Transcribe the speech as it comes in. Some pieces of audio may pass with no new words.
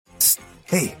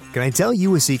Hey, can I tell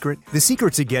you a secret? The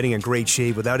secret to getting a great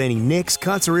shave without any nicks,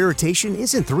 cuts, or irritation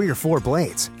isn't 3 or 4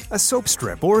 blades, a soap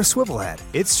strip, or a swivel head.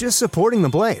 It's just supporting the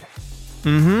blade.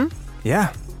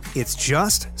 Yeah, it's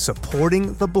just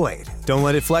supporting the blade. Don't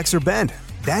let it flex or bend.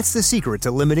 That's the secret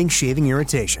to limiting shaving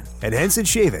irritation. At Henson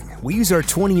Shaving, we use our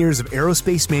 20 years of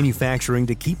aerospace manufacturing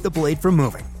to keep the blade from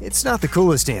moving. It's not the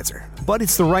coolest answer, but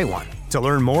it's the right one. To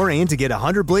learn more and to get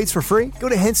 100 blades for free, go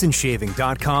to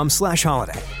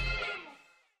hensonshaving.com/holiday.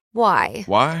 Why?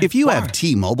 If you have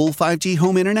T-Mobile 5G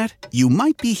home internet, you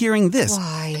might be hearing this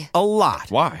Why? a lot.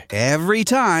 Why? Every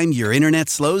time your internet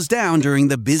slows down during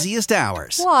the busiest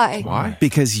hours. Why?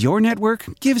 Because your network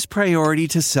gives priority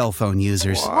to cell phone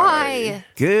users. Why?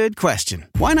 Good question.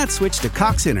 Why not switch to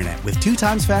Cox Internet with 2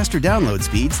 times faster download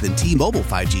speeds than T-Mobile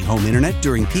 5G home internet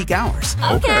during peak hours?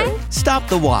 Okay. Stop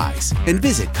the whys and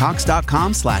visit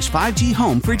cox.com/5G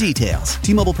home for details.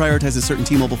 T-Mobile prioritizes certain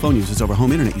T-Mobile phone users over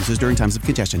home internet users during times of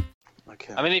congestion.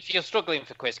 Okay. I mean, if you're struggling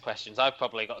for quiz questions, I've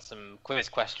probably got some quiz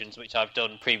questions which I've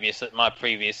done at my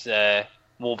previous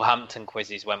Wolverhampton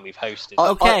quizzes when we've hosted.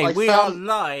 I we found- are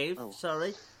live. Oh.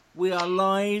 Sorry, we are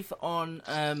live on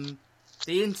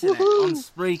the internet on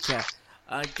Spreaker.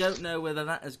 I don't know whether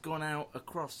that has gone out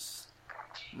across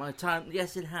my time.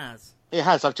 Yes, it has. It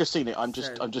has. I've just seen it. I'm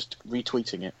just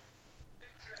retweeting it.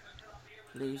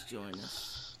 Please join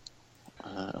us.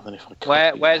 And then if I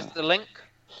copy Where's that- the link?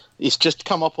 It's just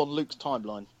come up on Luke's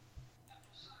timeline.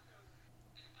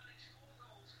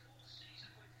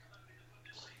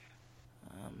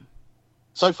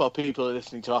 So far, people are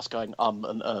listening to us going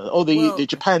and oh, the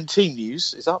Japan team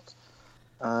news is up.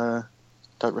 Don't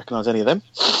recognise any of them.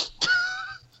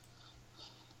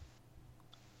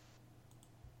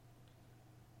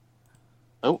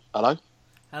 Oh, hello.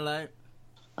 Hello.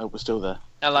 Oh, we're still there.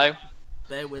 Hello.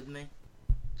 Bear with me.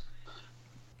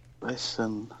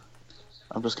 Listen,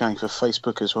 I'm just going for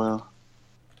Facebook as well.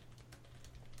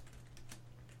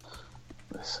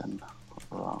 Listen,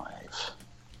 live.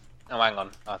 Oh, hang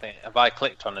on. I think have I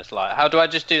clicked on this live? How do I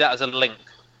just do that as a link?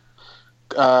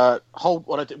 Hold.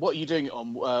 What are you doing it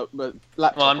on?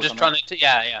 Laptop? Well, I'm just trying to.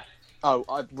 Yeah. Oh,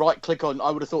 I right-click on.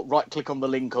 I would have thought right-click on the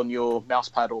link on your mouse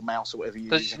pad or mouse or whatever you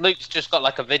use. Because Luke's just got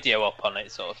like a video up on it,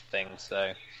 sort of thing.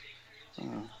 So.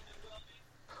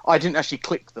 I didn't actually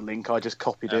click the link. I just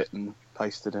copied it and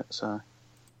pasted it. So.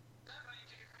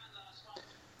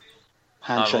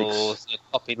 I will Handshakes. also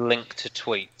copy link to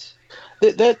tweet.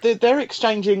 They're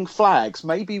exchanging flags.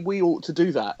 Maybe we ought to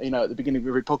do that. You know, at the beginning of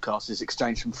every podcast, is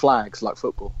exchange some flags like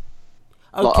football.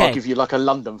 Okay. Like, I'll give you like a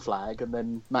London flag, and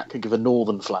then Matt can give a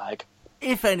Northern flag.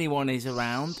 If anyone is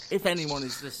around, if anyone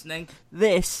is listening,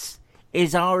 this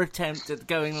is our attempt at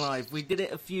going live. We did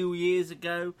it a few years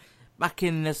ago, back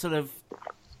in the sort of...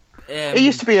 It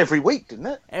used to be every week, didn't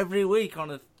it? Every week on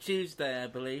a Tuesday, I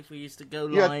believe, we used to go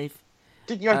Yeah. live.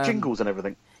 Didn't you have jingles and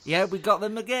everything? Yeah, we got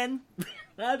them again.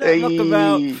 I don't knock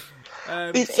about...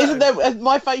 Isn't there?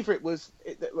 My favourite was,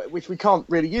 which we can't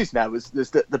really use now, was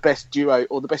the best duo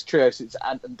or the best trio since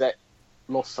Ant and Det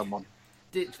lost someone.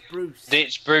 Ditch Bruce.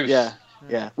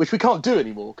 Yeah. Which we can't do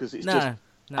anymore because it's just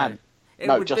Ant. It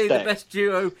No, would just be Det. the best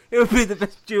duo. It would be the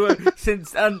best duo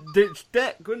since Ant ditched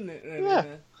Det, wouldn't it? Yeah.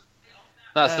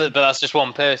 But that's just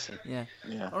one person. Yeah.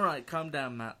 Yeah. All right, calm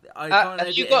down, Matt.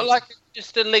 Have you got like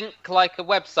just a link, like a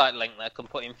website link that I can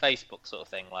put in Facebook, sort of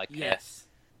thing? Like Yes.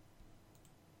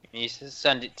 Can you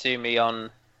send it to me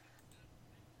on?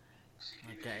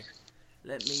 Okay.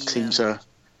 Let me. Teams are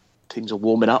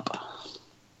warming up.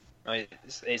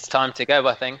 It's time to go,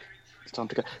 I think. It's time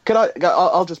to go.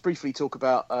 I'll just briefly talk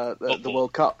about the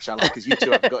World Cup, shall I? Because you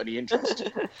two haven't got any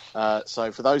interest.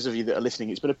 So for those of you that are listening,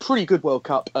 it's been a pretty good World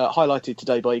Cup, highlighted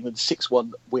today by England's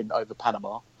 6-1 win over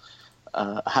Panama.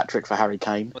 A hat-trick for Harry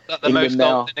Kane. Was that the most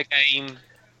goals in a game?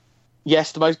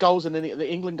 Yes, the most goals in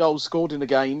the England goals scored in a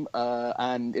game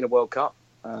and in a World Cup.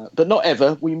 But not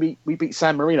ever. We beat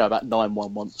San Marino about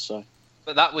 9-1 once. So.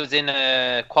 But that was in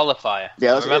a qualifier.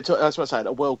 Yeah, that's what I said.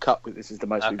 A World Cup. This is the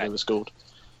most we've ever scored.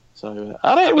 So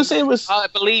it was. I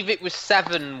believe it was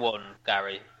 7-1,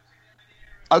 Gary.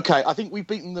 Okay, I think we've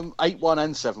beaten them 8-1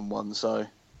 and 7-1. So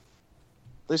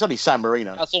there's only San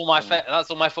Marino. That's all my that's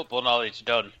all my football knowledge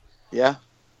done. Yeah.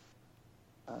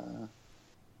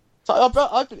 So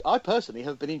I personally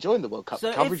have been enjoying the World Cup.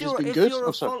 So Coverage has been good.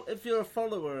 If you're a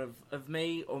follower of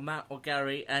me or Matt or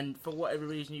Gary, and for whatever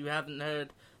reason you haven't heard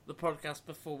the podcast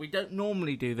before, we don't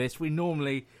normally do this.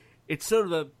 It's sort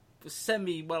of a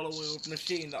semi-well-oiled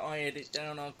machine that I edit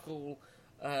down our call,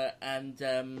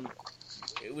 and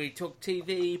we talk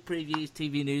TV, previews,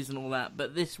 TV news and all that.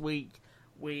 But this week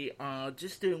we are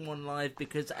just doing one live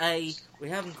because we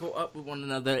haven't caught up with one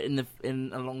another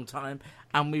in a long time,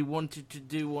 and we wanted to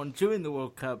do one during the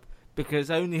World Cup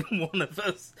because only one of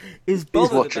us is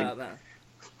bothered about that.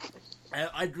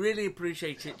 I'd really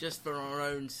appreciate it, just for our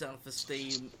own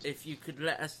self-esteem, if you could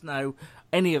let us know,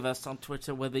 any of us on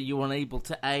Twitter, whether you want able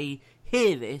to A,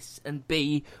 hear this, and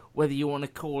B, whether you want to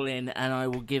call in, and I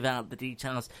will give out the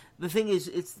details. The thing is,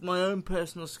 it's my own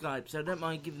personal Skype, so I don't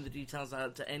mind giving the details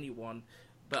out to anyone,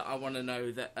 but I want to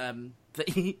know that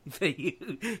that you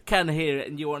can hear it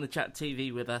and you want to chat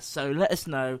TV with us. So let us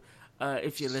know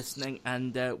if you're listening,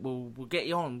 and we'll get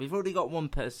you on. We've already got one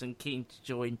person keen to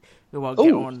join, who I'll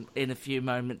get on in a few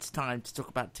moments' time to talk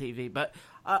about TV. But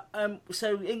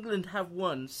so England have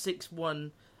won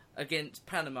 6-1 against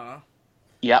Panama.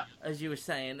 Yeah, as you were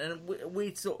saying, and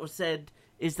we sort of said,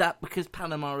 is that because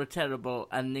Panama are terrible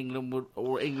and England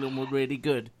were really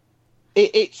good?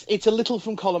 It's a little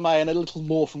from column A and a little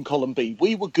more from column B.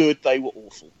 We were good, they were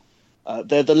awful.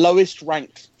 They're the lowest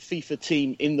ranked FIFA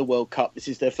team in the World Cup. This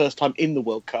is their first time in the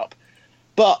World Cup,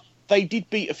 but they did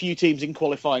beat a few teams in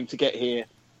qualifying to get here.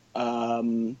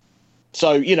 So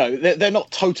they're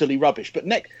not totally rubbish. But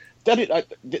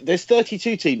there's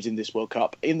 32 teams in this World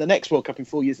Cup. In the next World Cup in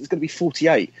 4 years, there's going to be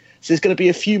 48. So there's going to be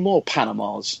a few more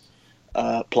Panamas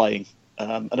playing,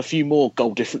 and a few more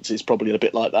goal differences, probably, and a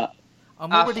bit like that.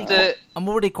 I'm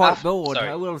already quite bored. Sorry.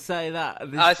 I will say that.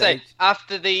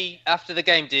 After the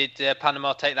game, did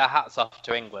Panama take their hats off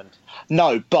to England?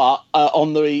 No, but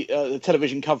on the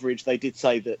television coverage, they did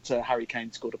say that Harry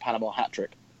Kane scored a Panama hat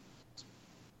trick.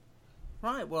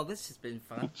 Right, well, this has been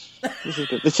fun. This is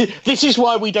good. This is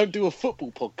why we don't do a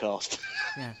football podcast.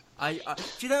 Yeah, I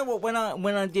do you know what? When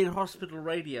I did hospital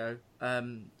radio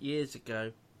years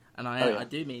ago, and I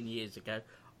do mean years ago,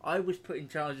 I was put in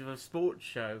charge of a sports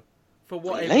show for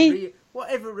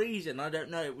whatever reason. I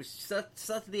don't know. It was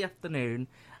Saturday afternoon,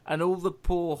 and all the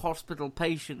poor hospital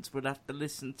patients would have to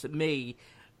listen to me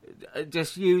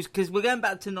just use, because we're going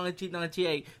back to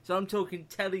 1998, so I'm talking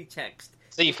teletext.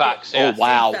 CFAX, yeah. Oh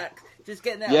wow. CFAX. Just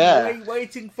getting out,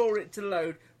 waiting for it to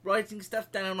load, writing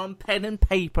stuff down on pen and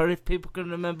paper, if people can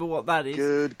remember what that is.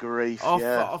 Good grief,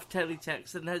 off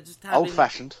teletext, and just having...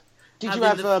 Old-fashioned. Did you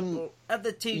have... Had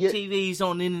the TVs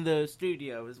on in the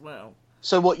studio as well.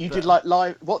 So what, you did like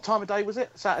live... What time of day was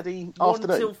it? Saturday afternoon?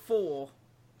 1 till 4.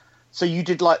 So you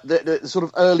did like the sort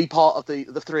of early part of the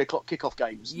 3 o'clock kickoff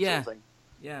games? Yeah. Sort of thing?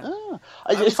 Yeah. Ah.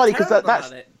 It's funny because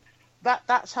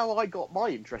that's how I got my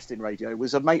interest in radio.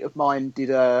 Was a mate of mine did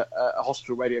a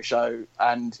hospital radio show,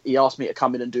 and he asked me to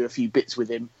come in and do a few bits with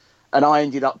him, and I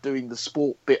ended up doing the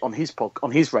sport bit on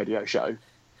his radio show.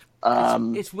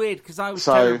 It's weird because I was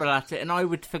terrible at it, and I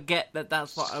would forget that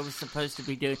that's what I was supposed to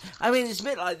be doing. I mean, it's a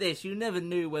bit like this. You never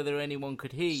knew whether anyone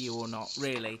could hear you or not,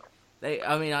 really.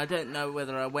 I don't know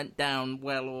whether I went down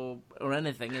well or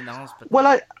anything in the hospital.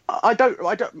 Well,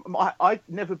 I've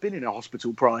never been in a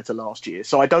hospital prior to last year,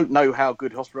 so I don't know how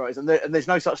good hospital is. And there's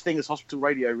no such thing as hospital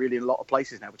radio really in a lot of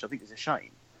places now, which I think is a shame.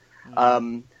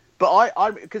 Mm. But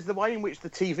because the way in which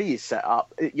the TV is set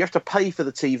up, you have to pay for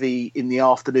the TV in the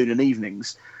afternoon and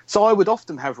evenings. So I would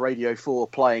often have Radio 4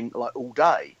 playing like all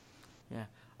day. Yeah.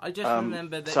 I just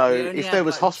remember that. So if there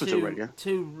was hospital radio,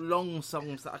 2 long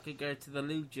songs that I could go to the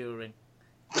loo during,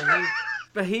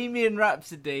 Bohemian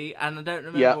Rhapsody, and I don't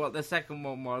remember what the second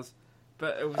one was.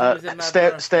 But it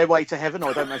was Stairway to Heaven.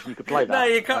 I don't imagine you could play that. No,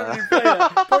 you can't really play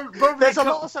that. Probably there's a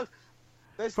lot of songs.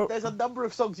 There's a number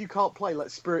of songs you can't play,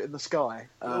 like Spirit in the Sky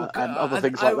and other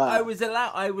things like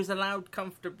that. I was allowed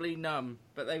Comfortably Numb,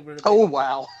 but they were.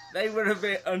 Wow! They were a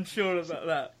bit unsure about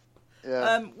that.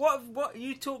 Yeah. What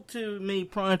you talked to me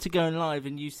prior to going live,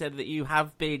 and you said that you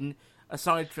have been,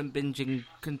 aside from binging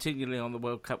continually on the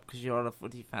World Cup because you're a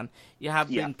footy fan, you have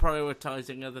been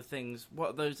prioritising other things. What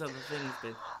have those other things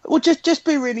been? Well, just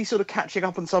be really sort of catching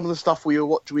up on some of the stuff we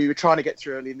were trying to get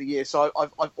through early in the year. So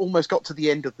I've almost got to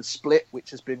the end of The Split, which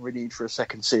has been renewed for a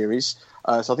second series.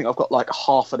 So I think I've got like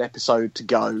half an episode to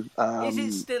go. Is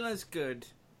it still as good?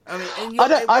 I mean,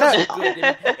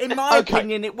 in my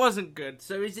opinion, it wasn't good.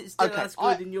 So is it still as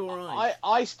good in your eyes?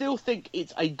 I still think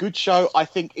it's a good show. I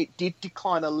think it did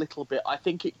decline a little bit. I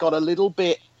think it got a little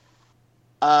bit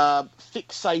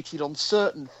fixated on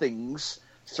certain things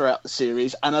throughout the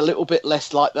series, and a little bit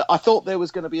less like that. I thought there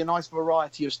was going to be a nice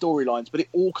variety of storylines, but it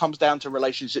all comes down to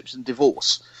relationships and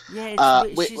divorce. Yeah,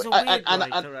 she's a weird writer.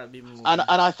 And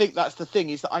I think that's the thing,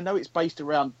 is that I know it's based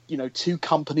around 2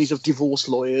 companies of divorce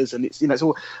lawyers, and it's it's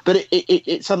all, but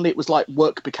it suddenly it was like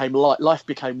life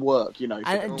became work.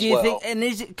 And do you think? And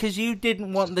is it because you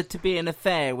didn't want there to be an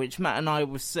affair, which Matt and I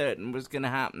were certain was going to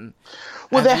happen?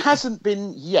 Well, there hasn't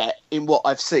been yet in what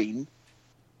I've seen.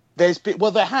 There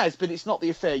has, but it's not the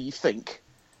affair you think.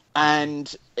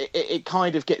 and it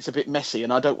kind of gets a bit messy.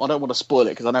 And I don't want to spoil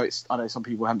it because I know some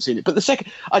people haven't seen it. But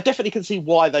I definitely can see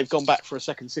why they've gone back for a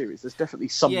second series. There's definitely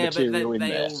some material in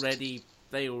there.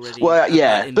 They already. Well,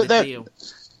 yeah, in but the deal.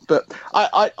 But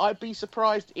I'd be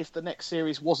surprised if the next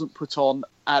series wasn't put on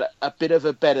at a bit of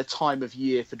a better time of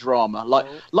year for drama,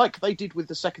 like they did with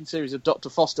the second series of Dr.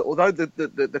 Foster. Although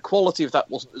the quality of that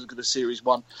wasn't as good as series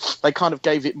one, they kind of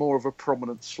gave it more of a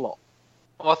prominent slot.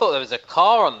 Well, I thought there was a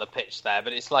car on the pitch there,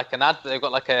 but it's like an ad. They've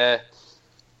got like a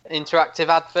interactive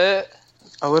advert.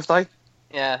 Oh, have they?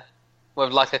 Yeah,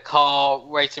 with like a car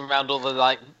racing around all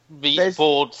the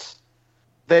boards.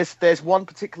 There's one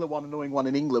particular annoying one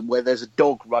in England where there's a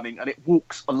dog running and it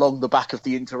walks along the back of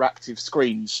the interactive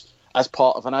screens as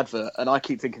part of an advert, and I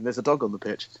keep thinking there's a dog on the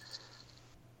pitch.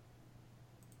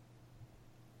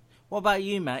 What about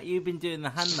you, Matt? You've been doing The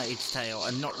Handmaid's Tale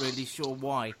and not really sure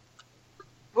why.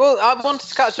 Well, I wanted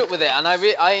to catch up with it, and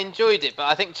I enjoyed it, but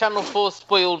I think Channel 4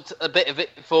 spoiled a bit of it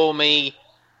for me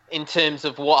in terms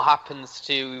of what happens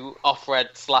to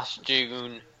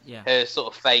Offred/June, her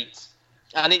sort of fate.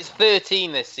 And it's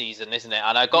 13 this season, isn't it?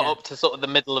 And I got up to sort of the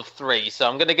middle of 3, so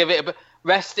I'm going to give it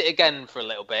rest it again for a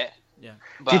little bit. Yeah.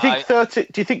 But do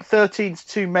you think 13's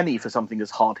too many for something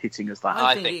as hard hitting as that?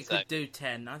 I think it could do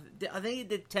 10. I think it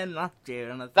did 10 last year,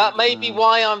 and that may be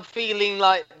why I'm feeling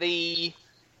like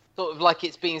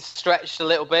it's being stretched a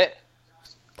little bit.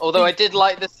 Although I did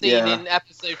like the scene in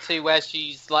episode 2 where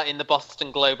she's like in the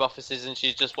Boston Globe offices and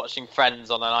she's just watching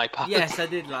Friends on an iPad. Yes, I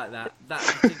did like that. That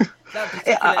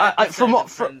particular episode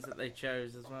of Friends that they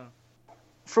chose as well.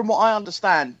 From what I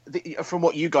understand, from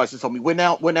what you guys have told me, we're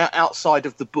now outside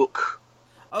of the book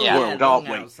world, aren't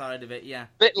we? Outside of it, yeah.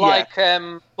 Bit like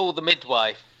Paul the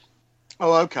Midwife.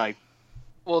 Oh, okay.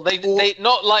 Well, they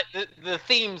not like the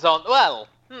themes aren't well.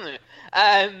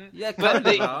 Yeah, kind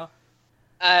of are.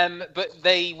 But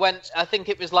they went. I think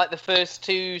it was like the first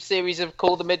 2 series of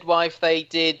Call the Midwife they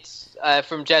did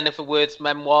from Jennifer Ward's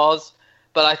memoirs.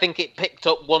 But I think it picked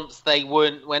up once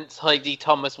Heidi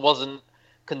Thomas wasn't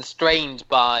constrained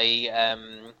by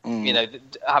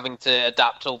having to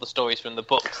adapt all the stories from the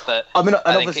books. That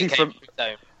obviously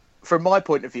from my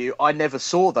point of view, I never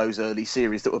saw those early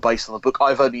series that were based on the book.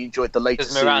 I've only enjoyed the later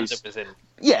series. Miranda was in.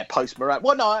 Yeah, post Miranda.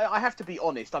 Well, no, I have to be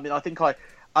honest. I mean, I think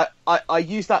I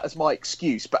use that as my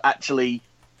excuse, but actually,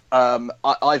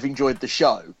 I've enjoyed the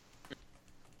show.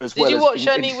 Did you watch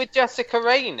any with Jessica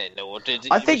Raine in, or did?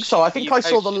 I think so. I think I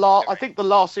saw the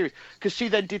last series because she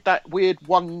then did that weird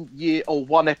 1 year or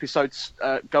 1 episode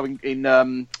going in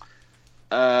Line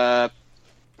of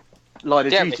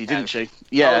Duty, didn't she?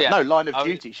 Line of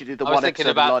Duty. She did the 1 episode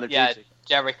of Line of Duty.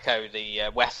 Jericho, the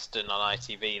Western on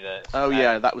ITV.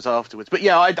 That was afterwards. But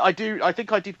yeah, I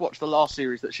think I did watch the last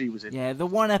series that she was in. Yeah, the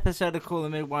 1 episode of Call the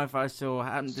Midwife I saw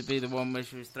happened to be the one where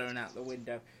she was thrown out the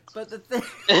window. But the thing...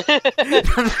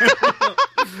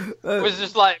 it was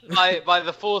just like by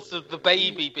the force of the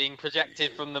baby being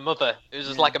projected from the mother. It was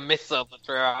just like a missile that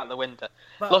threw her out the window.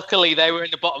 But luckily, they were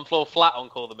in the bottom floor flat on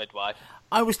Call the Midwife.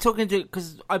 I was talking to...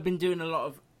 Because I've been doing a lot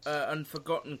of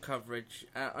Unforgotten coverage.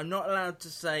 I'm not allowed to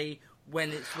say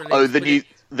when it's released. Oh, the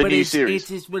new series.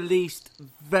 It is released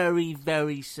very,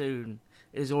 very soon,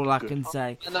 is all I can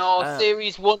say. And are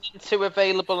series 1 and 2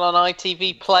 available on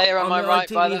ITV Player? Am I right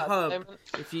ITV by that? Hub.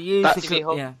 If you use ITV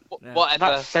Hub, whatever.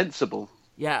 That's sensible.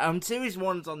 Yeah, series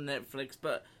 1's on Netflix,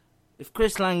 but if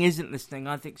Chris Lang isn't listening,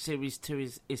 I think series 2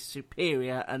 is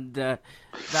superior, and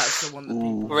that's the one that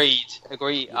people...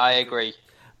 Agreed. I agree.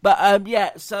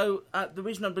 But so the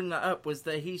reason I bring that up was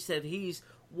that he said he's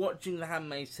watching The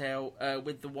Handmaid's Tale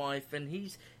with the wife, and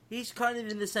he's kind of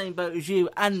in the same boat as you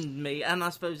and me, and I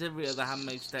suppose every other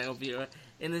Handmaid's Tale viewer,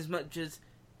 in as much as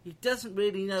he doesn't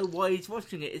really know why he's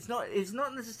watching it. It's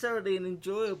not necessarily an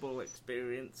enjoyable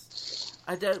experience.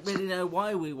 I don't really know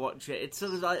why we watch it. It's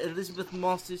sort of like Elizabeth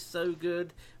Moss is so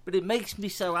good, but it makes me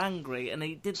so angry, and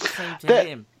he did the same to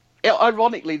him.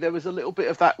 Ironically, there was a little bit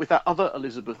of that with that other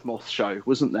Elizabeth Moss show,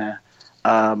 wasn't there?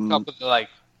 Top of the Lake.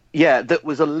 Yeah, that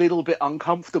was a little bit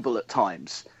uncomfortable at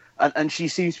times. And she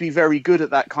seems to be very good at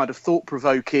that kind of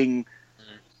thought-provoking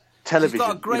television. She's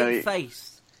got a great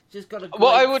face. She's got a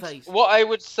great face. What I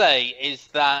would say is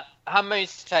that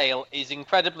Handmaid's Tale is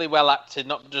incredibly well acted,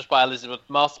 not just by Elizabeth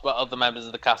Moss, but other members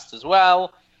of the cast as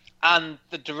well. And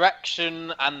the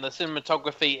direction and the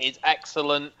cinematography is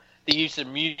excellent. The use of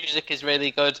music is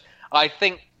really good. I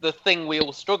think the thing we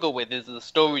all struggle with is the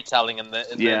storytelling and the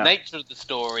nature of the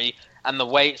story and the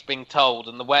way it's being told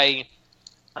and the way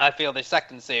I feel the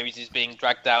second series is being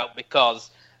dragged out because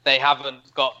they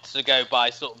haven't got to go by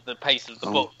sort of the pace of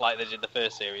the book like they did the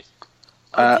first series.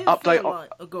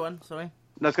 Update. Go on. Sorry.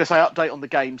 I was going to say, update on the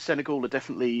game. Senegal are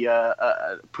definitely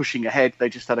pushing ahead. They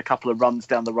just had a couple of runs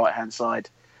down the right-hand side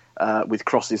with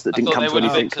crosses that didn't come to anything. They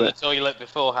would have been to the toilet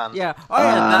beforehand. Yeah, I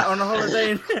had that on a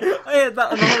holiday.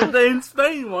 In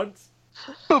Spain once.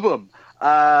 Boom.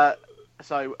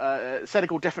 So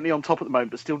Senegal definitely on top at the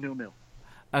moment, but still 0-0.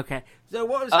 Okay. So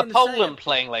what was Poland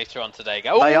playing later on today?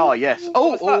 They are, yes.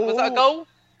 Was that a goal?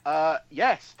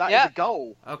 Yes, that is a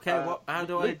goal. Okay, how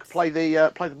do Luke, play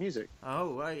the music.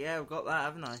 Oh, right, yeah, I've got that,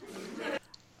 haven't I?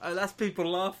 Oh, that's people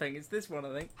laughing. It's this one,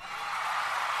 I think.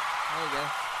 There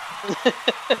we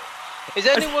go. Is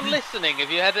anyone listening? Have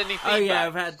you had any feedback? Oh, yeah,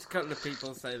 I've had a couple of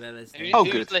people say they're listening. Oh,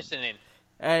 Who's good. listening?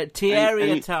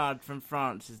 Thierry Attard from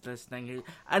France is listening,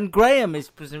 and Graham is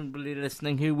presumably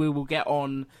listening, who we will get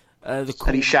on the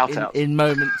call in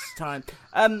moments' time.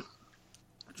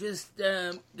 Just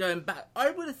going back, I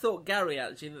would have thought, Gary,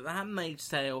 actually, that The Handmaid's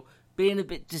Tale, being a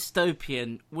bit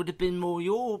dystopian, would have been more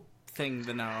your thing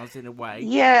than ours, in a way.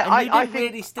 Yeah, and you I didn't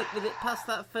think... really stick with it past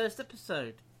that first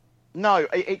episode. No,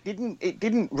 it didn't. It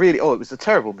didn't really. Oh, it was a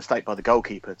terrible mistake by the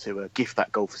goalkeeper to gift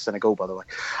that goal for Senegal. By the way,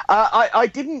 I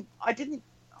didn't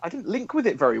link with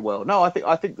it very well. No, I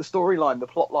think the storyline, the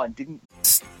plot line, didn't.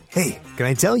 Hey, can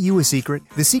I tell you a secret?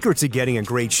 The secret to getting a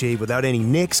great shave without any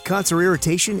nicks, cuts, or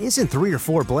irritation isn't 3 or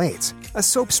 4 blades, a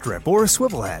soap strip, or a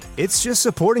swivel head. It's just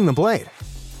supporting the blade.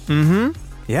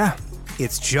 Yeah,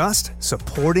 it's just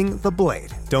supporting the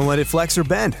blade. Don't let it flex or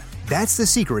bend. That's the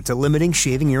secret to limiting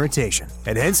shaving irritation.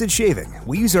 At Henson Shaving,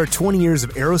 we use our 20 years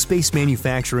of aerospace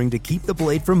manufacturing to keep the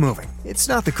blade from moving. It's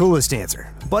not the coolest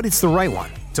answer, but it's the right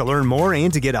one. To learn more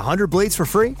and to get 100 blades for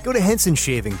free, go to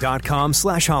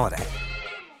hensonshaving.com/holiday.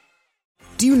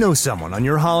 Do you know someone on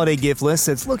your holiday gift list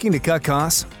that's looking to cut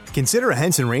costs? Consider a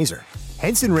Henson razor.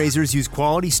 Henson razors use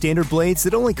quality standard blades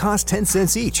that only cost 10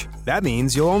 cents each. That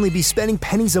means you'll only be spending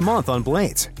pennies a month on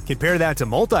blades. Compare that to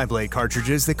multi-blade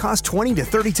cartridges that cost 20 to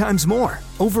 30 times more.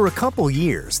 Over a couple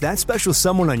years, that special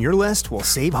someone on your list will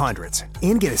save hundreds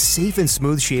and get a safe and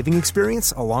smooth shaving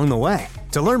experience along the way.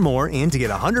 To learn more and to get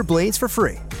 100 blades for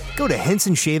free, go to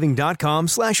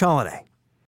hensonshaving.com/holiday.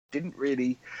 Didn't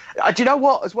really. Do you know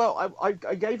what? As well, I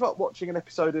gave up watching an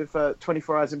episode of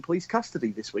 24 Hours in Police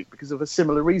Custody this week because of a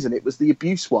similar reason. It was the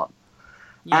abuse one,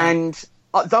 and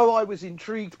though I was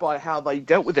intrigued by how they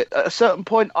dealt with it, at a certain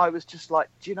point I was just like,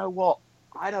 do you know what?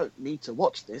 I don't need to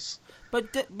watch this.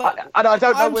 But I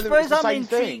don't know whether it's the same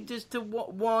thing. I'm intrigued as to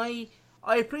why.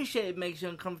 I appreciate it makes you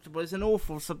uncomfortable. It's an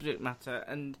awful subject matter,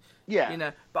 and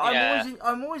But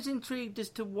I'm always intrigued as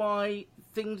to why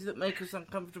things that make us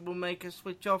uncomfortable make us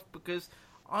switch off, because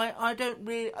I don't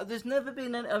really. There's never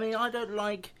been any. I mean, I don't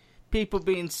like people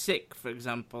being sick, for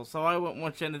example, so I won't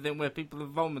watch anything where people are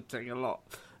vomiting a lot.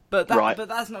 But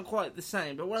that's not quite the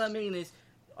same. But what I mean is,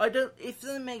 if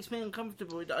something makes me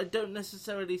uncomfortable, I don't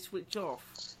necessarily switch off.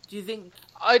 Do you think?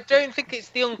 I don't think it's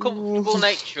the uncomfortable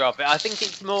nature of it. I think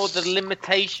it's more the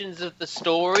limitations of the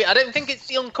story. I don't think it's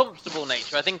the uncomfortable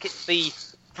nature. I think it's the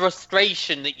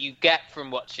frustration that you get from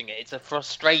watching it. It's a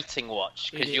frustrating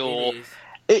watch because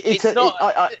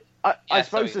I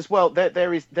suppose as well.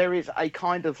 There is a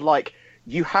kind of like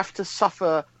you have to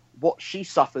suffer what she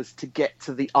suffers to get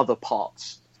to the other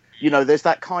parts. You know, there's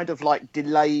that kind of like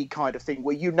delay kind of thing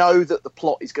where you know that the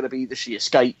plot is going to be either she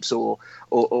escapes or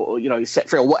you know, set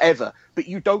free or whatever, but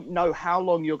you don't know how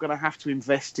long you're going to have to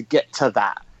invest to get to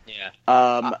that. Yeah.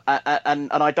 And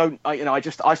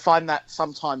I find that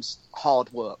sometimes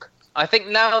hard work. I think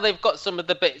now they've got some of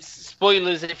the bits,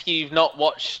 spoilers if you've not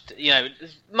watched, you know,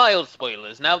 mild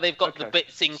spoilers. Now they've got the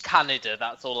bits in Canada,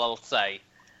 that's all I'll say.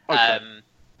 Okay.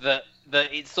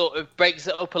 That it sort of breaks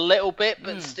it up a little bit,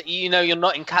 but you know you're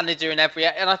not in Canada in every.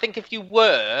 And I think if you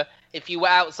were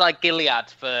outside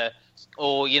Gilead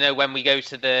or you know when we go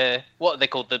to the what are they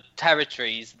called, the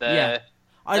territories? I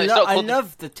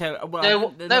love the territory.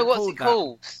 What's it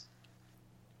called?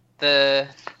 The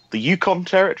Yukon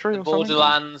territory, or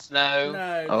Borderlands? Something?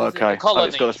 No. Oh, okay.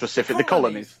 It's got a specific. The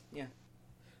colonies. Yeah.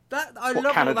 I what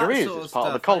love Canada all that is. sort of It's part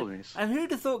stuff. of the colonies. And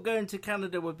who'd have thought going to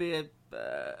Canada would be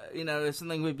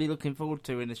something we'd be looking forward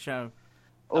to in the show?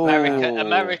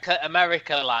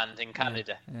 America land in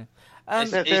Canada. Yeah.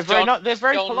 They're very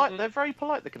polite. They're very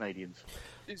polite, the Canadians.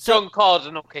 John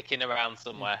Cardinal kicking around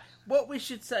somewhere. What we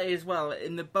should say as well,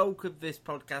 in the bulk of this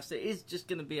podcast, it is just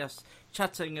going to be us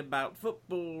chatting about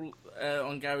football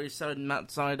on Gary's side and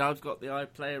Matt's side. I've got the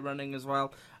iPlayer running as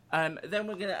well.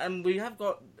 Then we have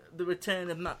got the return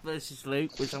of Matt versus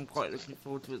Luke, which I'm quite looking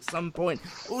forward to at some point.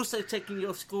 Also taking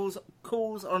your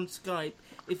calls on Skype.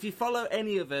 If you follow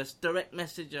any of us, direct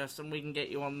message us and we can get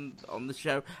you on the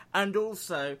show. And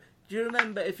also, do you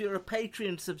remember, if you're a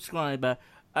Patreon subscriber,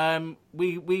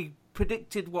 we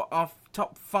predicted what our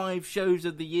top 5 shows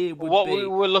of the year would What be. we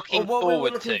were looking what we were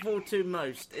forward looking to. forward to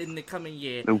most in the coming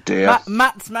year. Oh dear.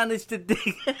 Matt's managed to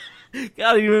dig.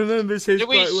 Gary remembers his Should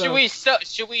we start?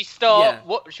 Yeah.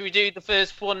 What should we do? The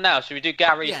first one now. Should we do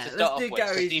Gary's to start off let's do with?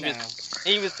 'Cause Gary's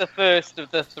he was the first of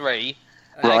the 3.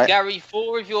 Right. Gary,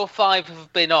 4 of your 5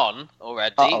 have been on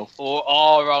already, Uh-oh. or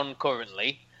are on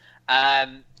currently.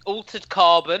 Altered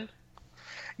Carbon.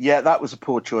 Yeah, that was a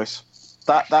poor choice.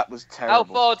 That was How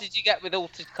terrible. far did you get with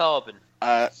Altered Carbon?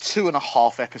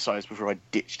 2.5 episodes before I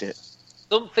ditched it.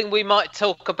 Something we might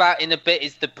talk about in a bit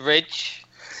is the bridge.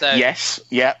 So Yes,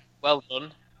 yeah. well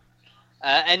done.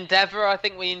 Endeavour, I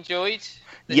think we enjoyed.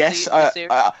 Yes,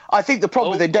 I think the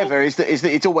problem with Endeavour is that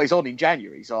it's always on in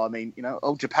January. So I mean,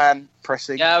 Japan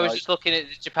pressing. Yeah, I was just looking at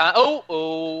Japan.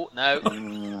 Oh no!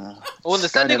 And the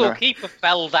Senegal keeper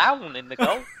fell down in the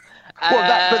goal.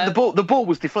 But the ball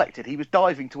was deflected. He was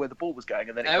diving to where the ball was going,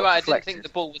 and then it got I deflected. didn't think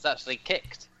the ball was actually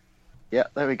kicked. Yeah,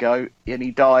 there we go. And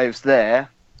he dives there.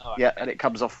 Oh, yeah, okay. and it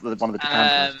comes off with one of the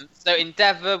Japan players. So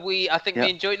Endeavour, I think we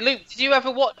enjoyed. Luke, did you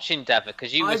ever watch Endeavour?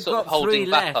 Because you were sort of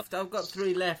holding back on. I've got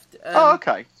 3 left.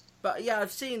 Okay. But yeah,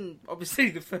 I've seen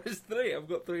obviously the first 3. I've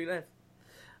got 3 left.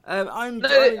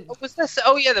 Was this?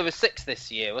 Oh yeah, there was 6 this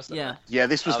year, wasn't there? Yeah,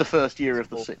 this was the first year of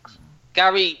the 6.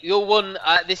 Gary, your one.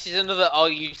 This is another.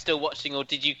 Are you still watching, or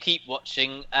did you keep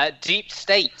watching? Deep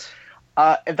State.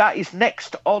 That is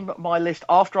next on my list.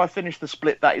 After I finish The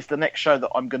Split, that is the next show that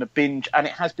I'm going to binge, and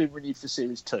it has been renewed for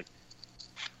Series 2.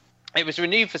 It was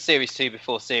renewed for Series 2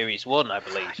 before Series 1, I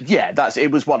believe. Yeah,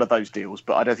 it was one of those deals,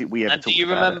 but I don't think we ever And talked do you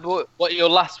about remember what your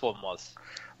last one was?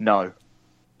 No.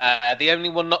 The only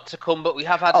one not to come, but we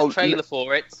have had a trailer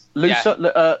for it.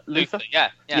 Luther? Luther,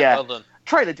 yeah, well done.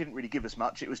 Trailer didn't really give us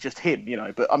much. It was just him,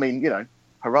 but I mean,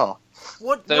 hurrah.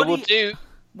 What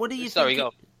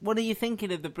are you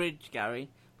thinking of the bridge, Gary?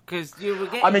 Because you were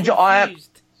getting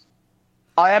confused.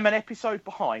 I am an episode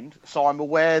behind, so I'm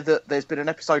aware that there's been an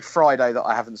episode Friday that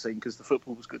I haven't seen because the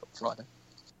football was good on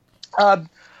Friday.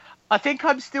 I think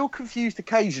I'm still confused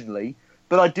occasionally,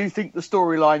 but I do think the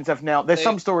storylines have now... There's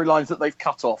some storylines that they've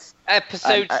cut off.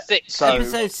 Episode 6.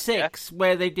 Episode 6,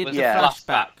 where they did the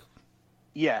flashback.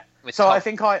 Yeah. So I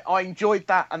think I enjoyed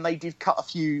that, and they did cut a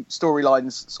few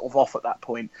storylines sort of off at that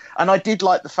point. And I did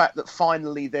like the fact that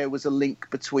finally there was a link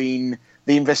between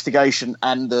the investigation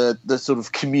and the sort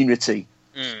of community.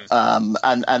 And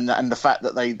the fact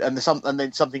that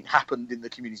then something happened in the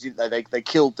community, didn't they? They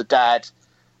killed the dad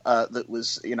that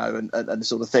was, and the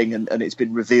sort of thing, and it's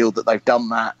been revealed that they've done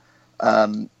that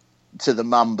to the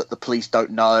mum, but the police don't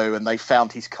know, and they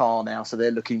found his car now, so they're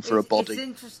looking for a body. It's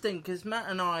interesting because Matt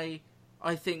and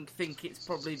I think it's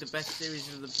probably the best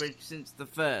series of The Bridge since the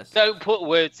first. Don't put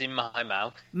words in my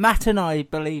mouth. Matt and I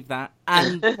believe that,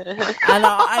 and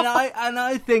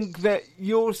I think that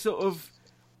you're sort of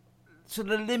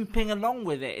limping along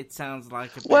with it. It sounds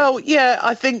like a bit. Well, yeah,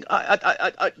 I think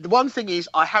the one thing is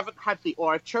I haven't had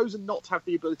I've chosen not to have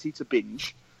the ability to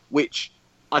binge, which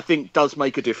I think does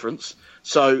make a difference.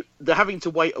 So the having to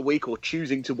wait a week or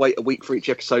choosing to wait a week for each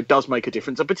episode does make a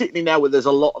difference, and particularly now where there's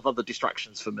a lot of other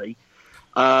distractions for me.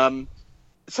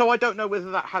 So I don't know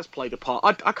whether that has played a part.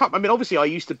 I can't. I mean, obviously, I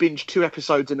used to binge 2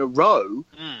 episodes in a row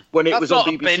when it was on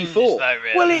BBC 4. Though,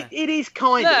 really. Well, it is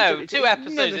kind of. No, 2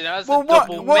 episodes in a row. That's a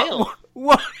double meal.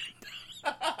 What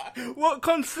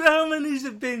how many's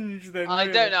a binge then? I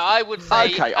don't know. I would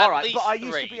say okay, all right, but I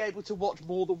used to be able to watch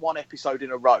more than 1 episode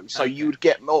in a row, so you would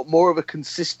get more of a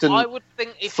consistent. I would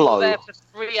think if flow. you're there for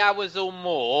 3 hours or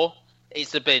more,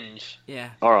 it's a binge.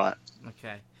 Yeah. All right.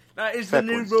 Okay. That is the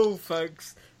new rule,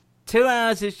 folks. 2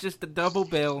 hours is just a double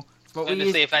bill. I'm going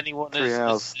to see if anyone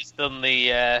has done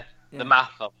the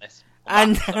math on this.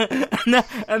 And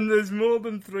there's more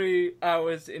than 3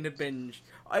 hours in a binge.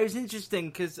 It was interesting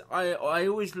because I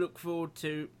always look forward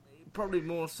to, probably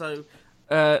more so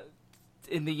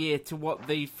in the year, to what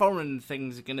the foreign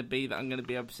things are going to be that I'm going to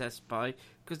be obsessed by.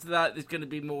 Because there's going to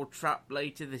be more Trap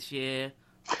later this year.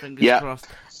 Fingers crossed.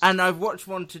 And I've watched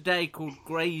one today called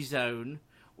Grey Zone,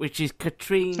 which is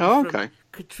Katrine from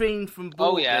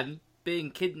Borgen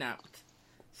being kidnapped.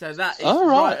 So that is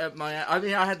right up my... I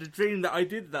mean, I had a dream that I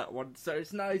did that one, so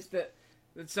it's nice that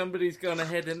somebody's gone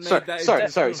ahead and made that...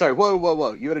 Sorry.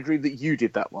 Whoa. You had a dream that you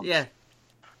did that one? Yeah.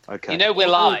 Okay. You know we're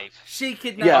live. She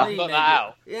kidnapped me. Cut that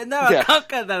out. Yeah, no, I can't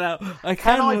cut that out.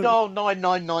 Can I dial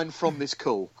 999 from this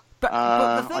call? But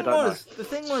the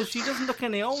thing was, she doesn't look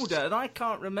any older, and I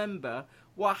can't remember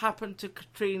what happened to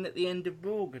Katrine at the end of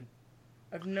Borgen.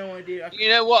 I've no idea. You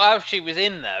know what else she was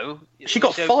in, though? She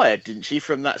got fired, didn't she,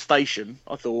 from that station,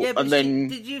 I thought. Yeah, but then...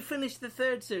 Did you finish the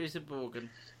 3rd series of Borgen?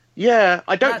 Yeah,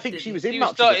 I don't That think didn't- she was in She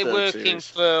much started of the third working series.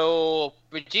 for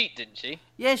Brigitte, didn't she?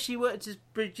 Yeah, she worked as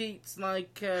Brigitte's,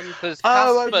 like... Because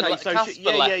Oh, Casper, okay. So Casper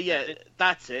yeah, left. yeah.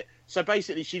 That's it. So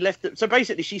basically, she left. So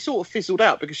basically, she sort of fizzled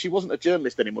out because she wasn't a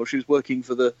journalist anymore. She was working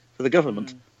for the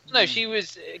government. No, she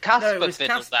was... Casper No, it was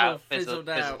fizzled Casper out. fizzled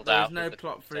out. There was no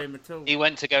plot for him at all. He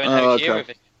went to go and Oh, host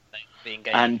okay. Eurovision, being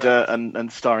Game of Thrones.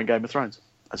 And starring Game of Thrones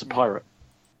as a pirate.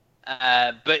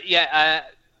 But yeah,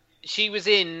 she was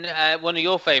in one of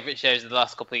your favourite shows of the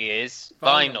last couple of years,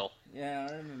 Vinyl. Yeah,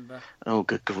 I remember. Oh,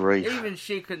 good grief! Even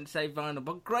she couldn't say Vinyl,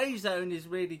 but Grey Zone is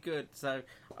really good, so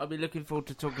I'll be looking forward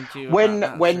to talking to you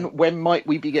about that. When might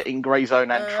we be getting Grey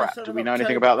Zone and Trapped? sort Do of we know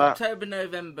anything about that? October,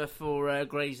 November for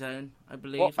Grey Zone, I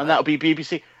believe. And that'll be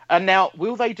BBC. And now,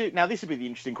 will they do? Now, this will be the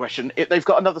interesting question. If they've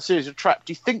got another series of Trapped,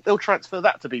 do you think they'll transfer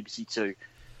that to BBC Two,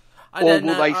 I or don't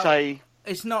will know. they say?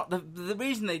 It's not the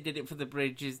reason they did it for The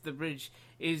Bridge is The Bridge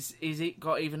is it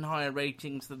got even higher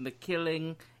ratings than The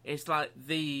Killing. It's like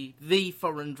the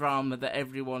foreign drama that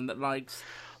everyone that likes.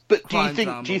 But do you crime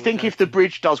drama think will go if The to.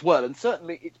 Bridge does well, and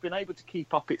certainly it's been able to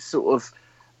keep up its sort of,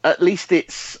 at least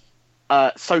its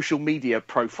social media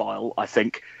profile, I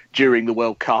think, during the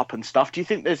World Cup and stuff. Do you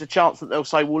think there's a chance that they'll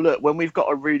say, well, look, when we've got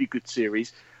a really good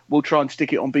series, we'll try and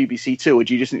stick it on BBC Two, or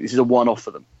do you just think this is a one-off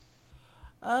for them?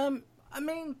 I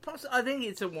mean, I think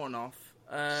it's a one-off.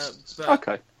 But,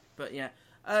 Okay. But yeah.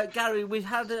 Gary, we've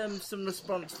had some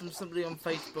response from somebody on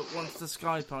Facebook wants the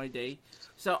Skype ID.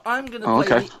 So I'm going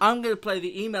to play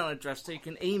the email address so you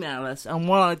can email us. And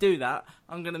while I do that,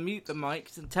 I'm going to mute the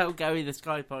mics and tell Gary the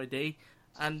Skype ID.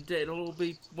 And it'll all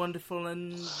be wonderful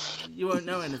and you won't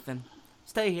know anything.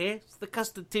 Stay here. It's the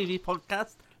Custard TV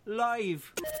Podcast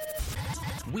live.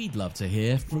 We'd love to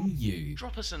hear from you.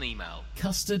 Drop us an email.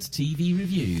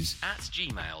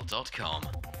 custardtvreviews@gmail.com.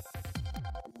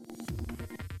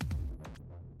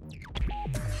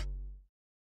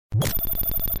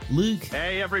 Luke.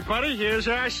 Hey everybody, here's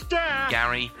our star.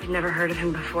 Gary. I've never heard of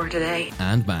him before today.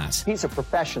 And Matt. He's a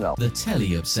professional. The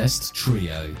telly-obsessed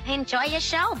trio. Enjoy your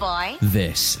show, boy.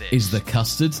 This is the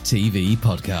Custard TV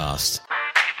Podcast.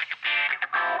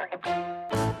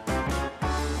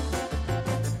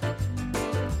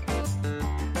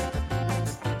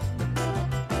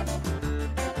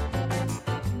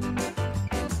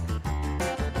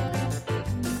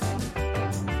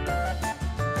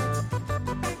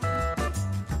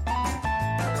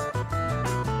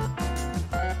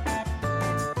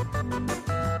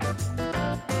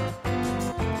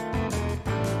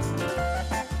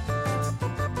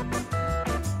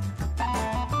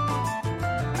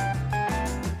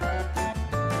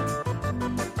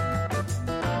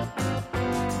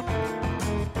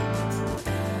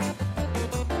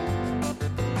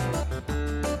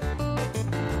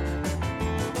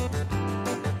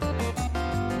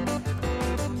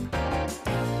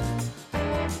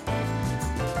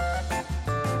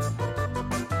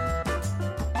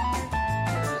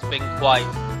 Been quite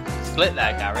split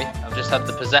there, Gary. I've just had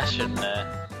the possession.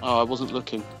 Oh, I wasn't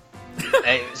looking.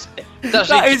 It's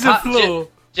That is a flaw.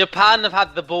 Japan have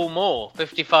had the ball more,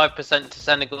 55% to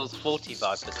Senegal's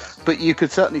 45%. But you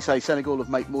could certainly say Senegal have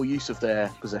made more use of their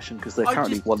possession because they're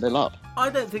currently 1-0 up. I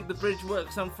don't think the Bridge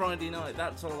works on Friday night,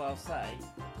 that's all I'll say.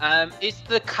 It's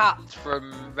the cat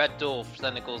from Red Dwarf,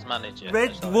 Senegal's manager.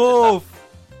 Red Dwarf!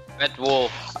 Red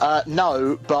Dwarf.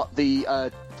 No, but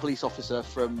the police officer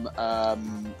from... oh,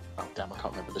 damn, I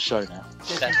can't remember the show now.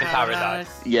 Death in Paradise.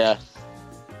 Yeah.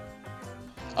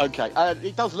 Okay,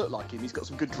 it does look like him. He's got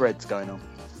some good dreads going on.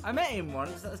 I met him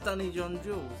once, that's Danny John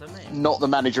Jules, I met him. Not the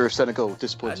manager of Senegal,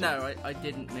 disappointing. No, I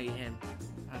didn't meet him,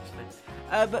 actually.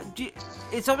 But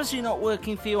it's obviously not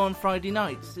working for you on Friday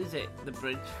nights, is it, the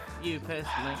Bridge? You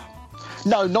personally?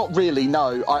 No, not really,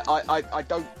 no. I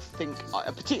don't think...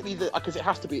 particularly because it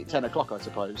has to be at 10 o'clock, I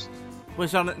suppose. Well,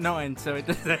 it's on at 9, so it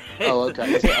doesn't... Oh,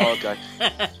 okay. Is it? Oh, okay.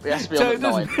 It has to be on at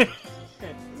 9.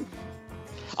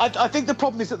 I think the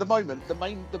problem is at the moment,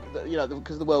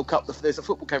 because of the World Cup, there's a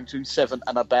football game between 7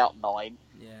 and about 9.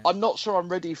 Yeah. I'm not sure I'm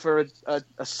ready for a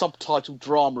subtitled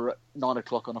drama at 9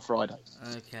 o'clock on a Friday.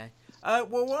 Okay.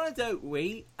 Well, why don't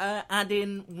we add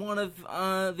in one of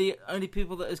the only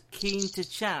people that is keen to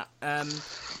chat on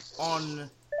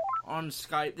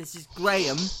Skype. This is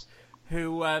Graham,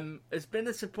 who has been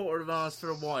a supporter of ours for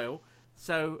a while,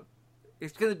 so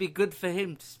it's going to be good for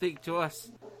him to speak to us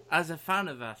as a fan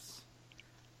of us.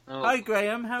 Oh, hi,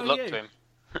 Graham. How are you? To him.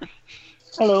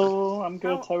 Hello, I'm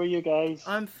good. How are you guys?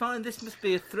 I'm fine. This must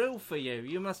be a thrill for you.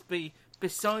 You must be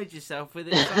beside yourself with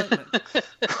excitement.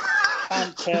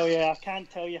 I can't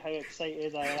tell you how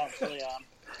excited I actually am.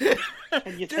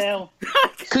 Can you tell?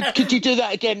 Could you do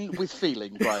that again with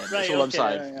feeling, Brian? That's Right, all okay,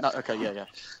 I'm saying. yeah. No, okay, yeah.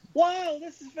 Wow,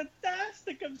 this is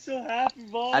fantastic! I'm so happy,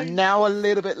 boys. And now a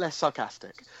little bit less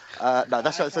sarcastic. No,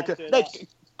 that's good. No,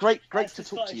 great That's to the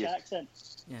talk to you. Scottish accent.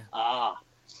 Yeah. Ah,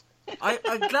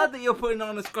 I'm glad that you're putting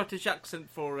on a Scottish accent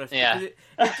for us. Yeah. It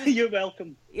just, You're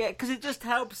welcome. yeah, because it just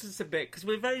helps us a bit, because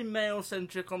we're very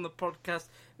male-centric on the podcast.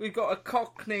 We've got a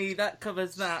Cockney, that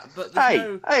covers that, but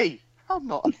there's hey, I'm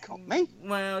not a Cockney.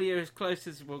 Well, you're as close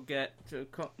as we'll get to a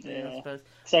Cockney, I Yeah. suppose.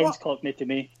 Sounds Cockney to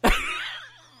me.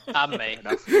 And me.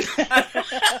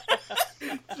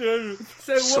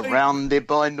 So Surrounded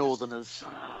by Northerners.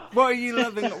 what are you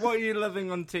loving? What are you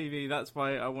loving on TV? That's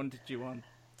why I wanted you on.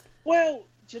 Well,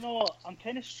 do you know what? I'm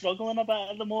kind of struggling a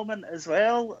bit at the moment as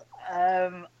well.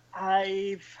 I'm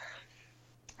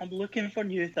looking for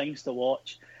new things to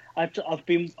watch. I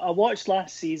watched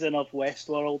last season of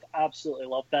Westworld, absolutely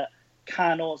loved it.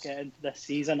 Cannot get into this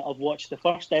season. I've watched the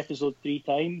first episode 3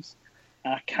 times,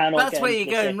 and I cannot. That's get where into you're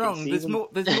the going second wrong. season.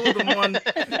 There's more than one.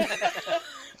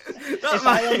 If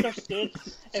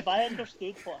I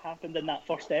understood what happened in that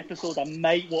first episode, I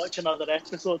might watch another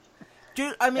episode.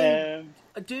 Do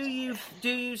you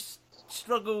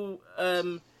struggle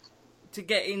to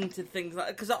get into things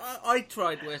like, because I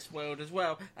tried Westworld as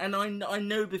well, and I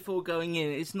know before going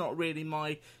in it's not really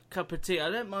my cup of tea. I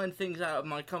don't mind things out of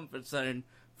my comfort zone,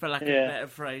 for lack of a better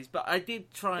phrase, but I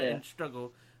did try and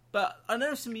struggle. But I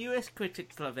know some US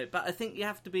critics love it, but I think you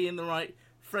have to be in the right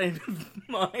frame of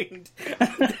mind.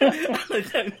 I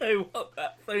don't know what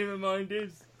that frame of mind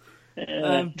is.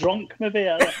 Drunk, maybe.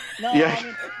 No, Yeah. I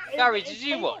mean, Gary, did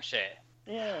you watch it?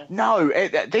 Yeah. No,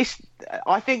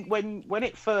 I think when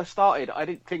it first started, I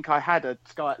didn't think I had a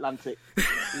Sky Atlantic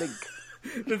link.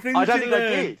 I don't think I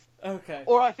did. Okay.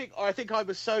 Or I think I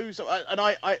was and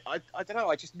I don't know.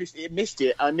 I just missed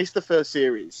it. I missed the first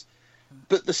series.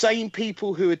 But the same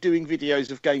people who are doing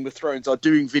videos of Game of Thrones are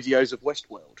doing videos of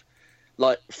Westworld,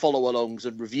 like follow-alongs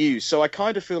and reviews. So I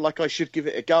kind of feel like I should give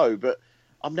it a go. But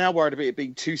I'm now worried about it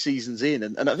being 2 seasons in,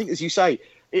 and I think, as you say,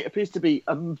 it appears to be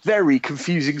a very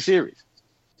confusing series.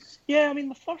 Yeah, I mean,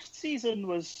 the first season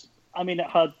was. I mean,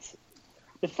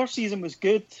 the first season was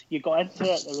good. You got into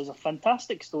it. There was a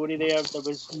fantastic story there. There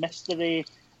was mystery,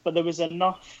 but there was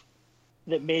enough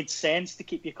that made sense to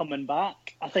keep you coming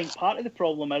back. I think part of the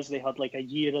problem is they had like a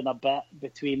year and a bit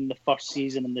between the first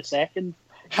season and the second.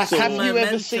 Have you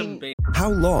ever seen...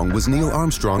 How long was Neil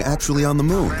Armstrong actually on the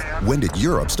moon? When did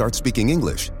Europe start speaking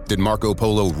English? Did Marco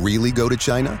Polo really go to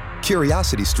China?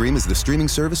 CuriosityStream is the streaming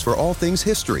service for all things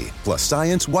history, plus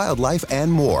science, wildlife,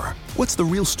 and more. What's the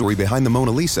real story behind the Mona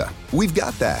Lisa? We've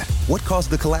got that. What caused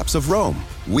the collapse of Rome?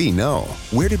 We know.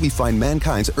 Where did we find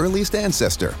mankind's earliest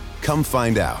ancestor? Come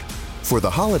find out. For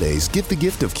the holidays, give the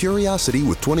gift of curiosity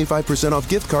with 25% off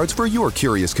gift cards for your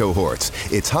curious cohorts.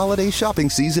 It's holiday shopping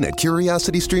season at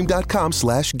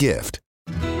curiositystream.com/gift.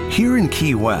 Here in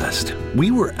Key West, we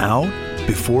were out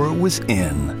before it was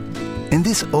in. In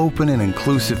this open and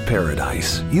inclusive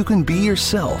paradise, you can be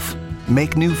yourself,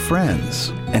 make new friends,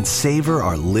 and savor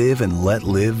our live and let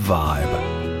live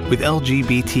vibe. With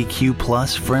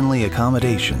LGBTQ+ friendly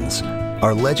accommodations,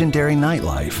 our legendary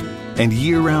nightlife, and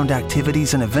year-round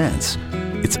activities and events,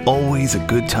 it's always a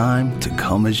good time to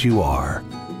come as you are.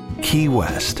 Key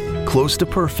West, close to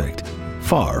perfect,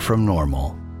 far from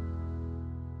normal.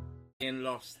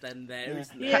 Lost then there,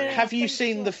 isn't Yeah, it? Have you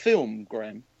seen the film,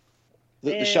 Graham,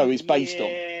 that the show is based on?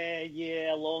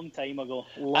 Yeah, a long time ago.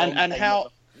 And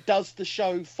how does the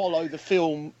show follow the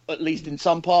film, at least in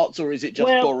some parts, or is it just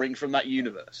borrowing from that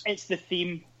universe? It's the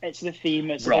theme. It's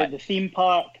Right. the theme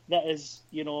park that is,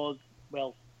 I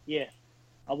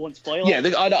won't spoil it. Yeah,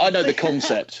 I know the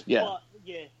concept, yeah. But,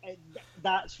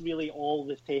 that's really all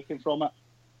they've taken from it.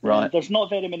 Right. There's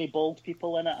not very many bald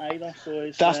people in it either, so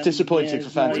it's... That's disappointing for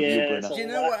fans of you, Brynner. Do you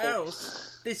know what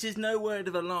else? This is no word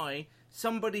of a lie.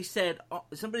 Somebody said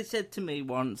to me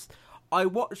once, I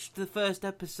watched the first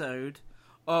episode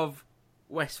of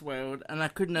Westworld and I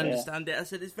couldn't understand it. I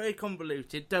said, it's very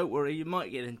convoluted, don't worry, you might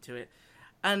get into it.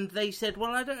 And they said,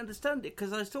 well, I don't understand it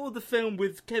because I saw the film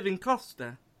with Kevin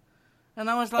Costner. And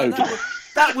I was like,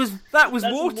 that was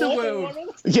Waterworld.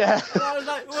 Yeah. And I was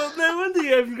like, well, no wonder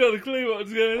you haven't got a clue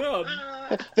what's going on.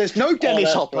 There's no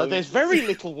Dennis Hopper. Brilliant. There's very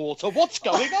little water. What's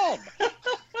going on?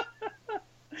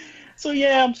 So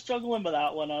yeah, I'm struggling with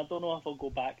that one. I don't know if I'll go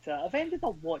back to it. I've ended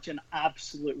up watching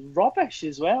absolute rubbish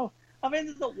as well. I've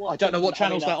ended up watching... I don't know what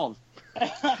channel's that on.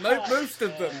 Most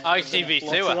of them.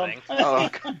 ITV2, I think.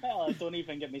 Oh, don't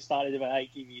even get me started about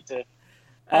ITV2.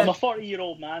 I'm a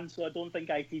 40-year-old man, so I don't think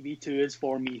ITV2 is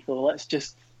for me. So let's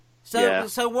just...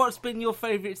 So what's been your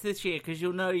favourites this year? Because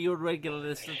you'll know you're a regular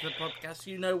listener to the podcast.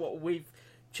 You know what we've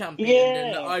championed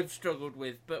and that I've struggled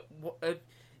with. But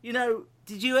You know,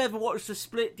 did you ever watch The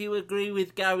Split? Do you agree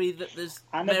with Gary that there's?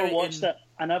 I never watched it.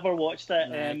 No,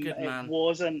 good man.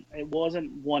 It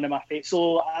wasn't one of my favorites.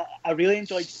 So I really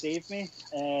enjoyed Save Me.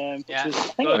 Which was, I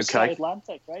think it was Sky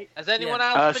Atlantic, right? Has anyone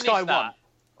else finished Sky that? One.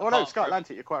 Oh no, Sky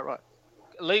Atlantic. You're quite right.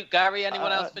 Luke, Gary,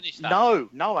 anyone else finished that?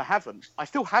 No, I haven't. I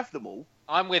still have them all.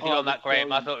 I'm with you on that,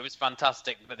 Graham. I thought it was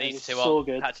fantastic, but these two so are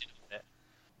good. catching up with it.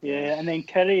 Yeah, and then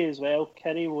Kerry as well.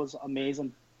 Kerry was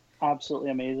amazing,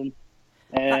 absolutely amazing.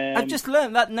 I've just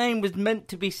learned that name was meant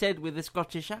to be said with a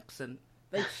Scottish accent.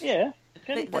 Yeah.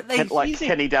 Like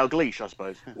Kenny Dalglish, I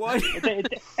suppose.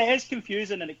 It is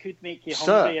confusing, and it could make you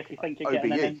hungry if you think you're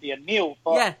getting an Indian meal.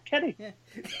 But Kerry.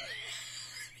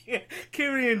 Yeah,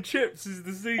 Kerry and Chips is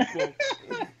the sequel.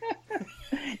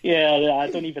 Yeah, I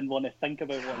don't even want to think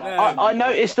about what that is. I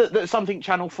noticed that something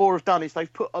Channel 4 have done is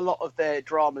they've put a lot of their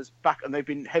dramas back, and they've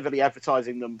been heavily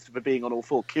advertising them for being on all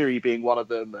four. Curie being one of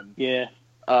them, and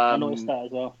I noticed that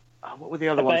as well. What were the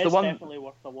other ones? It's definitely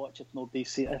worth a watch if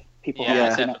nobody's seen it. People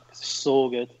haven't seen it. It's so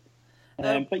good.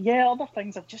 But yeah, other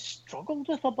things, I've just struggled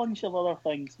with a bunch of other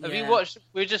things. Have you watched?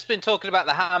 We've just been talking about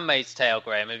The Handmaid's Tale,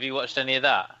 Graham. Have you watched any of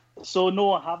that? So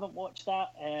no, I haven't watched that.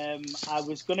 I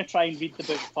was going to try and read the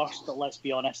book first, but let's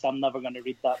be honest, I'm never going to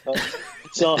read that book.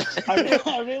 So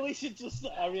I really should just.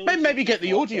 Maybe get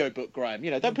the audiobook, Graham.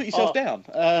 You know, don't put yourself down.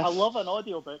 I love an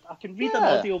audiobook. I can read an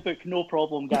audiobook, no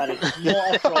problem, Gary.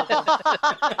 Not a problem.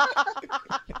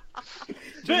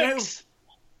 Do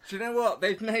you know what?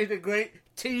 They've made a great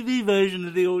TV version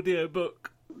of the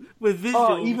audiobook with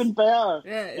visuals. Oh, even better.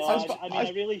 Yeah, I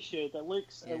really should. It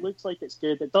looks like it's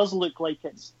good. It does look like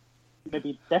it's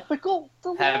maybe difficult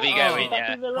to heavy going,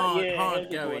 hard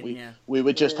going. We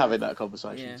were just having that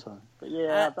conversation. Yeah. So.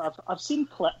 But I've seen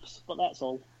clips, but that's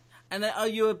all. And are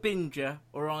you a binger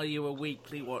or are you a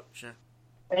weekly watcher?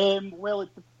 Well, it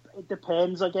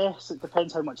depends, I guess. It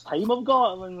depends how much time I've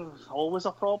got. I mean, it's always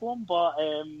a problem, but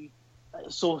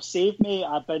so Save Me,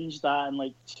 I binged that in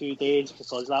like 2 days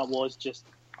because that was just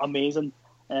amazing.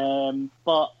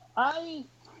 But it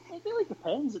really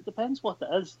depends. It depends what it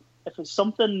is. If it's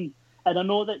something, and I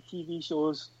know that TV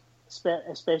shows,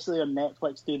 especially on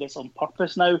Netflix, do this on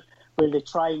purpose now, where they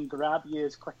try and grab you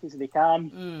as quick as they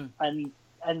can, and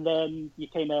then you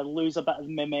kind of lose a bit of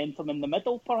momentum in the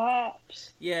middle,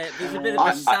 perhaps. Yeah, there's a bit of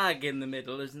a sag in the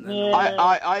middle, isn't there? Yeah.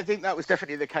 I think that was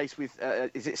definitely the case with,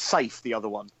 is it Safe, the other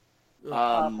one?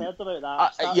 I've heard about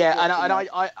that.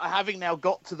 I having now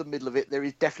got to the middle of it, there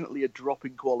is definitely a drop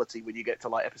in quality when you get to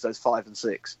like episodes 5 and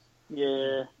 6.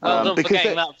 Yeah. Well, don't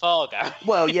forget that far, Gary.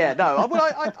 Well, yeah, no,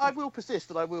 I will persist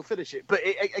and I will finish it. But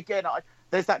again,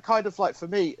 there's that kind of like, for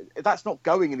me, that's not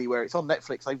going anywhere. It's on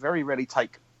Netflix. They very rarely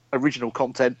take original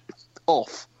content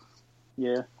off.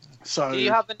 Yeah. So do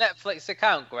you have a Netflix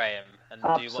account, Graham? And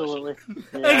absolutely. Do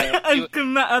you watch Yeah. And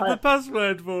can Matt have the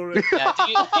password for it? Yeah.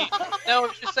 No,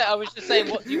 I was just saying,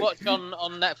 what do you watch on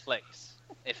Netflix,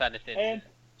 if anything?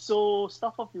 So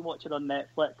stuff I've been watching on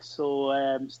Netflix.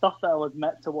 So stuff that I'll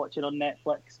admit to watching on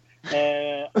Netflix.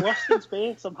 Lost in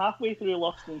Space. I'm halfway through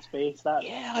Lost in Space. That's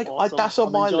awesome. That's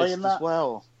on my list that. as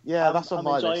well. Yeah, that's on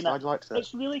my list. I liked that.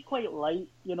 It's really quite light.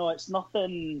 You know, it's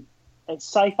nothing. It's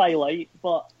sci-fi light,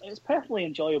 but it's perfectly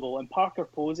enjoyable. And Parker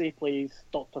Posey plays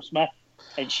Dr. Smith,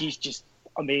 and she's just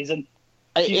amazing.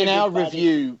 In our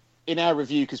review,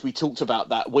 because we talked about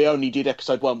that, we only did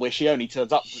episode 1, where she only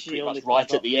turns up pretty much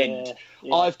right at the end.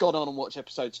 Yeah. I've gone on and watched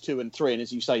episodes 2 and 3, and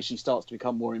as you say, she starts to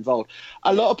become more involved.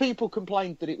 A lot of people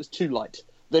complained that it was too light,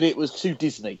 that it was too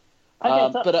Disney.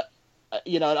 But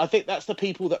I think that's the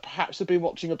people that perhaps have been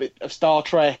watching a bit of Star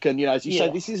Trek, and as you say,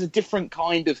 this is a different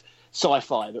kind of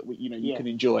sci-fi that you can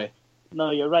enjoy.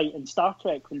 No, you're right. In Star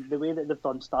Trek, the way that they've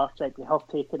done Star Trek, they have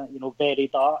taken it, very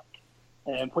dark,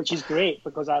 which is great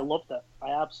because I loved it.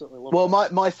 I absolutely loved it. Well,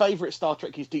 my favourite Star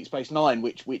Trek is Deep Space Nine,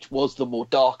 which was the more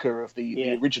darker of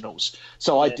the originals.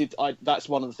 So that's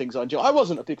one of the things I enjoy. I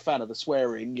wasn't a big fan of the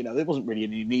swearing. There wasn't really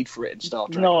any need for it in Star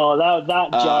Trek. No,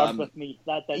 that jarred with me.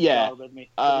 That did jar with me.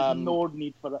 There was no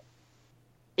need for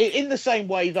it. In the same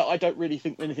way that I don't really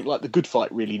think anything like The Good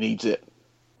Fight really needs it.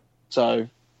 So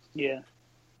yeah,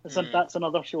 that's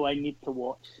another show I need to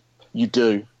watch. You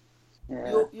do.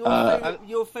 Yeah.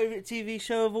 Your favourite TV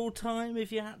show of all time,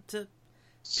 if you had to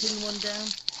pin one down?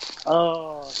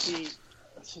 Oh, see,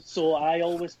 so I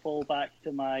always fall back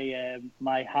to my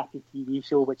my happy TV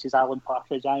show, which is Alan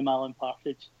Partridge. I'm Alan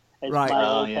Partridge. It's my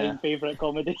all-time favourite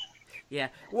comedy. Yeah.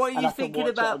 What are you thinking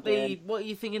about What are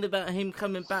you thinking about him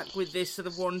coming back with this sort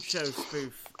of one show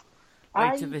spoof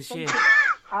later this year?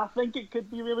 I think it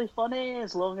could be really funny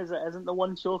as long as it isn't the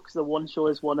one show, because the one show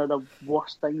is one of the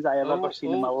worst things I have ever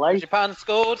seen in my life. Japan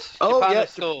scored. Japan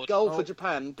scored. Goal for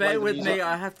Japan. Bear with me,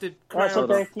 I have to... That's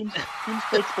okay, Team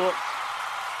State Sports.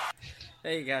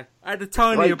 There you go. I had a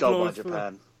tiny Great applause goal by for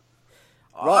Japan.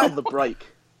 Right on the break.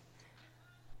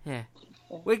 Yeah.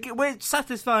 We're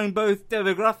satisfying both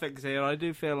demographics here, I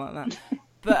do feel like that.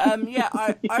 But, yeah,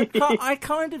 I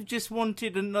kind of just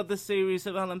wanted another series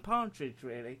of Alan Partridge,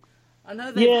 really. I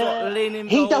know they've got Lynn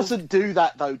involved. He doesn't do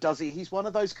that, though, does he? He's one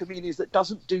of those comedians that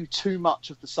doesn't do too much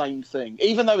of the same thing,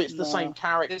 even though it's the same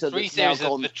character. There's 3 series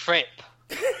of The Trip.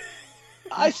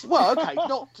 Well, okay,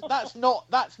 that's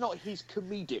not his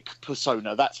comedic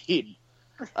persona. That's him.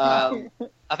 I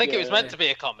think it was meant to be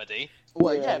a comedy.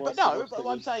 Well, but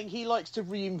I'm saying he likes to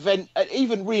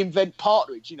reinvent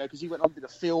Partridge, because he went on and did a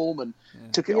film and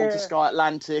took it on to Sky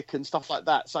Atlantic and stuff like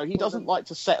that. So he doesn't like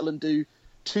to settle and do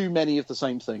too many of the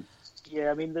same thing. Yeah,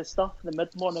 I mean, the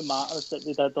Mid-Morning Matters that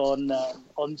they did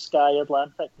on Sky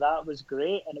Atlantic, that was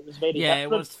great, and it was very different. Yeah, it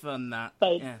was fun, that.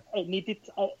 But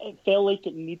it felt like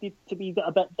it needed to be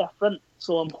a bit different,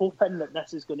 so I'm hoping that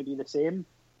this is going to be the same.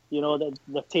 That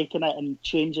they're taking it and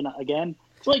changing it again.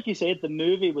 So like you said, the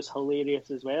movie was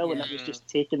hilarious as well, and it was just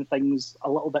taking things a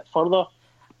little bit further.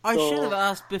 I should have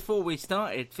asked before we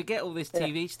started, forget all this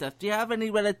TV stuff, do you have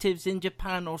any relatives in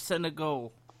Japan or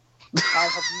Senegal? I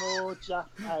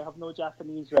have no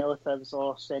Japanese relatives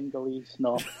or Senegalese.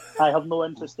 No, I have no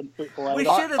interest in football. We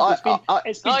should have.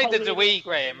 Neither do we,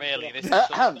 Graham. Really, this is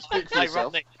Hans, speak for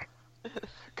yourself.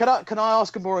 Can I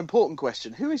ask a more important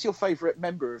question? Who is your favourite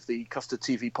member of the Custard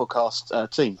TV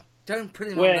podcast team? Don't put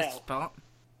him on the spot.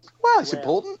 Well, it's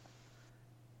important.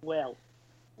 Well,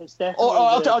 it's definitely.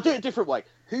 I'll do it a different way.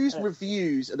 Whose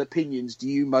reviews and opinions do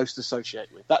you most associate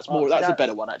with? That's a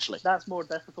better one, actually. That's more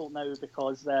difficult now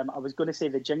because I was going to say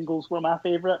the jingles were my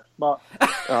favourite, but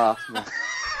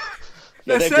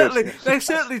they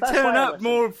certainly turn up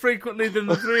more frequently than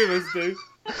the 3 of us do.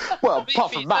 Well,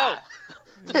 apart from Matt.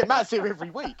 Yeah, Matt's here every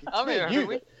week.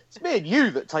 It's me and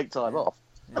you that take time off.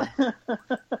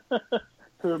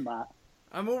 Poor Matt.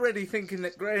 I'm already thinking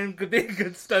that Graham could be a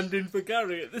good stand-in for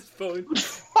Gary at this point.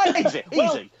 Easy.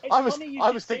 I was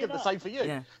thinking the same for you.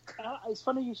 Yeah. It's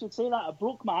funny you should say that. I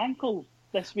broke my ankle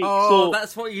this week. Oh, so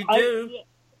that's what you do.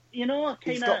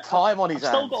 He's got time on his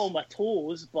hands. I've still got all my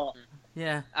toes, but...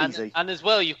 Yeah, and as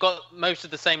well, you've got most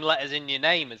of the same letters in your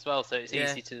name as well, so it's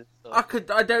easy to.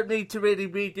 I don't need to really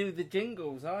redo the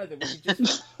jingles either. We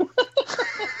just...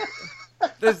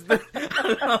 If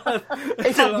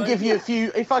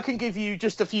I can give you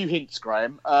just a few hints,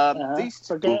 Graham, these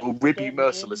people will rib you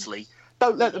mercilessly.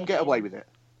 Don't let them get away with it.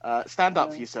 Stand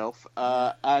up for yourself,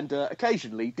 and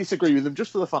occasionally disagree with them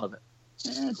just for the fun of it.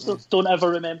 So don't ever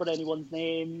remember anyone's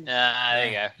name. There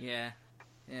you go.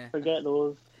 Yeah. Forget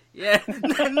those. Yeah,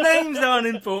 names aren't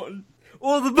important.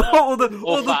 Or the plot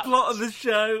of the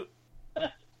show.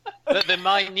 The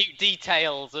minute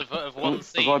details of one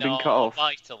scene are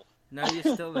vital. No,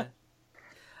 you're still there.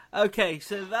 Okay,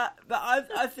 so that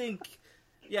I think,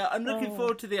 I'm looking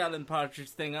forward to the Alan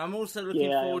Partridge thing. I'm also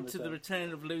looking forward to the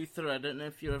return of Luther. I don't know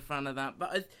if you're a fan of that,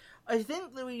 but I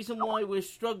think the reason why we're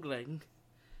struggling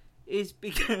is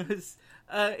because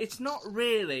it's not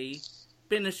really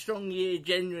been a strong year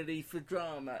generally for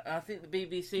drama. I think the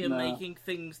BBC are making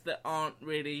things that aren't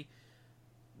really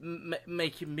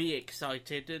making me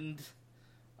excited, and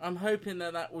I'm hoping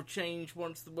that will change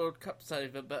once the World Cup's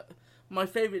over. But my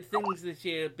favourite things this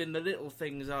year have been the little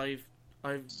things I've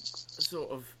sort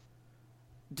of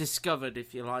discovered,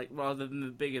 if you like, rather than the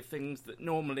bigger things that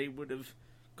normally would have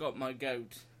got my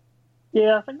goat.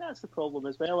 Yeah, I think that's the problem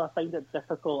as well. I find it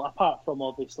difficult, apart from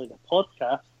obviously the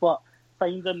podcast, but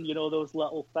finding, those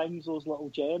little things, those little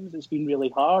gems, it's been really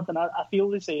hard, and I feel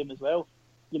the same as well.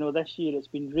 This year it's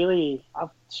been really...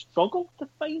 I've struggled to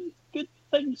find good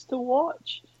things to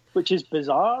watch, which is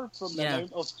bizarre from the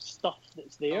amount of stuff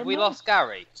that's there. Have we lost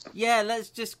Gary? Yeah, let's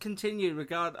just continue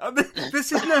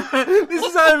this is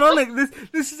ironic.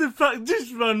 This is a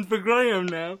practice run for Graham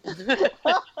now.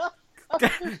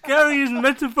 Gary is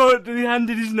metaphorically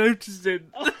handed his notice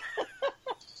in.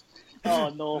 Oh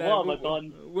no, what have I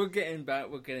done? We're getting back.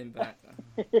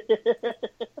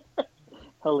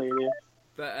 Hilarious.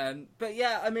 But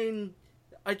yeah, I mean,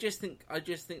 I just think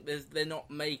they're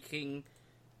not making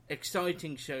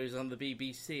exciting shows on the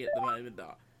BBC at the moment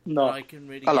that I can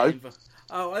really get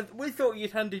involved. We thought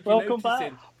you'd handed your notice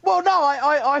in. Well, no,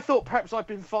 I thought perhaps I'd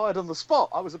been fired on the spot.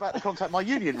 I was about to contact my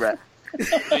union rep.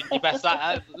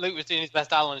 Luke was doing his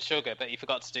best Alan Sugar, but he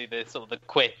forgot to do the sort of the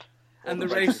quip. And the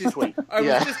racist tweet. I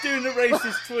was just doing a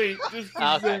racist tweet.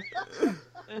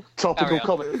 Topical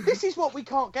comedy. This is what we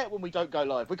can't get when we don't go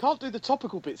live. We can't do the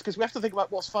topical bits because we have to think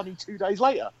about what's funny 2 days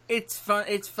later. It's fun.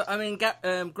 I mean,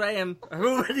 Graham. I'm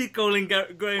already calling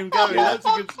Graham Gary. That's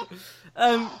a good.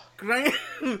 Graham.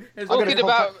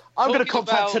 I'm going to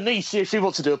contact Denise, see if she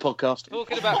wants to do a podcast.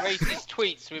 Talking about racist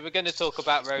tweets, we were going to talk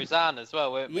about Roseanne as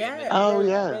well, weren't we?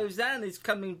 Yeah. Roseanne is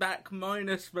coming back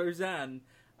minus Roseanne.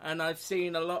 And I've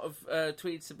seen a lot of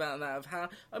tweets about that. How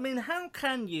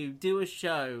can you do a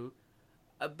show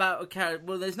about a character?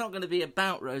 Well, there's not going to be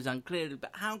about Roseanne, clearly,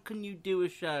 but how can you do a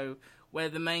show where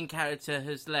the main character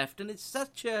has left? And it's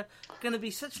going to be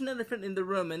such an elephant in the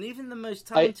room, and even the most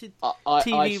talented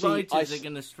TV writers are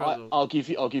going to struggle. I'll give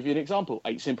you an example.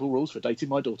 8 simple rules for dating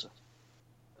my daughter.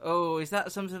 Oh, is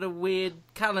that some sort of weird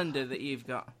calendar that you've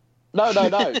got? No.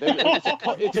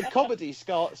 It's a comedy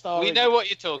starring... We know what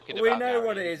you're talking about. We know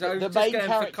what it is. I was just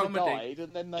going for comedy. Died,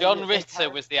 and then John Ritter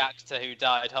was the actor who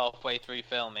died halfway through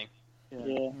filming.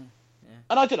 Yeah.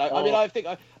 And I don't know. I mean, I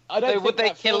don't think would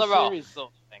they kill her off, sort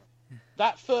of thing?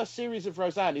 That first series of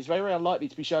Roseanne is very unlikely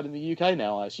to be shown in the UK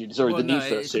now, I assume. Sorry, the new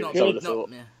first series, I would have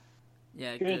thought.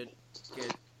 Yeah, good.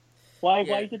 Why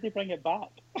did they bring it back?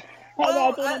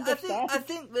 Well, I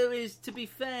think there is, to be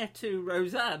fair to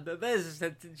Roseanne, that there's a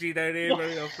sentence you don't hear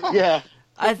very often. Yeah.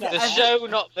 The show,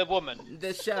 not the woman.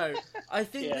 The show. I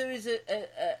think there is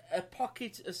a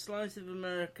pocket, a slice of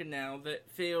America now that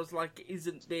feels like it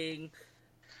isn't being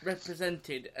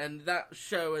represented, and that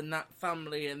show and that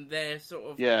family and their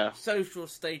sort of social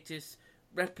status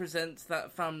represents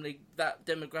that family, that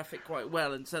demographic quite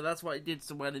well, and so that's why it did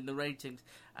so well in the ratings.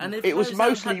 And if it was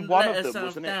mostly one of them,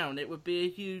 wasn't it? Down, it would be a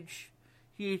huge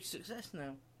success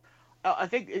now. I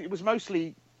think it was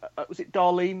mostly. Was it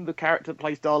Darlene? The character that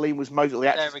plays Darlene was mostly the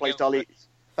actress that plays Darlene.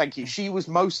 Thank you. She was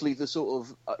mostly the sort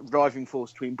of driving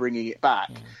force between bringing it back.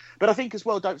 Yeah. But I think as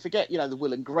well, don't forget, the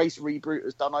Will and Grace reboot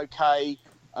has done okay.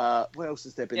 What else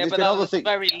has there been? Yeah, There's but been that other was things.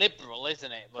 Very liberal,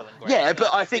 isn't it, Will and Grace? Yeah,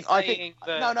 but I think no.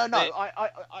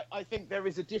 I think there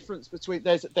is a difference between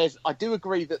there's. I do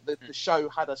agree that the show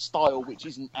had a style which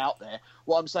isn't out there.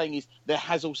 What I'm saying is there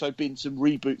has also been some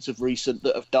reboots of recent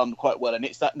that have done quite well, and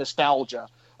it's that nostalgia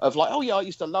of like, oh yeah, I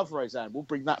used to love Roseanne. We'll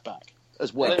bring that back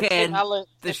as well. Again,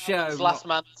 the show Last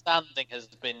Man Standing has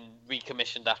been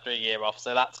recommissioned after a year off,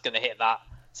 so that's going to hit that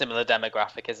similar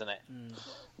demographic, isn't it?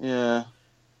 Yeah,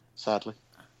 sadly.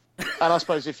 And I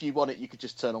suppose if you want it, you could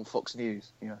just turn on Fox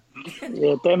News. Yeah,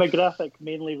 demographic,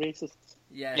 mainly racists.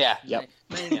 Yeah.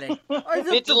 Mainly.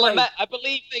 I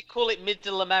believe they call it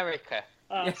Middle America.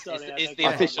 Is the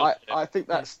official. I think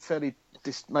that's fairly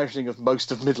disparaging of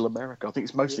most of Middle America. I think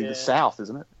it's mostly the South,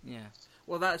 isn't it? Yeah.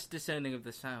 Well, that's discerning of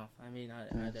the South. I mean, I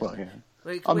don't know.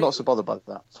 Yeah. I'm not so bothered by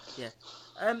that. Yeah.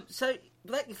 So,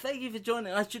 thank you for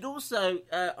joining. I should also,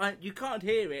 you can't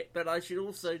hear it, but I should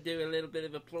also do a little bit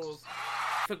of applause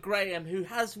for Graham, who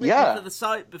has written for the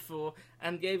site before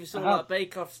and gave us all our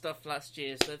Bake Off stuff last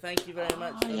year. So thank you very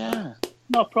much.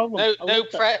 No problem.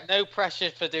 No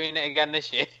pressure for doing it again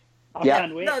this year. I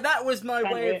can't wait. No, that was my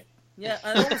way of... Yeah,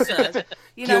 and also,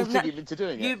 guilting him into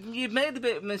doing it. You made a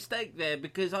bit of a mistake there,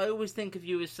 because I always think of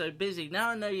you as so busy. Now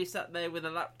I know you sat there with a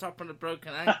laptop and a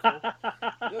broken ankle.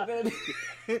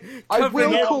 I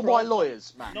will call my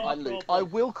lawyers, Matt. I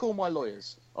will call my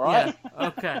lawyers. All right? Yeah,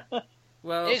 okay.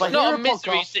 Well, it's not a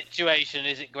misery situation,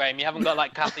 is it, Graham? You haven't got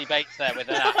like Kathy Bates there with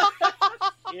an axe.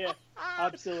 Yeah,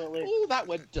 absolutely. Oh, that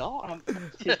went dark.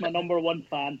 She's my number one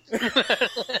fan.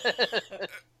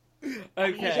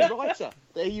 Okay. She's a writer.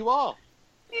 There you are.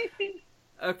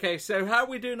 Okay, so how are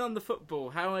we doing on the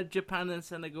football? How are Japan and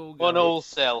Senegal going? 1-1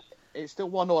 still. It's still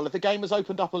 1-1. If the game has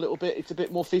opened up a little bit, it's a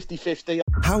bit more 50-50.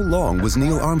 How long was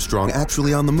Neil Armstrong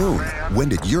actually on the moon? When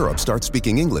did Europe start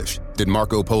speaking English? Did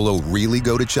Marco Polo really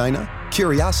go to China?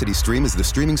 CuriosityStream is the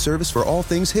streaming service for all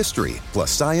things history,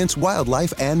 plus science,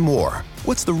 wildlife, and more.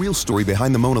 What's the real story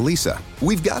behind the Mona Lisa?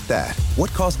 We've got that.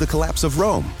 What caused the collapse of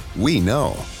Rome? We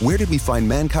know. Where did we find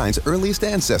mankind's earliest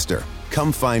ancestor?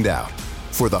 Come find out.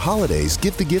 For the holidays,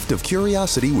 give the gift of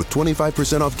curiosity with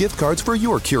 25% off gift cards for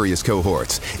your curious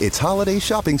cohorts. It's holiday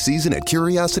shopping season at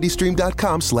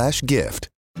curiositystream.com/gift.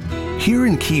 Here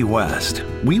in Key West,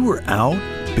 we were out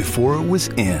before it was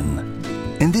in.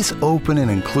 In this open and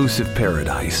inclusive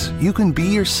paradise, you can be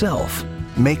yourself,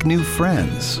 make new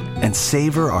friends, and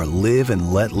savor our live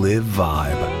and let live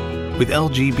vibe. With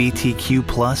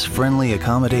LGBTQ+ friendly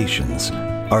accommodations,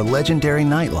 our legendary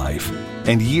nightlife,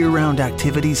 and year-round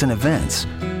activities and events,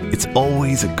 it's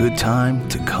always a good time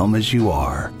to come as you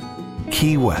are.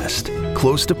 Key West,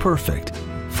 close to perfect,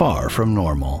 far from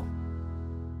normal.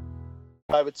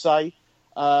 I would say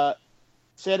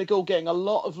Senegal getting a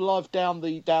lot of love down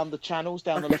the channels,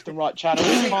 down the left and right channels.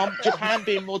 Japan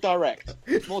being more direct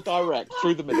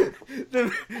through the middle.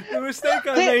 The mistake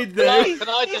I made there. Can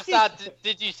I just add?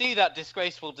 Did you see that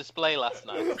disgraceful display last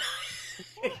night?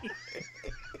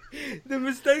 The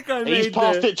mistake I made. He's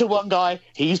passed it to one guy.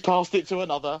 He's passed it to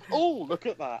another. Oh, look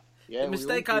at that! Yeah, the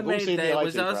mistake I made there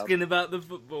was asking about the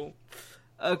football.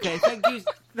 Okay,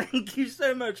 thank you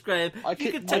so much, Graham. I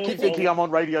keep thinking I'm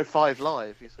on Radio 5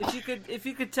 Live. If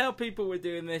you could tell people we're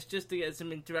doing this just to get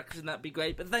some interaction, that'd be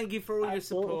great. But thank you for all your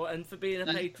support and for being a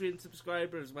Patreon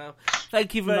subscriber as well.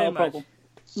 Thank you very much.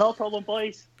 No problem,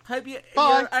 boys. Hope your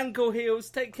ankle heals.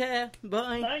 Take care.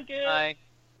 Bye. Thank you. Bye.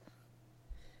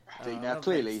 Now,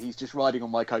 clearly, he's just riding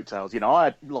on my coattails. I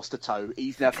had lost a toe.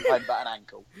 He's now complaining about an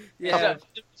ankle. Yeah.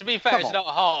 To be fair, it's not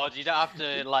hard. You don't have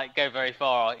to go very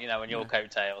far, on your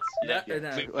coattails.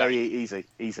 Very easy.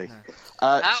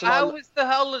 How was the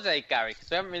holiday, Gary? Because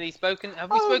we haven't really spoken.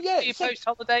 Have we spoken to you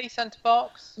post-holiday, Centre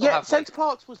Parks? Yeah, Centre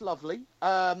Parks was lovely.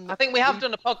 I think we have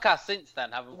done a podcast since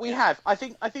then, haven't we? We have. I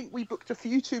think we booked a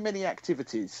few too many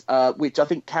activities, which I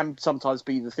think can sometimes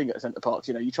be the thing at Centre Parks.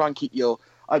 You try and keep your...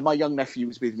 my young nephew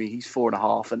was with me. He's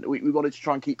 4.5, and we wanted to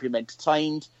try and keep him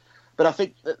entertained. But I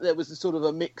think that there was a sort of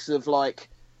a mix of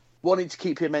wanting to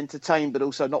keep him entertained, but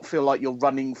also not feel like you're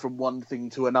running from one thing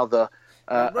to another.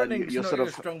 Running's not your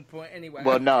strong point anyway.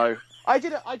 Well, no. I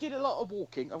did a lot of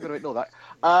walking. I'm going to ignore that.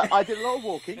 I did a lot of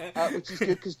walking, which is good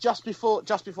because just before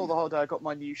the holiday, I got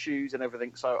my new shoes and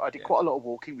everything. So I did quite a lot of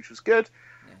walking, which was good.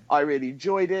 Yeah. I really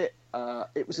enjoyed it.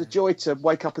 It was a joy to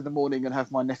wake up in the morning and have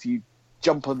my nephew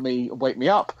jump on me and wake me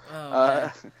up.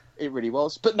 It really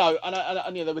was. But no,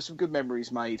 and there were some good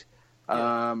memories made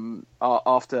after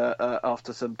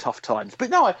some tough times. But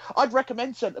no, I'd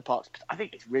recommend Centre Parks because I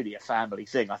think it's really a family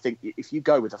thing. I think if you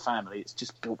go with a family, it's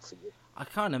just built for you. I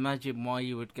can't imagine why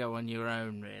you would go on your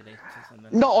own, really.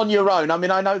 Not on your own. I mean,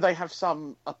 I know they have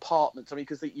some apartments. I mean,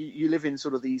 because you live in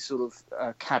these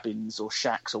cabins or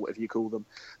shacks or whatever you call them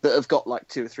that have got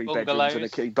 2 or 3 bedrooms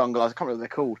and a bungalows. I can't remember what they're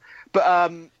called.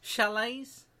 But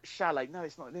chalets? Chalet? No,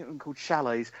 it's not even called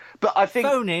chalets. But I think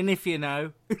phone in if you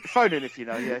know. Phone in if you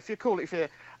know. Yeah, if you call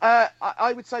it.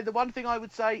 I would say the one thing I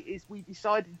would say is we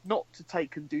decided not to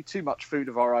take and do too much food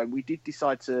of our own. We did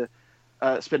decide to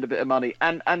spend a bit of money,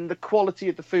 and the quality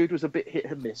of the food was a bit hit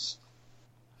and miss.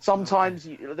 Sometimes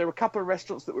there were a couple of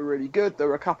restaurants that were really good. There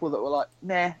were a couple that were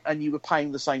nah, and you were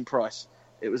paying the same price.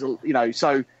 It was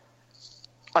so.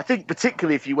 I think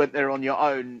particularly if you went there on your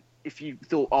own, if you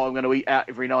thought, I'm going to eat out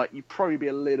every night, you'd probably be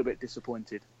a little bit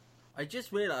disappointed. I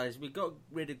just realised we got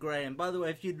rid of Graham. By the way,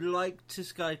 if you'd like to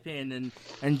Skype in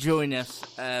and join us,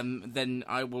 then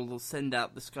I will send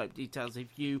out the Skype details.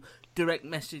 If you direct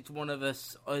message one of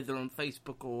us either on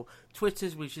Facebook or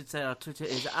Twitters, we should say our Twitter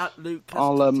is at Luke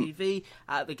Custard TV,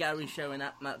 at The Gary Show, and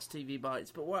at Matt's TV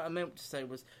Bites. But what I meant to say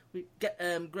was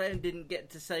Graham didn't get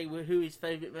to say who his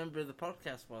favourite member of the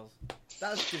podcast was.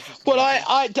 That's disappointing. Well,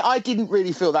 I didn't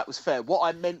really feel that was fair. What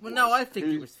I meant was... no, I think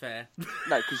it was fair.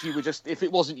 No, because you were just... If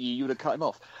it wasn't you would have cut him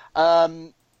off.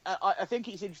 I think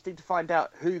it's interesting to find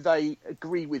out who they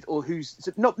agree with or who's...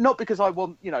 Not because I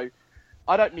want,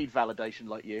 I don't need validation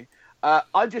like you.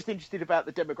 I'm just interested about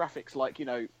the demographics.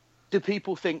 Do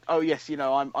people think, oh, yes,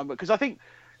 I'm... Because I think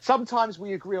sometimes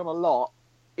we agree on a lot.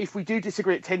 If we do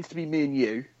disagree, it tends to be me and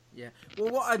you. Yeah.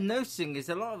 Well, what I'm noticing is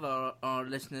a lot of our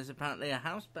listeners apparently are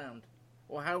housebound.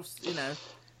 Or stuck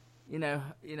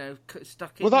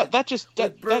in... Well, that just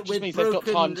means they've got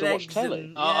time to watch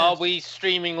telly. Are we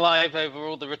streaming live over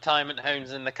all the retirement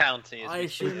homes in the county? I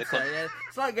assume so, yeah.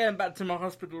 It's like going back to my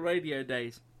hospital radio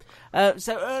days.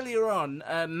 So earlier on,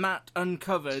 Matt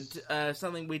uncovered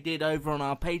something we did over on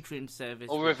our Patreon service.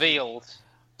 Or revealed.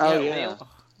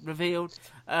 Revealed.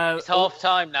 It's half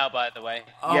time now, by the way.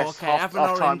 Oh, yes, okay. Half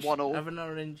time, 1-1. Have an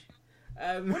orange.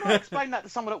 When I explained that to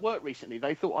someone at work recently,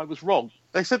 they thought I was wrong.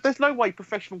 They said, there's no way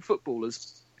professional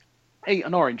footballers eat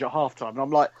an orange at half time. And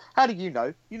I'm like, how do you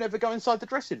know? You never go inside the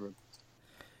dressing room.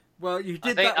 Well, you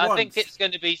did that once. I think it's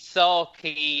going to be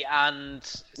sake and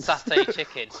satay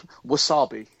chicken.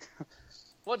 Wasabi.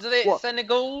 What is it?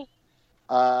 Senegal?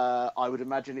 I would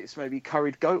imagine it's maybe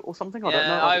curried goat or something. I don't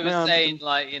know. I was saying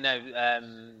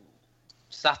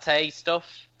satay stuff.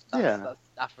 That's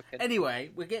African.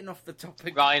 Anyway, we're getting off the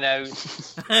topic.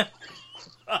 Rhinos.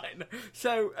 Right.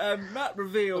 So Matt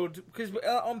revealed, because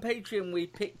on Patreon we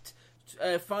picked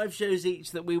 5 shows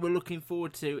each that we were looking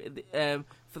forward to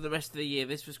for the rest of the year.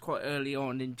 This was quite early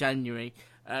on in January.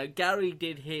 Gary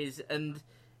did his, and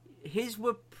his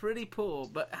were pretty poor.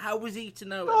 But how was he to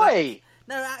know?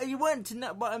 No, you weren't to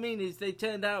know. What I mean is they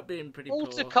turned out being pretty poor.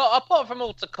 Apart from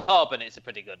Alter Carbon, it's a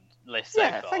pretty good list so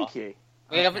far. Thank you.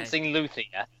 We haven't seen Luther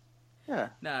yet. Yeah.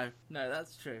 No,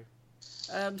 that's true.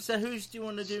 So whose do you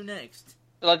want to do next?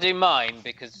 Well, I'll do mine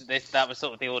because that was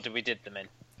sort of the order we did them in.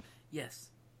 Yes.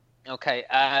 Okay,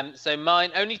 so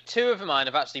mine, only 2 of mine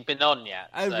have actually been on yet.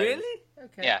 Oh, so, really?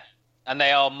 Okay. Yeah. And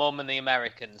they are Mum and the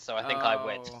Americans, so I think I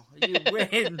win. You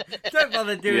win. Don't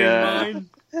bother doing mine.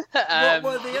 What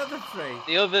were the other 3?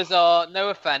 The others are No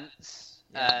Offence,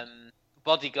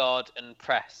 Bodyguard, and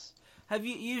Press. Have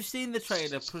you've seen the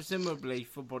trailer, presumably,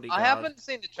 for Bodyguard? I haven't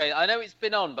seen the trailer. I know it's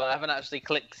been on, but I haven't actually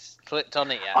clicked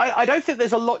on it yet. I don't think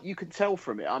there's a lot you can tell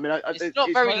from it. I mean, it's not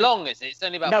very long, is it? It's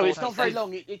only about 40 it's not very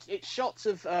long. It's shots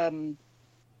of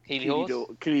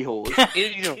Keely Hawes,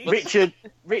 Richard,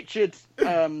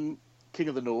 King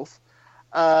of the North,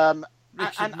 and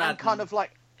kind of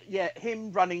like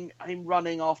him running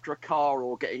after a car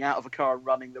or getting out of a car and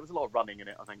running. There was a lot of running in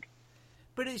it, I think.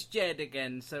 But it's Jed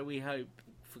again, so we hope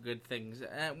for good things.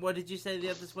 What did you say the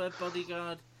others were?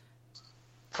 Bodyguard?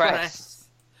 Press.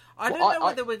 I don't know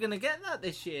whether we're going to get that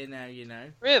this year now, you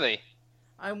know. Really?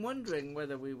 I'm wondering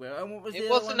whether we will. And what was it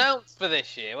was announced for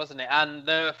this year, wasn't it? And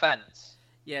No Offence.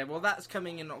 Yeah, well, that's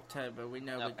coming in October. We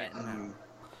know we're getting that.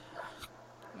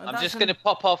 I'm just going to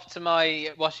pop off to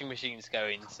my washing machine's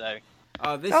going, so...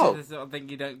 This is the sort of thing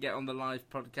you don't get on the live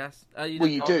podcast.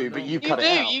 You do, but you cut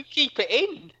it out. You keep it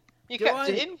in. You kept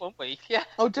it in 1 week, yeah.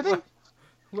 Oh, did he?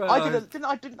 Well,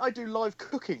 didn't I do live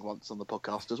cooking once on the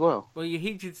podcast as well? Well, you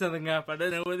heated something up. I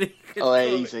don't know whether you could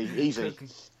easy.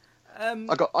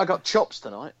 I got chops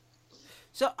tonight.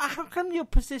 So how come you're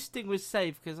persisting with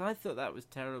Safe? Because I thought that was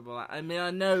terrible. I mean,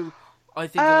 I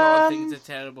think a lot of things are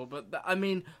terrible, but I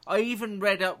mean, I even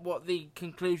read up what the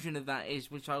conclusion of that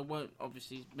is, which I won't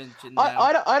obviously mention now.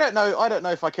 I don't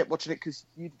know if I kept watching it because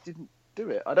you didn't do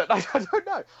it. I don't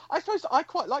know. I suppose I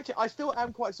quite liked it. I still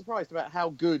am quite surprised about how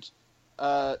good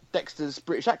Dexter's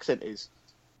British accent is.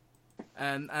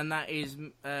 And that is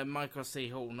Michael C.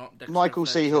 Hall, not Dexter Michael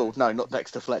Fletcher. C. Hall, no, not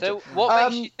Dexter Fletcher. So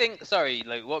what makes you think... Sorry,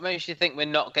 Luke. What makes you think we're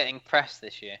not getting press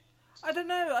this year? I don't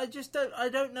know. I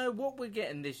don't know what we're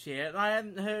getting this year. I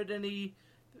haven't heard any...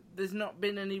 There's not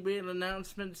been any real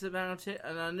announcements about it.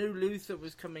 And I knew Luther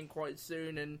was coming quite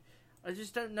soon. And I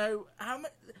just don't know how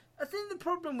much... I think the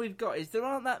problem we've got is there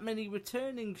aren't that many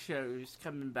returning shows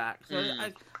coming back. So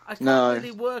I can't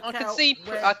really work out...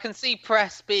 I can see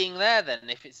press being there then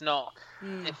if it's not...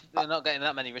 If they're not getting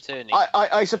that many returning.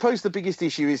 I suppose the biggest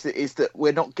issue is that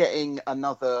we're not getting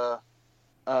another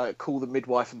Call the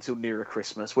Midwife until nearer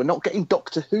Christmas. We're not getting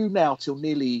Doctor Who now till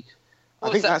nearly... I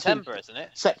think September, isn't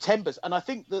it? September's, and I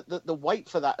think that the wait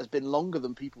for that has been longer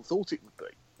than people thought it would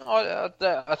be.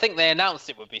 I think they announced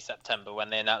it would be September when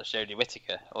they announced Jodie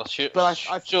Whittaker, or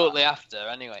shortly after,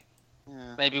 anyway.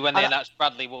 Yeah. Maybe when they announced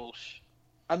Bradley Walsh.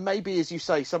 And maybe, as you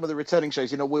say, some of the returning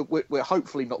shows, we're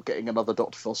hopefully not getting another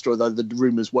Dr. Foster, although the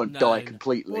rumours won't die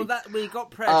completely. Well, we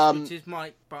got Press, which is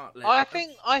Mike Bartlett.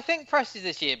 I think Press is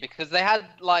this year because they had,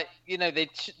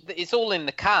 it's all in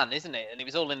the can, isn't it? And it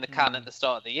was all in the can at the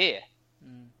start of the year.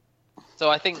 So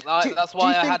I think that's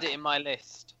why I had it in my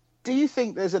list. Do you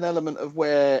think there's an element of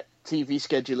where TV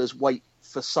schedulers wait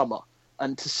for summer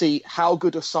and to see how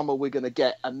good a summer we're going to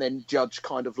get and then judge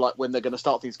kind of like when they're going to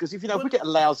start things? Because if we get a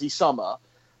lousy summer,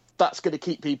 that's going to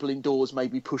keep people indoors,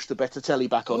 maybe push the better telly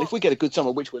back on. If we get a good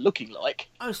summer, which we're looking like.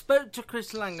 I spoke to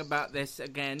Chris Lang about this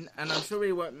again, and I'm sure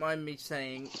he won't mind me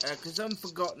saying, because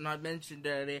Unforgotten, I mentioned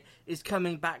earlier, is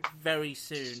coming back very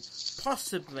soon.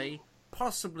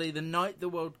 Possibly the night the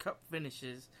World Cup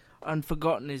finishes,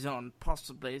 Unforgotten is on.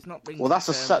 Possibly. It's not being that's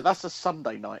a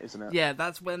Sunday night, isn't it? Yeah,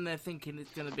 that's when they're thinking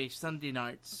it's going to be Sunday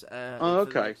nights.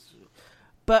 Okay.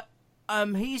 But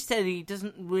he said he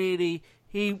doesn't really...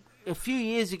 A few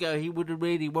years ago, he would have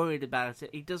really worried about it.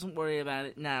 He doesn't worry about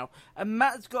it now. And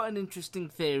Matt's got an interesting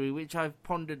theory, which I've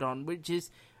pondered on, which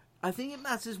is, I think it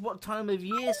matters what time of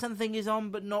year something is on,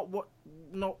 but not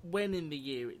when in the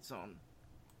year it's on.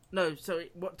 No, sorry,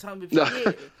 what time of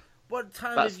year? What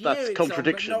time of year it's on,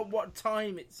 but not what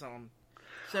time it's on.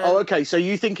 So, okay, so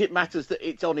you think it matters that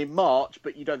it's on in March,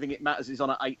 but you don't think it matters it's on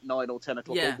at 8, 9 or 10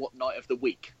 o'clock, or what night of the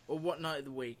week? Or what night of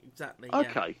the week, exactly,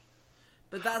 Okay. Yeah.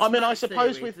 But that's I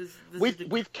suppose theory.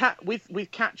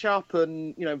 with catch up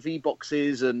and V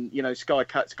boxes and Sky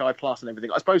Plus and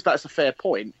everything, I suppose that's a fair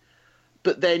point.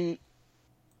 But then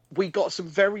we got some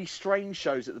very strange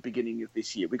shows at the beginning of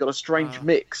this year. We got a strange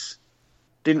mix,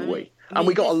 didn't we? And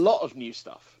we got a lot of new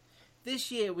stuff.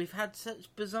 This year we've had such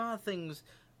bizarre things.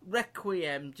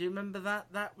 Requiem, do you remember that?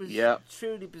 That was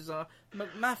truly bizarre.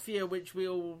 Mafia, which we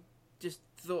all just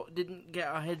thought didn't get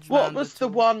our heads around. What was the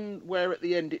one where at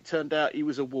the end it turned out he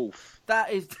was a wolf?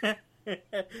 That is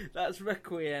That's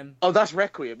Requiem. Oh, that's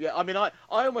Requiem. Yeah, I mean, I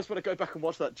almost want to go back and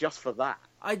watch that just for that.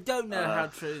 I don't know how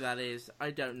true that is.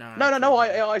 I don't know. No.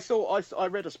 I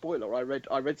read a spoiler.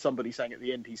 I read somebody saying at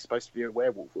the end he's supposed to be a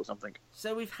werewolf or something.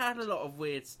 So we've had a lot of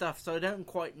weird stuff. So I don't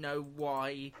quite know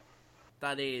why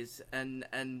that is, and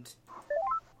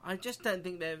I just don't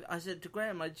think they're. I said to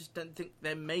Graham, I just don't think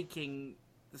they're making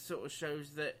the sort of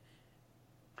shows that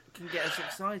can get us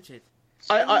excited.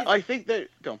 I think that.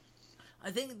 Go on. I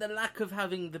think the lack of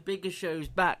having the bigger shows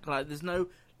back, like there's no,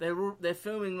 they're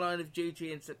filming Line of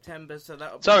Duty in September, so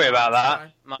that'll be. Sorry about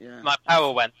that. My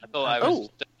power went. I thought I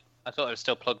was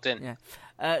still plugged in.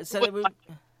 Yeah. So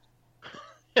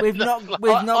we've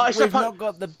not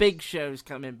got the big shows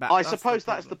coming back. I suppose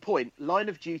that's the point. Line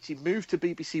of Duty moved to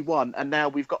BBC One, and now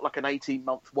we've got like an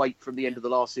 18-month wait from the end of the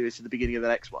last series to the beginning of the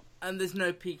next one. And there's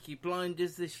no Peaky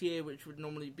Blinders this year, which would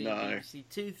normally be a BBC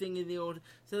Two thing in the order.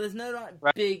 So there's no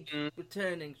like big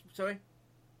returning. Sorry.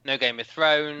 No Game of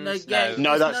Thrones.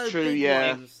 No, that's true.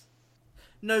 Yeah. Ones.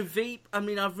 No Veep. I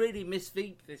mean, I've really missed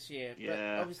Veep this year. But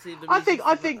obviously, I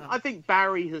think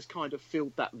Barry has kind of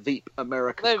filled that Veep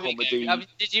American comedy.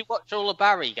 Did you watch all of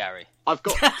Barry, Gary? I've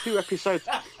got 2 episodes.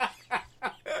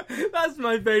 That's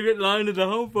my favourite line of the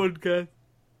whole podcast.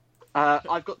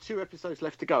 I've got 2 episodes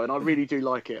left to go, and I really do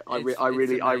like it. I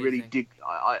really dig.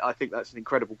 I think that's an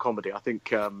incredible comedy. I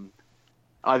think.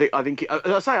 I think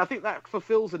as I think that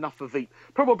fulfills enough for Veep.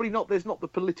 Probably not. There's not the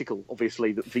political,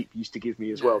 obviously, that Veep used to give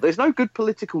me as well. There's no good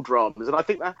political dramas, and I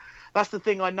think that's the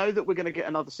thing. I know that we're going to get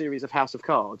another series of House of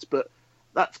Cards, but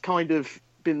that's kind of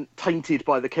been tainted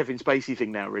by the Kevin Spacey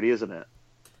thing now, really, isn't it?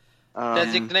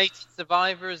 Designated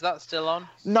Survivor, is that still on?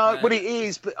 No, well, it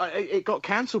is, but it got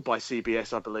cancelled by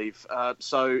CBS, I believe.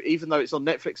 So even though it's on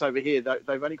Netflix over here,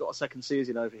 they've only got a second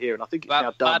season over here, and I think it's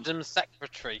now done. Madam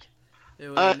Secretary.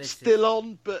 Still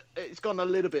on, but it's gone a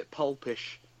little bit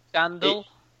pulpish. Scandal?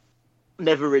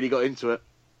 Never really got into it.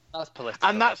 That's political.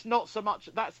 And that's not so much...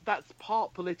 That's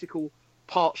part political,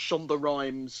 part Shonda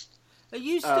Rhimes Are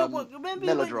you still... remember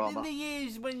melodrama. in the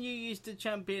years when you used to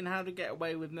champion How to Get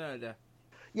Away with Murder?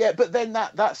 Yeah, but then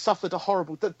that suffered a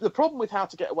horrible... The problem with How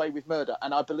to Get Away with Murder,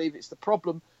 and I believe it's the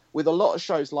problem with a lot of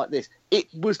shows like this, it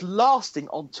was lasting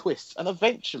on twists, and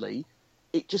eventually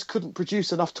it just couldn't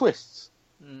produce enough twists.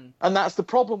 And that's the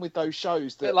problem with those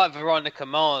shows. That, a bit like Veronica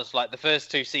Mars, like the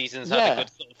first 2 seasons had a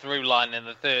good sort of through line, and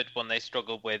the third one they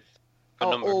struggled with for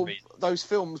a number of reasons. Those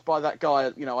films by that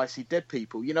guy, I See Dead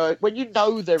People. When you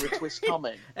know there are twists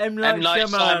coming. M. Night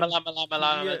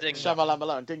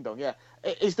Shyamalan and Ding Dong, yeah.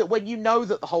 Is that when you know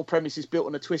that the whole premise is built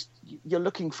on a twist, you're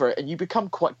looking for it, and you become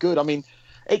quite good. I mean,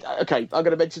 okay, I'm going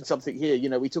to mention something here.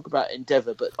 We talk about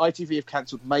Endeavour, but ITV have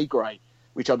cancelled Maigret,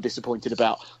 which I'm disappointed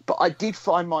about. But I did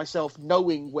find myself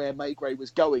knowing where Maigret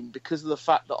was going because of the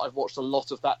fact that I've watched a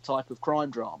lot of that type of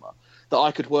crime drama, that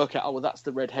I could work out, that's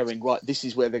the red herring, right, this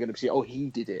is where they're going to see,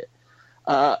 he did it.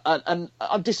 And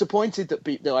I'm disappointed that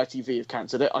the ITV have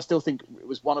cancelled it. I still think it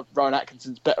was one of Rowan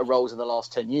Atkinson's better roles in the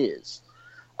last 10 years.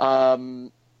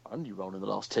 Only role in the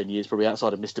last 10 years, probably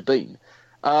outside of Mr. Bean.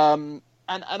 And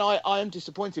I am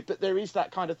disappointed, but there is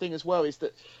that kind of thing as well, is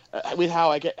that with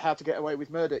How to Get Away with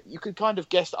Murder, you could kind of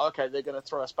guess that, okay, they're going to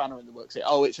throw a spanner in the works here.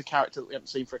 It's a character that we haven't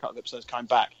seen for a couple of episodes coming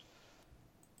back.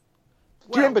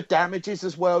 Do you remember Damages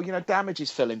as well?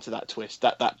 Damages fell into that twist,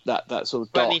 that sort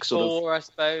of dark 24, sort of... I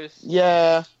suppose.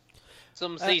 Yeah.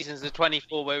 Some seasons of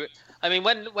 24 where... I mean,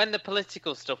 when the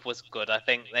political stuff was good, I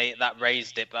think that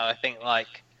raised it, but I think,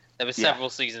 there were several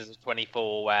seasons of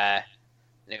 24 where...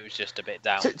 it was just a bit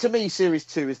down. To me, Series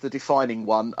 2 is the defining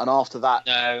one, and after that,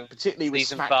 particularly with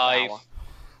Season Smack 5. Power,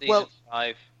 Season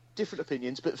 5. Different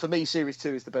opinions, but for me, Series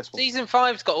 2 is the best one. Season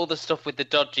 5's got all the stuff with the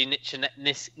dodgy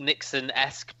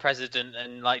Nixon-esque president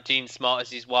and, Gene Smart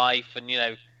as his wife,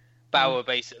 and, Bauer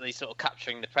basically sort of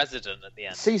capturing the president at the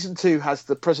end. Season 2 has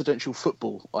the presidential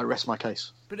football. I rest my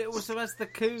case. But it also has the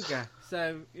cougar,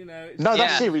 so It's...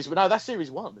 That's Series 1,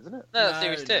 isn't it? No, that's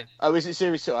Series 2. Oh, is it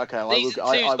Series 2? Okay, Season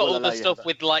 2's got all the stuff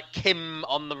with Kim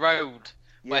on the road,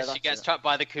 where she gets trapped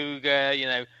by the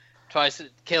cougar. Tries to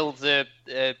kill the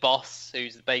boss,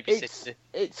 who's the babysitter.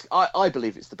 I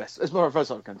believe it's the best, as far as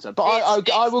I'm concerned. But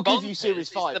I will give you Series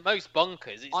 5. It's the most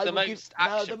bonkers. It's the most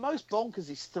action. No, the most bonkers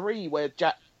is 3, where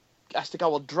Jack has to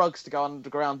go on drugs to go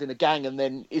underground in a gang, and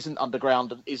then isn't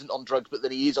underground and isn't on drugs, but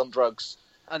then he is on drugs.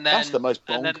 And then, that's the most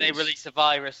bonkers. And then they release a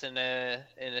virus in a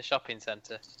shopping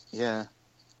centre. Yeah.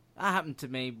 That happened to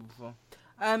me before.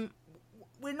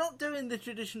 We're not doing the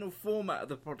traditional format of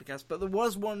the podcast, but there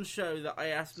was one show that I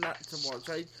asked Matt to watch.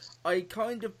 I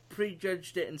kind of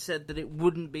prejudged it and said that it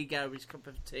wouldn't be Gary's cup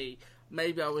of tea.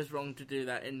 Maybe I was wrong to do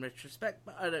that in retrospect,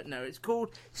 but I don't know. It's called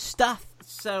Stuff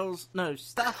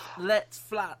Lets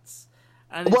Flats.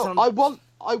 And it's I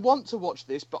want to watch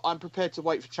this, but I'm prepared to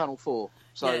wait for Channel 4.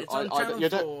 So yeah, it's on Channel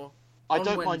 4 I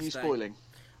don't on mind you Wednesday. spoiling.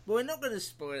 Well, we're not going to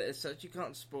spoil it as such. You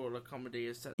can't spoil a comedy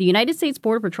as such. The United States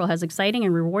Border Patrol has exciting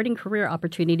and rewarding career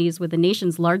opportunities with the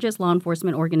nation's largest law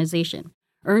enforcement organization.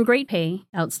 Earn great pay,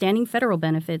 outstanding federal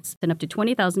benefits, and up to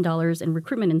 $20,000 in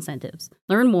recruitment incentives.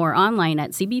 Learn more online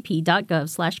at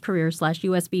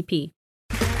cbp.gov/career/USBP.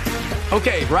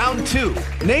 Okay, round 2.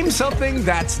 Name something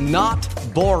that's not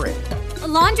boring. A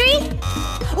laundry?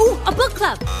 Ooh, a book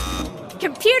club.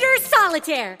 Computer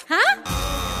solitaire, huh?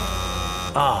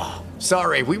 Ah,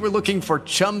 sorry, we were looking for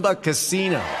Chumba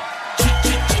Casino.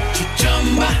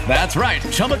 That's right,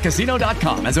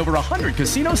 ChumbaCasino.com has over 100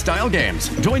 casino-style games.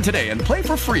 Join today and play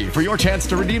for free for your chance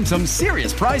to redeem some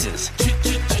serious prizes.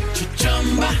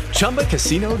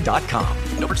 ChumbaCasino.com.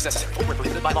 No purchase necessary. Void where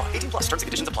prohibited by law. 18+. Terms and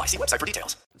conditions apply. See website for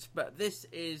details. But this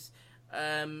is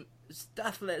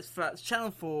Stuff Lets Flats,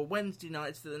 Channel 4, Wednesday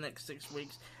nights for the next 6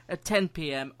 weeks at 10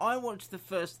 p.m. I watched the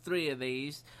first 3 of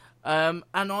these, and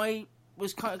I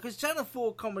was kind of... Because Channel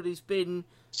 4 comedy's been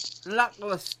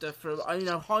lackluster for...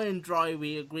 High and Dry,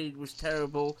 we agreed, was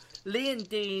terrible. Lee and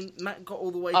Dean, Matt got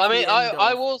all the way to the end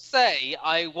I will say,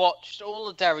 I watched all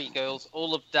of Derry Girls,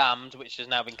 all of Damned, which has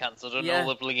now been cancelled, and all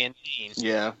of Lee and Dean.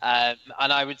 Yeah.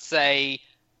 And I would say...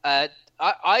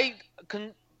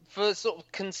 For sort of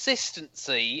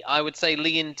consistency, I would say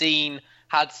Lee and Dean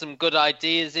had some good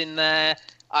ideas in there.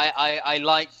 I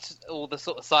liked all the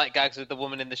sort of sight gags with the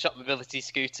woman in the shop mobility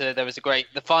scooter. There was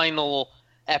the final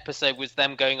episode was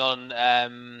them going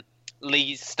on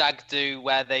Lee's stag do,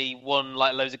 where they won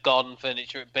like loads of garden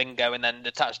furniture at bingo and then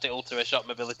attached it all to a shop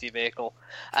mobility vehicle.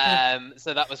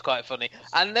 So that was quite funny.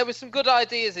 And there was some good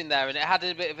ideas in there, and it had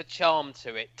a bit of a charm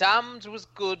to it. Damned was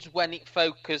good when it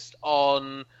focused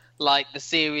on like the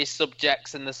serious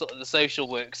subjects and the sort of the social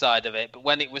work side of it, but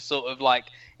when it was sort of like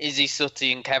Izzy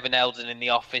Sutty and Kevin Eldon in the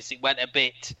office, it went a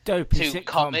bit dopey too sitcom.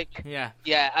 comic. Yeah,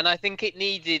 and I think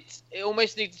it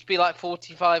almost needed to be like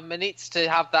 45 minutes to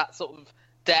have that sort of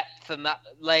depth and that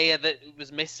layer that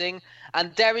was missing.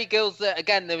 And Derry Girls,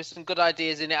 again, there was some good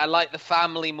ideas in it. I like the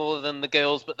family more than the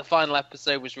girls, but the final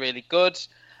episode was really good.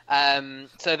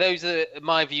 So those are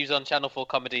my views on Channel 4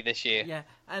 comedy this year. Yeah,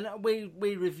 and we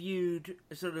reviewed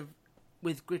sort of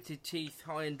with gritted teeth,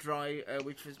 High and Dry,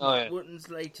 which was Matt Wotton's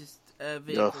latest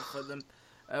vehicle for them,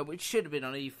 which should have been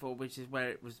on E4, which is where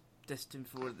it was destined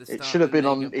for at the start. It should have been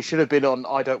on. It should have been on.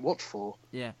 I Don't Watch 4.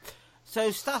 Yeah.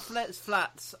 So Stuff Lets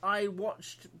Flats, I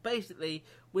watched basically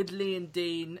with Lee and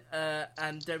Dean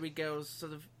and Derry Girls.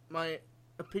 Sort of my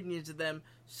opinions of them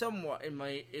somewhat in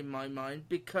my mind,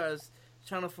 because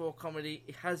Channel 4 comedy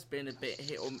has been a bit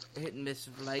hit and miss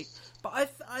of late. But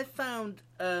I found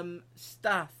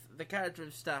Staff, the character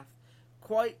of Staff,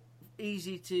 quite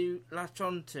easy to latch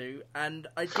onto, and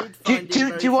I did find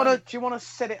do you want to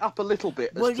set it up a little bit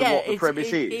as to what the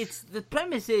premise is? The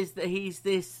premise is that he's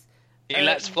this. He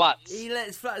lets flats. He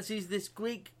lets flats. He's this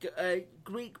Greek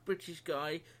British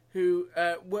guy who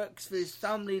works for his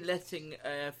family letting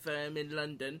firm in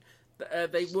London.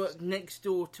 They work next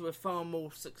door to a far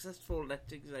more successful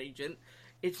lettings agent.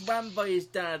 It's run by his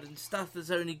dad, and Staff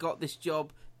has only got this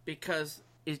job because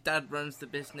his dad runs the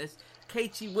business.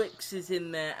 Katie Wicks is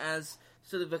in there as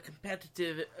sort of a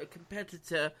competitor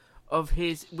of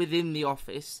his within the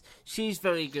office. She's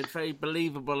very good, very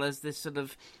believable as this sort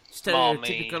of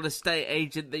stereotypical estate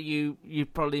agent that you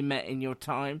probably met in your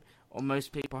time, or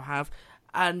most people have.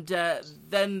 And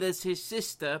then there's his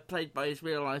sister, played by his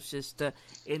real-life sister,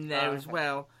 in there as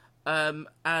well,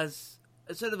 as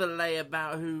a sort of a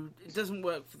layabout who doesn't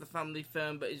work for the family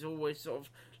firm, but is always sort of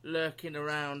lurking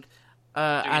around.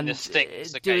 Doing the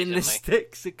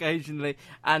sticks occasionally,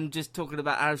 and just talking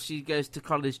about how she goes to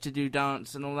college to do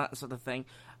dance and all that sort of thing.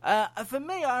 For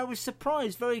me, I was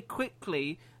surprised very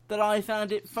quickly that I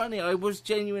found it funny. I was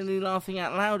genuinely laughing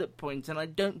out loud at points, and I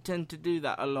don't tend to do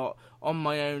that a lot on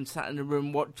my own, sat in a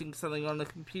room watching something on a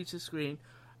computer screen.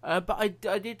 But I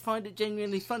did find it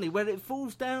genuinely funny. Where it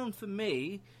falls down for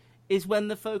me is when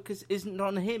the focus isn't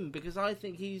on him, because I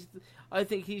think he's the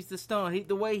star.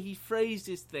 The way he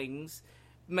phrases things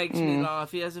makes me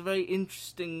laugh. He has a very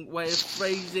interesting way of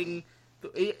phrasing.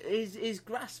 His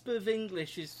grasp of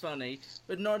English is funny,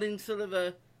 but not in sort of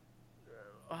a...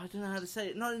 I don't know how to say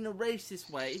it. Not in a racist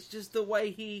way. It's just the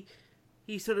way he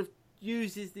sort of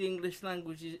uses the English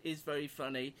language is very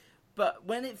funny. But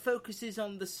when it focuses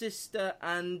on the sister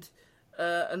and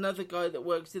another guy that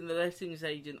works in the lettings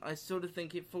agent, I sort of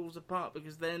think it falls apart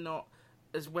because they're not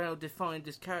as well defined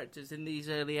as characters in these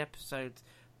early episodes.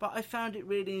 but I found it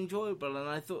really enjoyable, and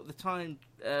I thought the time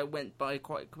went by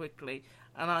quite quickly.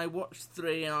 And I watched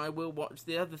 3, and I will watch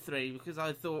the other 3 because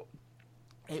I thought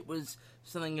it was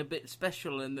something a bit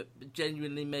special and that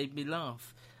genuinely made me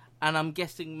laugh. And I'm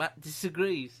guessing Matt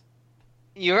disagrees.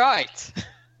 You're right.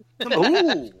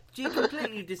 Ooh. Do you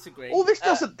completely disagree? Oh, this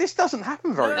doesn't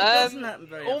happen very often. It doesn't happen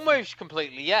very often. Almost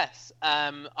completely, yes.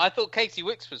 I thought Katie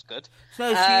Wicks was good.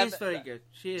 So she is very good.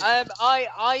 She is.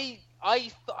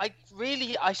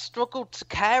 I struggled to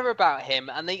care about him,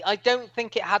 and I don't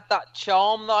think it had that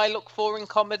charm that I look for in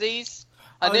comedies.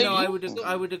 I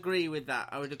would agree with that.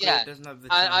 I would agree. Yeah, it doesn't have the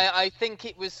charm. I think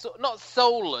it was not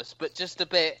soulless, but just a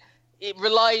bit. It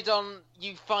relied on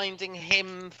you finding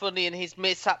him funny and his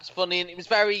mishaps funny, and it was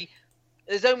very.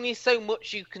 There's only so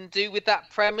much you can do with that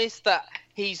premise that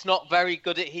he's not very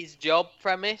good at his job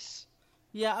premise.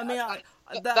 Yeah, I mean,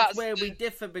 that's where we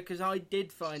differ because I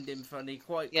did find him funny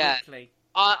quite quickly.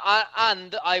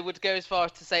 And I would go as far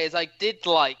as to say as I did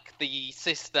like the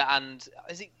sister and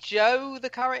is it Joe the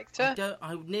character?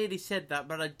 I nearly said that,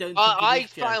 but I don't. I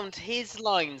found his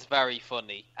lines very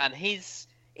funny and his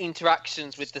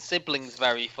interactions with the siblings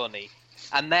very funny,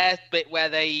 and their bit where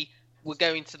they were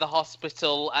going to the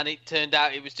hospital and it turned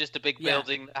out it was just a big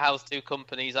building that housed 2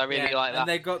 companies. I really like that. And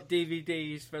they got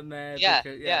DVDs from there.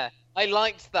 Yeah. I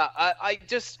liked that.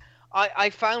 I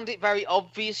found it very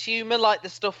obvious humour, like the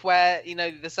stuff where,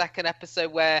 the second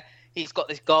episode where he's got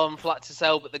this garden flat to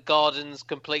sell, but the garden's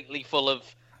completely full of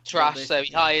trash. So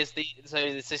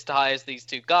the sister hires these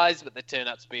 2 guys, but they turn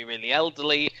out to be really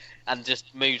elderly and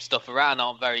just move stuff around,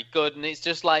 aren't very good. And it's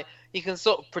just like you can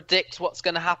sort of predict what's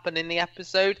going to happen in the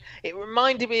episode. It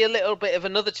reminded me a little bit of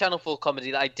another Channel 4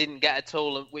 comedy that I didn't get at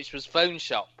all, which was Phone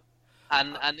Shop,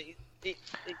 and it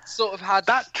sort of had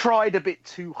that tried a bit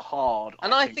too hard.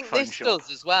 And I think this does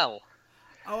as well.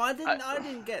 Oh, I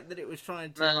didn't get that it was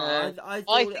trying to. I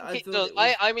think it does.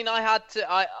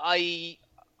 I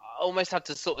almost had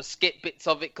to sort of skip bits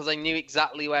of it because I knew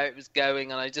exactly where it was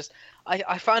going, and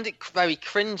I found it very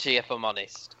cringy, if I'm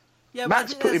honest. Yeah,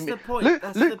 Matt's putting me.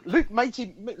 Luke makes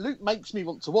me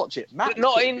want to watch it. Matt, but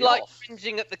not in like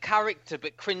cringing at the character,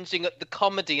 but cringing at the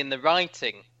comedy and the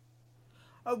writing.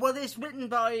 Oh, well, it's written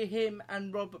by him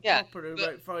and Robert Popper, who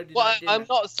wrote Friday Night Dinner. I'm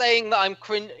not saying that I'm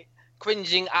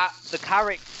cringing at the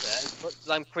character as much as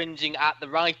I'm cringing at the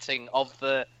writing of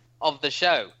the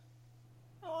show.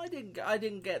 Oh, I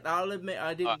didn't get that. I'll admit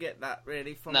I didn't get that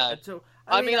really from it at all.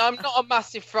 I mean, I'm not a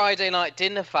massive Friday Night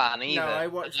Dinner fan either. No, I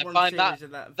watched one series of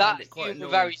that. That humour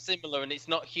very similar, and it's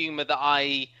not humour that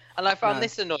I found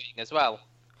this annoying as well.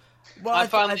 Well, I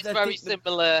found this very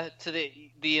similar to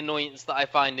the annoyance that I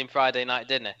find in Friday Night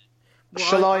Dinner.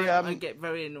 Well, I get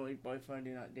very annoyed by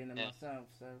Friday Night Dinner myself.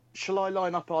 So shall I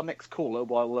line up our next caller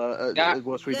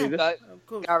whilst we do this? Of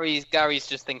course. Gary's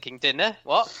just thinking dinner.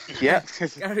 What? Yeah.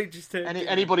 Gary just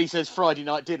anybody says Friday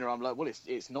Night Dinner, I'm like, well,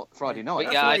 it's not Friday night.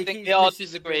 But I think they are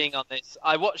disagreeing on this.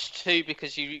 I watched 2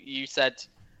 because you said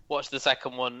watch the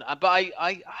second one, but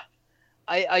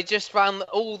I just found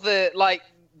all the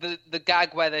the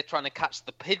gag where they're trying to catch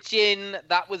the pigeon.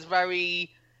 That was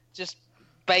very just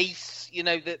base,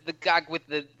 the gag with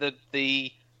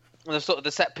the sort of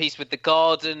the set piece with the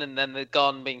garden and then the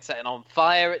garden being set on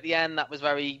fire at the end. That was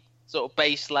very sort of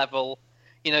base level.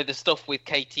 The stuff with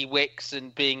Katie Wicks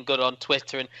and being good on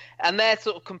Twitter and their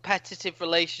sort of competitive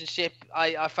relationship.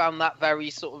 I found that very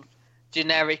sort of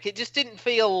generic. It just didn't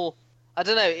feel. I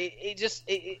don't know.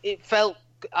 It felt.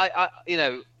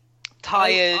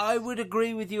 Tired. I would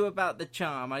agree with you about the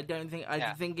charm. I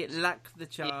think it lacked the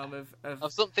charm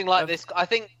of something like this. I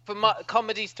think for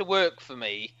comedies to work for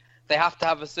me, they have to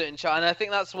have a certain charm, and I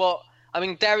think that's what. I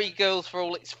mean, Derry Girls, for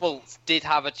all its faults, did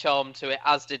have a charm to it,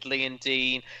 as did Lee and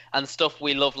Dean, and stuff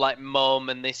we love like Mum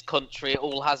and This Country. It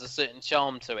all has a certain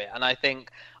charm to it, and I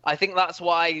think that's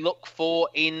what I look for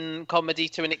in comedy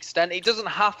to an extent. It doesn't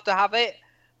have to have it,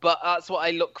 but that's what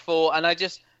I look for, and I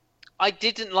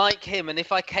didn't like him, and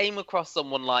if I came across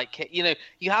someone like it, you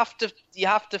have to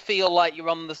feel like you're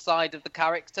on the side of the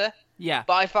character. Yeah.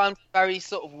 But I found him very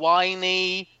sort of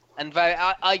whiny and very.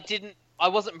 I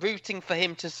wasn't rooting for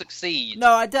him to succeed.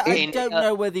 No, I don't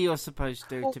know whether you're supposed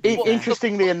to be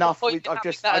interestingly enough, I've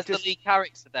just the lead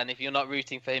character then if you're not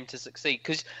rooting for him to succeed,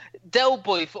 because Del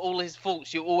Boy, for all his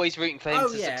faults, you're always rooting for him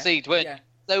to succeed, weren't you?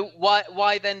 So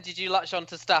why then did you latch on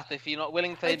to Stath if you're not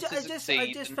willing for him to succeed?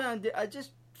 I just found it.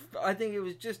 I think it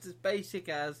was just as basic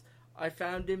as I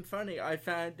found him funny. I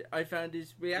found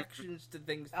his reactions to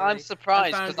things funny. I'm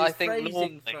surprised because I think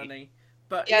normally funny.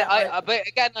 But but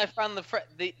again, I found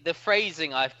the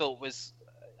phrasing I thought was,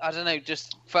 I don't know,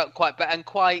 just felt quite and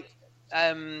quite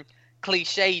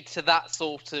cliched to that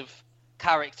sort of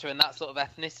character and that sort of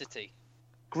ethnicity.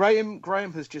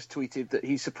 Graham has just tweeted that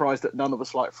he's surprised that none of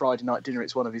us like Friday Night Dinner.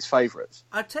 It's one of his favourites.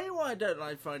 I'll tell you why I don't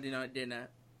like Friday Night Dinner.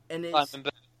 And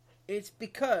it's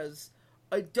because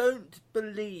I don't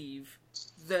believe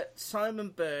that Simon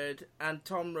Bird and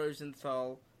Tom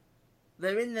Rosenthal,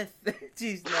 they're in their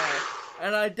 30s now,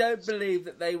 and I don't believe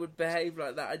that they would behave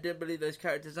like that. I don't believe those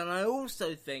characters. And I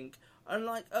also think,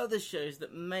 unlike other shows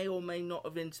that may or may not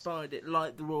have inspired it,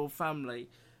 like The Royal Family,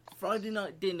 Friday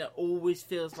Night Dinner always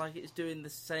feels like it's doing the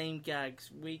same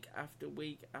gags week after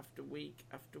week after week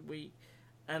after week.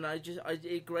 And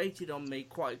it grated on me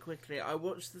quite quickly. I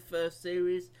watched the first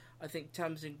series. I think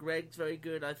Tamsin Gregg's very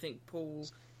good. I think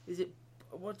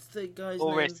what's the guy's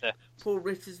name? Ritter. Paul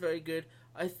Ritter's very good.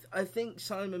 I think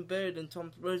Simon Bird and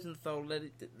Tom Rosenthal let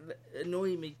it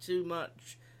annoy me too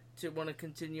much to want to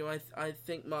continue. I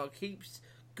think Mark Heap's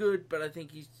good, but I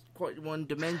think he's quite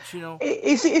one-dimensional.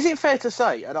 Is it fair to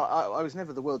say, and I was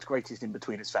never the world's greatest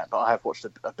In-Betweeners fan, but I have watched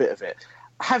a bit of it,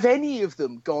 have any of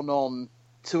them gone on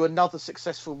to another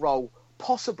successful role,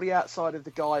 possibly outside of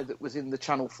the guy that was in the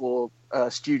Channel 4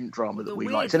 student drama that we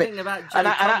liked? The weird thing about Joe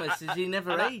Thomas is he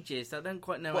never ages. I don't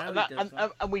quite know how he does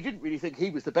that. And we didn't really think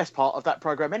he was the best part of that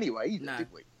programme anyway, either,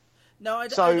 did we? No, I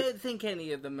don't think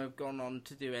any of them have gone on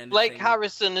to do anything. Blake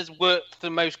Harrison has worked the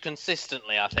most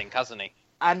consistently, I think, hasn't he?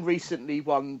 And recently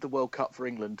won the World Cup for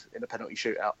England in a penalty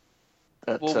shootout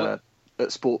at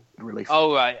Sport Relief.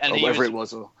 Oh, right. And whatever it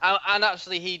was. And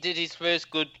actually, he did his first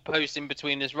good post in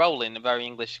between his role in a very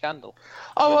English scandal.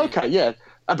 Oh, okay, yeah.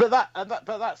 But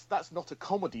that's not a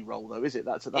comedy role, though, is it?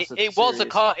 It was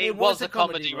a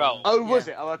comedy role. Oh, was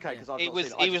it? Oh, okay. Because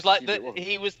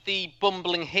he was the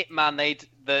bumbling hitman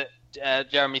that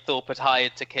Jeremy Thorpe had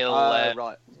hired to kill. Right.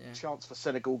 Yeah. Chance for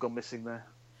Senegal gone missing there.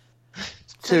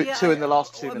 Two in the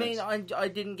last 2 minutes. I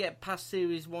didn't get past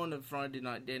series 1 of Friday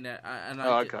Night Dinner,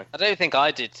 okay. I don't think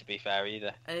I did, to be fair,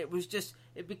 either. And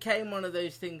it became one of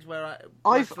those things where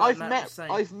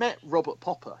I've met Robert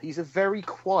Popper. He's a very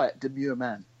quiet, demure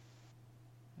man.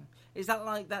 Is that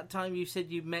like that time you said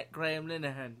you met Graham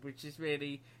Linehan, which is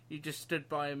really you just stood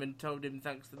by him and told him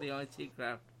thanks to the IT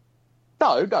crowd?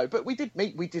 No, but we did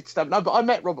meet. We did stand. No, but I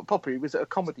met Robert Popper. He was at a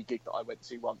comedy gig that I went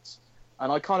to once.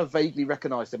 And I kind of vaguely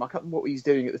recognised him. I can't remember what he was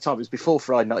doing at the time. It was before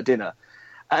Friday Night Dinner.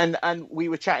 And we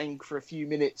were chatting for a few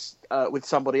minutes with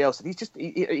somebody else. And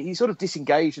he sort of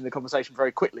disengaged in the conversation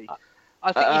very quickly.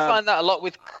 I think you find that a lot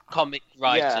with comic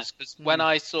writers. Because when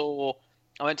I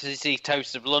went to see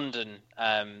Toast of London,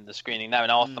 the screening there,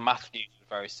 and Arthur Matthews was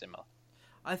very similar.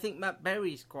 I think Matt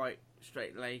Berry's quite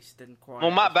straight-laced and quite... Well,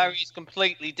 Matt Berry's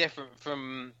completely different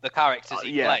from the characters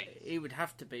he plays. He would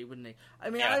have to be, wouldn't he?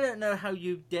 I mean, I don't know how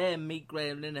you dare meet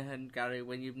Graham Linehan, Gary,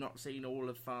 when you've not seen all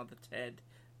of Father Ted.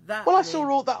 I saw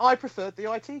all that. I preferred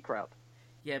the IT crowd.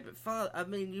 Yeah, but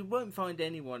you won't find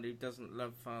anyone who doesn't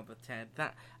love Father Ted.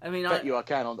 I bet you I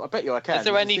can. Is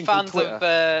there any fans of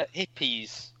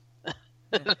hippies?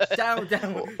 down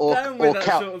with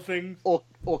that sort of thing. Or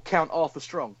Count Arthur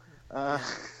Strong. Black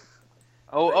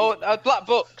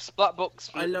Books.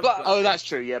 I love Black Books. Oh, that's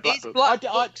true. Yeah, Black Books. Is Black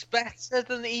Books better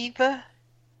than either?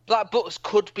 Black Books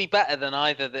could be better than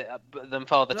either than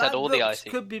Father Ted or the IT.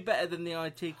 Could be better than the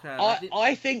IT crowd.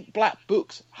 I think Black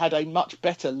Books had a much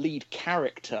better lead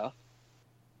character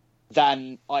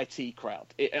than IT crowd.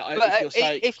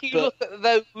 If you look at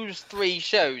those 3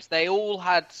 shows, they all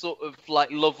had sort of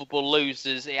like lovable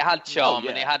losers. It had charm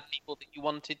and it had people that you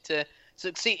wanted to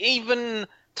succeed. Even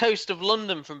Toast of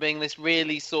London, from being this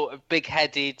really sort of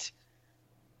big-headed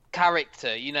character,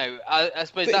 I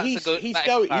suppose but that's a good.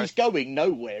 He's going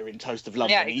nowhere in Toast of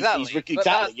London. Yeah, exactly.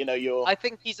 I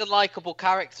think he's a likable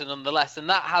character nonetheless, and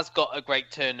that has got a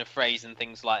great turn of phrase and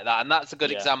things like that. And that's a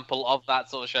good example of that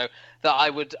sort of show that I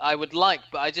would like.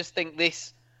 But I just think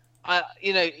this,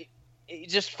 it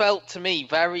just felt to me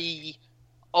very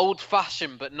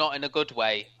old-fashioned, but not in a good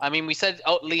way. I mean, we said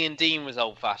Lee and Dean was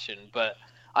old-fashioned, but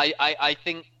I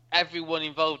think everyone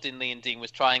involved in Lee and Dean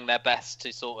was trying their best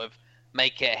to sort of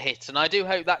make it a hit, and I do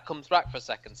hope that comes back for a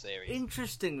second series.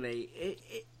 Interestingly,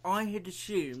 I had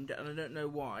assumed, and I don't know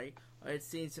why, I had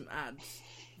seen some ads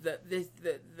that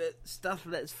that Stuff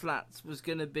Lets Flats was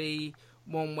going to be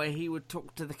one where he would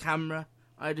talk to the camera.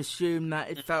 I'd assumed that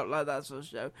it felt like that sort of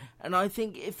show, and I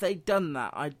think if they'd done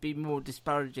that, I'd be more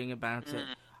disparaging about it.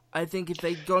 I think if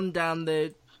they'd gone down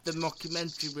the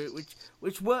mockumentary route,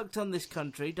 which worked on this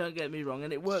country, don't get me wrong,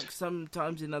 and it works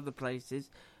sometimes in other places.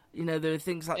 There are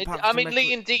things like...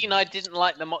 Lee and Dean, I didn't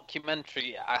like the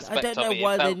mockumentary aspect of it.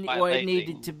 I don't know why it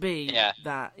needed to be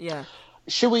that,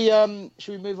 Should we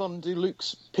move on and do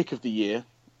Luke's pick of the year?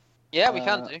 Yeah, we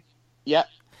can do. Yeah.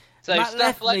 So, Matt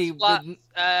Stuff Lets Flats...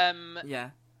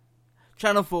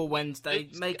 Channel 4 Wednesday.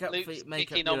 Luke's Make up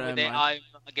kicking your on own with it. mind.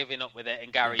 I'm giving up with it,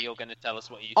 and Gary, you're going to tell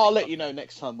us what you. I'll let you know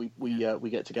next time we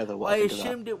get together. What I I think of that.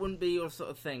 assumed it wouldn't be your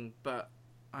sort of thing, but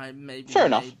I maybe Fair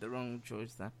made enough. the wrong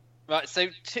choice there. Right, so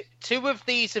two of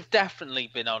these have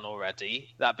definitely been on already.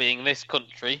 That being This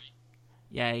Country.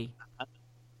 Yay.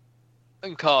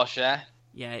 And Car Share.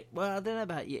 Yay. Well, I don't know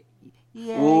about you.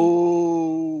 Yay.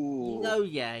 Ooh. No,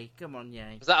 yay. Come on,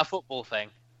 yay. Was that a football thing?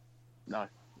 No.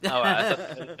 Oh, right. I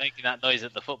thought you were making that noise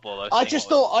at the football. I just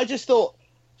thought,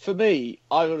 for me,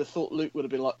 I would have thought Luke would have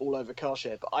been like all over Car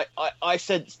Share, but I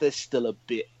sense there's still a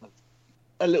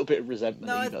little bit of resentment.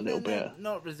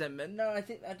 Not resentment. No, I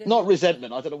think I don't. Not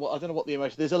resentment. I don't know what the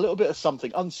emotion. There's a little bit of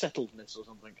something, unsettledness or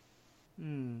something.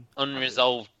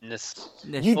 Unresolvedness.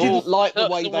 You didn't like the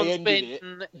way they ended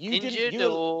been it. You injured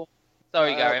didn't. or?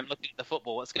 Sorry, Gary, I'm looking at the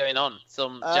football. What's going on?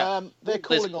 They're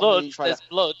calling blood. on the trailer.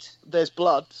 There's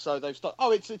blood. So they've started.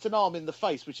 Oh, it's an arm in the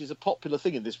face, which is a popular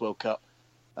thing in this World Cup.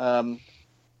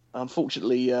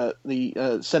 Unfortunately,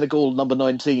 the Senegal number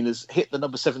 19 has hit the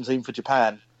number 17 for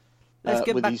Japan. Let's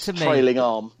get with back his to me. trailing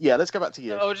arm. Yeah, let's go back to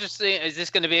you. I was just saying, is this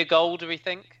going to be a goal, do we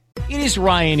think? It is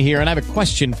Ryan here, and I have a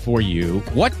question for you.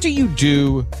 What do you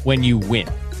do when you win?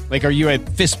 Like, are you a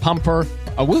fist pumper,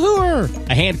 a woohooer,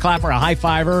 a hand clapper, a high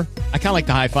fiver? I kind of like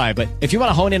the high five, but if you want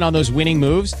to hone in on those winning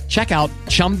moves, check out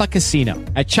Chumba Casino.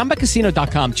 At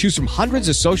ChumbaCasino.com, choose from hundreds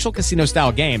of social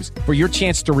casino-style games for your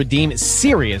chance to redeem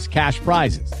serious cash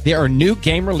prizes. There are new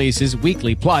game releases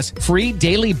weekly, plus free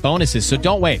daily bonuses, so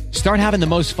don't wait. Start having the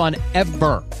most fun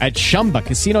ever at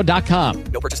ChumbaCasino.com.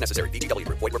 No purchase necessary. VGW.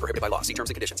 Void were prohibited by law. See terms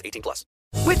and conditions. 18+.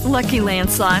 With Lucky Land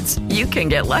Slots, you can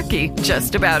get lucky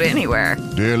just about anywhere.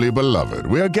 Dearly beloved,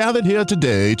 we are gathered here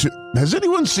today to... Has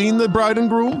anyone seen the bride and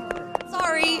groom?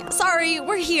 Sorry,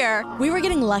 we're here. We were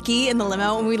getting lucky in the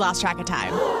limo and we lost track of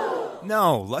time.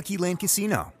 No, Lucky Land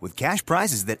Casino, with cash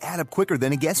prizes that add up quicker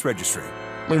than a guest registry.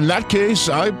 In that case,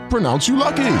 I pronounce you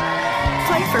lucky.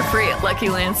 Play for free at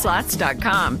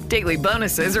LuckyLandSlots.com. Daily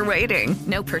bonuses are waiting.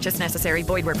 No purchase necessary.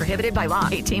 Void where prohibited by law.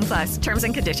 18+. Terms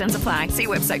and conditions apply. See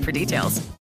website for details.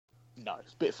 No,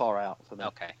 it's a bit far out for me.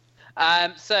 Okay.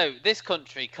 So, This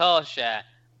Country, Car Share.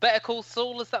 Better Call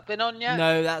Saul, has that been on yet?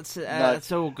 No, that's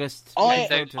August.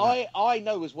 I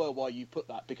know as well why you put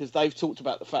that, because they've talked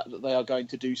about the fact that they are going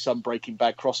to do some Breaking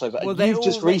Bad crossover, well, and you've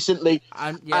just recently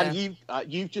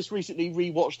you've just recently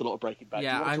rewatched a lot of Breaking Bad.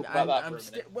 Yeah, you want to talk about that for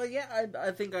a minute? Well, yeah, I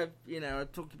think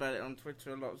I've talked about it on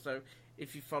Twitter a lot. So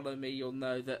if you follow me, you'll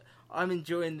know that I'm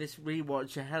enjoying this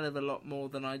rewatch a hell of a lot more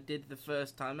than I did the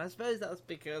first time. I suppose that's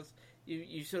because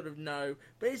you sort of know,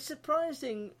 but it's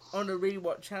surprising on a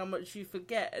rewatch how much you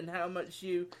forget and how much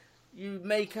you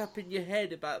make up in your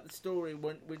head about the story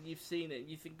when you've seen it and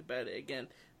you think about it again.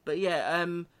 But yeah,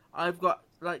 I've got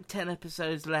like 10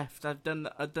 episodes left. I've done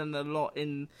a lot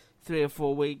in 3 or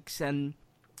 4 weeks, and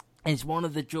it's one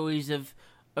of the joys of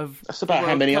that's about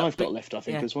how many I've got left, I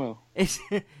think, as well. It's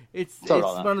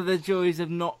one of the joys of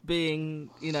not being,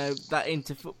 that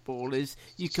into football, is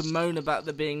you can moan about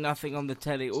there being nothing on the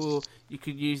telly, or you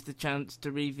could use the chance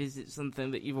to revisit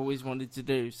something that you've always wanted to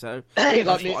do. So,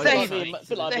 like me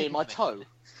and my toe.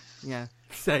 Yeah,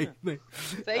 save me.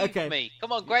 Save me.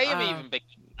 Come on, Graham even big.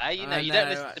 You don't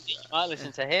listen to me, you might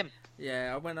listen to him.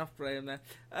 Yeah, I went off Graham there.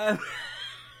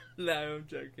 No, I'm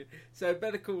joking. So,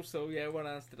 Better Call Saul, yeah, what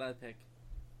else did I pick?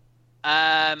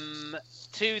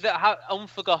 Two that have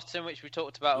Unforgotten, which we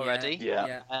talked about already.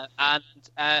 Yeah. And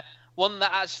one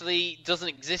that actually doesn't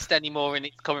exist anymore in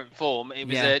its current form. It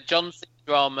was a John Cena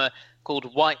drama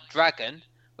called White Dragon,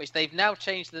 which they've now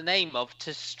changed the name of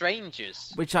to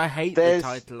Strangers. Which I hate the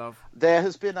title of. There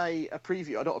has been a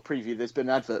preview, not a preview, there's been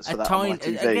adverts for that on my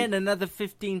TV. Again, another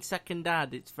 15-second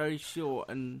ad. It's very short.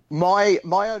 And My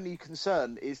only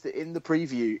concern is that in the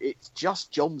preview, it's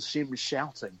just John Sim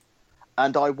shouting.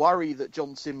 And I worry that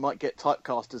John Sim might get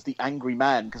typecast as the angry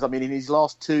man, because, in his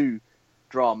last 2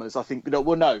 dramas, I think...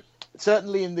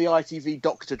 certainly in the ITV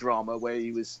Doctor drama, where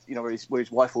he was, where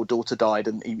his wife or daughter died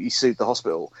and he sued the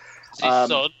hospital. His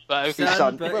son, but okay. His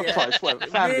son, close.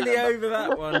 Really over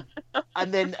that one.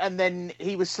 And then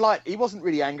he was he wasn't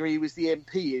really angry, he was the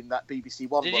MP in that BBC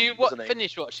One. Did you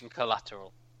finish watching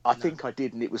Collateral? I think I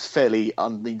did, and it was fairly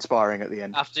uninspiring at the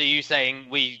end. After you saying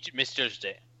we misjudged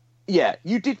it. Yeah,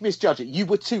 you did misjudge it. You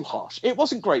were too harsh. It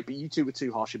wasn't great, but you two were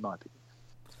too harsh in my opinion.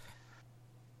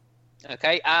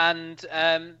 Okay, and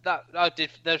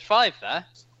there's 5 there.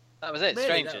 That was it. Really?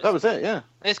 Strangers. That was it. Yeah.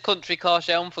 This Country, Car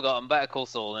Share, Unforgotten, Better Call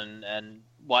Saul, and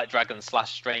White Dragon /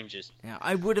 Strangers. Yeah,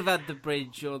 I would have had the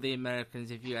Bridge or the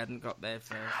Americans if you hadn't got there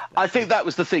first. I think that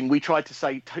was the thing. We tried to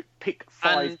say pick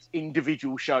 5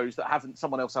 individual shows that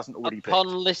someone else hasn't already picked. Upon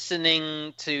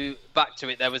listening back to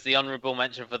it, there was the honourable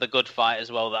mention for The Good Fight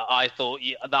as well that I thought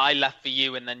that I left for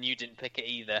you, and then you didn't pick it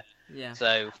either. Yeah.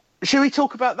 So should we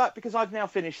talk about that, because I've now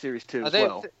finished series 2 as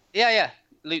well? Yeah.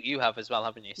 Luke, you have as well,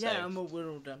 haven't you? So, yeah, we're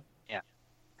all done. Yeah.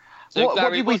 So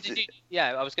Gary, what did you?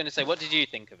 Yeah, I was going to say, what did you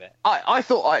think of it? I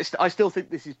still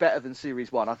think this is better than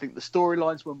series 1. I think the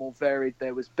storylines were more varied.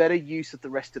 There was better use of the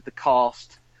rest of the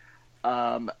cast.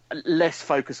 Less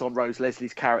focus on Rose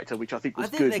Leslie's character, which I think was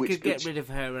good. I think they could get rid of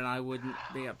her, and I wouldn't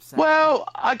be upset. Well,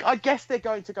 I guess they're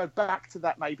going to go back to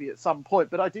that maybe at some point,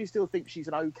 but I do still think she's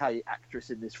an okay actress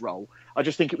in this role. I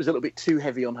just think it was a little bit too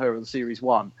heavy on her in series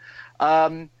 1.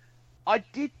 I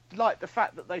did like the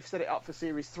fact that they've set it up for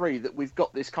series 3, that we've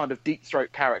got this kind of deep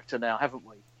throat character now, haven't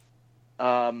we?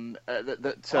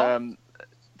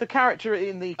 The character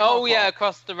in the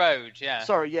across the road, yeah.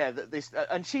 Sorry, yeah.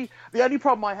 And the only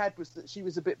problem I had was that she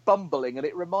was a bit bumbling, and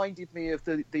it reminded me of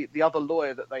the other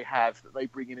lawyer that they have that they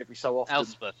bring in every so often.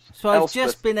 Elspeth. So I've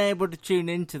just been able to tune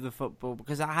into the football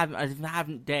because I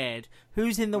haven't dared.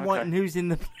 Who's in the white and who's in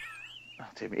the?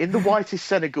 In the white is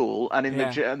Senegal, and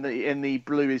in the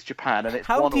blue is Japan, and it's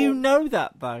How do you know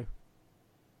that though?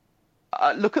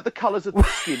 Look at the colours of the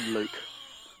skin, Luke.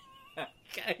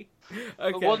 Okay.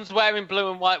 One's wearing blue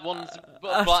and white, one's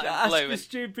black and blue. Ask a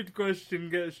stupid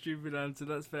question, get a stupid answer.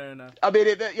 That's fair enough. I mean,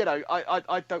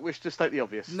 I don't wish to state the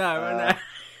obvious. No, I know.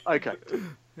 Okay.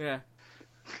 Yeah.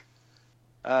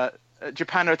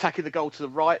 Japan are attacking the goal to the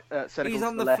right. Senegal He's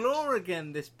on to the left. floor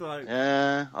again, this bloke.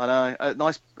 Yeah, I know. A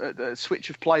nice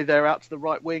switch of play there out to the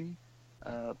right wing,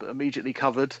 but immediately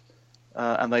covered.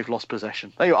 And they've lost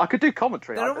possession. There you go. I could do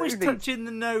commentary. They're always touching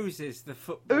the noses, the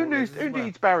football. Who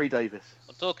needs Barry Davis?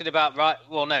 I'm talking about right.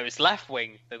 Well, no, it's left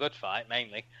wing. The Good Fight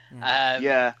mainly.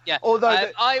 Yeah.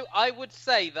 Although I would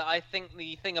say that I think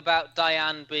the thing about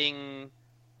Diane being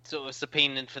sort of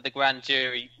subpoenaed for the grand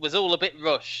jury was all a bit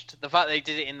rushed. The fact they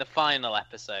did it in the final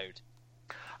episode.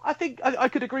 I think I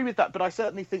could agree with that, but I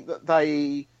certainly think that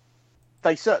they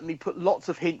certainly put lots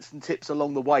of hints and tips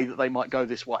along the way that they might go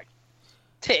this way.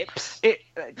 Tips.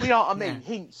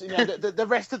 Hints. The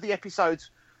rest of the episodes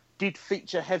did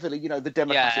feature heavily, the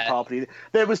Democratic Party.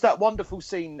 There was that wonderful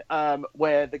scene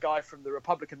where the guy from the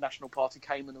Republican National Party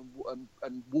came in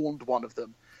and warned one of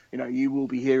them, you will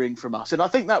be hearing from us. And I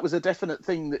think that was a definite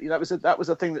thing that was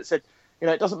a thing that said,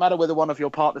 it doesn't matter whether one of your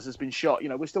partners has been shot,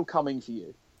 we're still coming for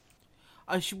you.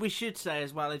 We should say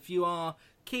as well, if you are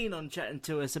keen on chatting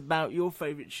to us about your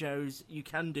favourite shows, you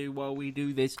can do while we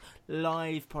do this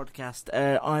live podcast.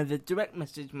 Either direct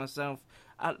message myself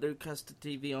at Luke Custard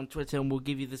TV on Twitter, and we'll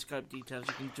give you the Skype details.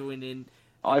 You can join in.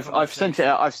 I've sent it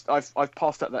out. I've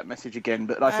passed out that message again,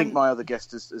 but I think my other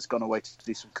guest has gone away to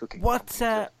do some cooking.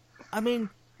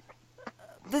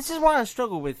 This is why I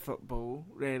struggle with football.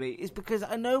 Really, is because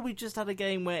I know we just had a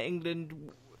game where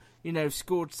England,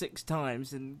 scored 6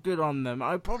 times, and good on them.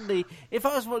 If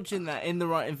I was watching that in the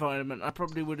right environment, I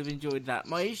probably would have enjoyed that.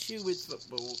 My issue with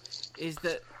football is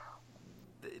that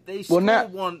they score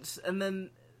once, and then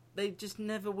they just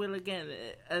never will again.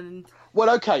 And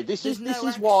this is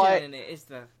why. In it, is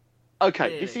there? Okay,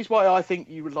 really? This is why I think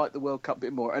you would like the World Cup a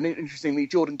bit more. And interestingly,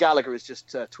 Jordan Gallagher has just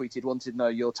tweeted, wanted to know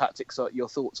your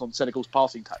thoughts on Senegal's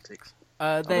passing tactics.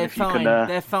 They're fine.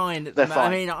 They're fine. They're fine. I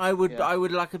mean, I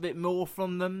would like a bit more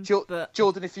from them. But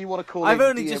Jordan, if you want to call, I've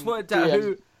only just worked out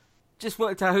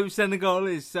who Senegal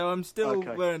is, so I'm still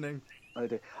learning. Oh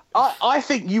dear. I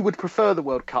think you would prefer the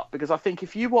World Cup, because I think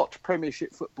if you watch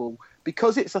Premiership football,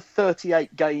 because it's a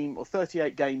 38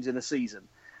 games in a season,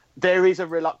 there is a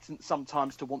reluctance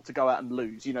sometimes to want to go out and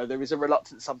lose. There is a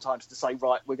reluctance sometimes to say,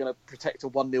 right, we're going to protect a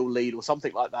 1-0 lead or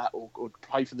something like that, or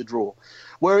play for the draw.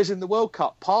 Whereas in the World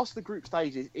Cup, past the group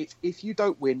stages, it's if you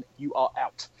don't win, you are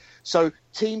out. So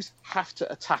teams have to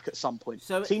attack at some point.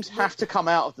 Teams have to come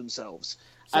out of themselves.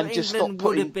 So and just England stop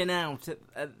would have been out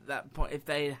at that point if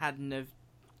they hadn't have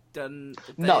done.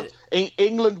 No,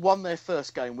 England won their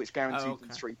first game, which guaranteed them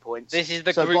 3 points. This is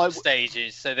the group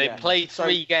stages, so they play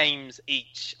 3 games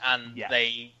each, and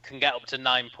they can get up to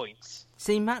 9 points.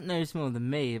 See, Matt knows more than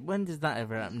me. When does that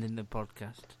ever happen in the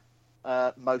podcast?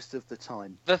 Most of the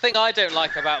time. The thing I don't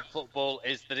like about football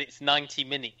is that it's 90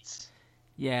 minutes.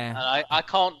 Yeah, and I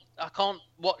can't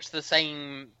watch the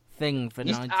same thing for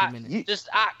 90 minutes. Just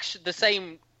the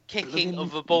same kicking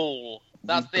of a ball.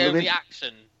 That's the only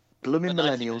action. Blooming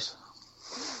millennials.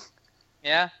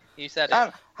 Yeah, you said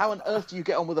it. How on earth do you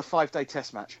get on with a 5-day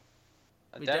test match?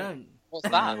 We don't. What's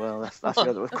that? Well, that's the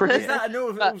other with cricket. Is that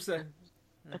also?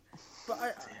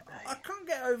 But I can't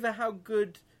get over how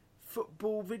good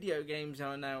football video games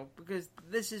are now, because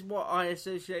this is what I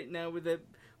associate now with the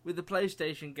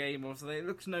PlayStation game or something. It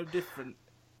looks no different.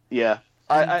 Yeah.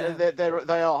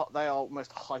 They are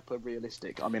almost hyper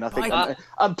realistic. I mean, I think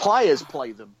and players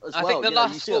play them as well. I think the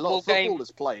last you see a lot of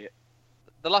footballers play it.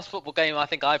 The last football game I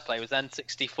think I played was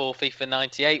N64 FIFA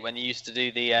 98, when you used to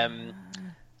do the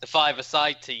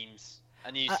 5-a-side teams,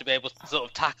 and you used to be able to sort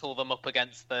of tackle them up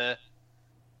against the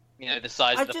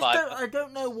size of the five. I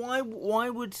don't know why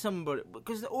would somebody,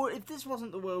 because if this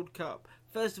wasn't the World Cup,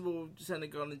 first of all,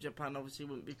 Senegal and Japan obviously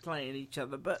wouldn't be playing each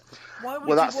other. But why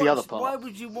would the other part. Why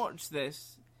would you watch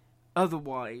this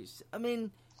otherwise? I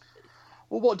mean,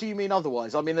 well, what do you mean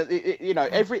otherwise? I mean,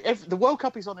 every the World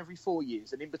Cup is on every 4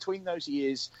 years, and in between those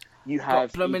years, you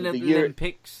have the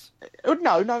Olympics.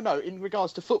 No. In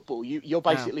regards to football, you're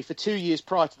basically for 2 years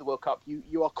prior to the World Cup,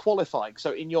 you are qualifying.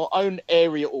 So in your own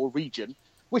area or region,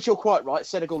 which you're quite right,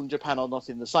 Senegal and Japan are not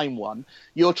in the same one,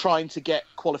 you're trying to get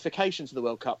qualification to the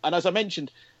World Cup. And as I mentioned,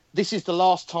 this is the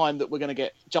last time that we're going to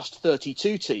get just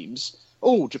 32 teams.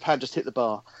 Oh, Japan just hit the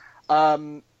bar.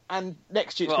 And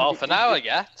next year... Well, half an hour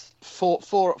yet. A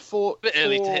bit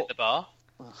early to hit the bar.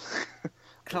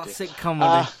 Classic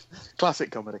comedy. Classic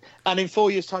comedy. And in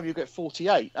 4 years' time, you'll get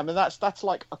 48. I mean, that's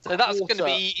like a quarter. So that's going to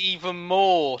be even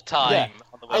more time. Yeah.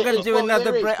 I'm going to do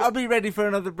another break. I'll be ready for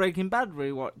another Breaking Bad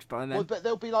rewatch by then. Well, but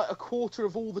there'll be like a quarter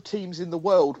of all the teams in the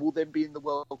world will then be in the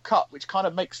World Cup, which kind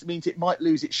of means it might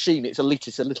lose its sheen. It's a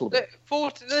little bit.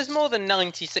 There's more than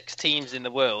 96 teams in the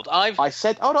world. I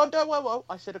said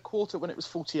I said a quarter when it was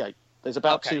 48. There's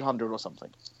about 200 or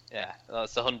something. Yeah,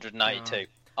 that's 192.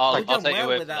 Oh. I'll take your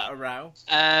word for that. A row.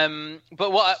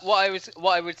 But what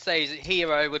I would say is that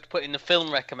here I would put in the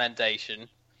film recommendation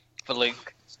for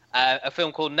Luke. A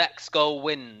film called Next Goal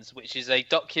Wins, which is a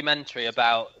documentary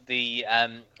about the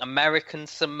American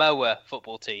Samoa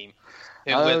football team.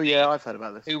 I've heard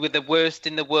about this. Who were the worst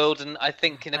in the world, and I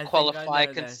think in a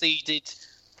qualifier conceded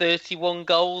 31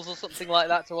 goals or something like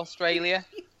that to Australia.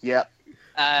 Yeah.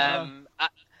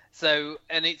 So,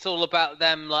 and it's all about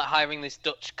them like hiring this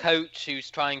Dutch coach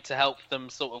who's trying to help them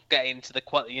sort of get into the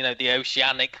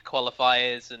oceanic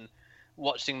qualifiers, and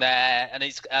watching there,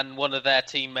 and one of their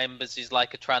team members is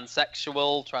like a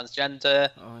transgender,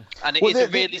 and it's a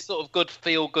really sort of good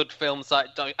feel-good film site.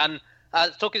 And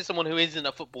talking to someone who isn't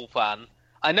a football fan,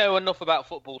 I know enough about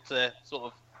football to sort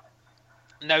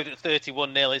of know that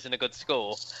 31-0 isn't a good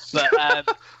score, but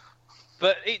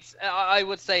but I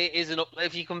would say it isn't.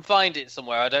 If you can find it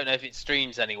somewhere, I don't know if it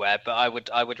streams anywhere, but I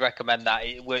would recommend that.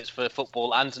 It works for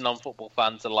football and non-football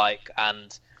fans alike,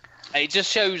 and it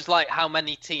just shows like how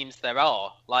many teams there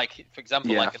are. Like, for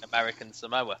example, like an American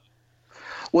Samoa.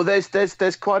 Well, there's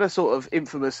quite a sort of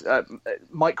infamous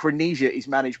Micronesia is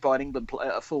managed by an England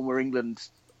player, a former England.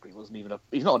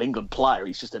 He's not an England player.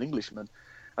 He's just an Englishman.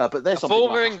 But there's a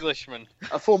former Englishman.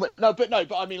 A former but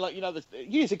I mean, like,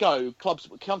 years ago,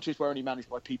 countries were only managed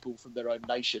by people from their own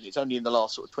nation. It's only in the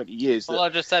last sort of 20 years. Well, I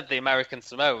just said the American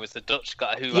Samoa was the Dutch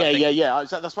guy who. Yeah.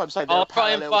 That's what I'm saying. I'll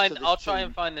try and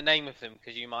find the name of him,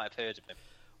 because you might have heard of him.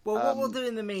 Well, what we'll do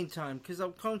in the meantime, because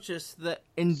I'm conscious that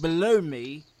below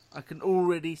me, I can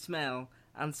already smell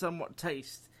and somewhat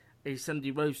taste a Sunday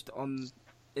roast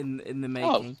in the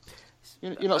making. Oh.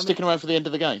 You're not sticking around for the end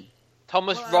of the game?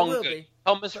 Thomas Rongun.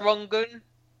 Thomas Rongun?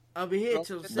 I'll be here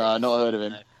till 6. No, not heard of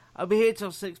him. I'll be here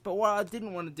till 6, but what I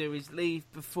didn't want to do is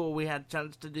leave before we had a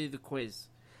chance to do the quiz.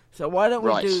 So why don't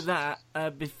we do that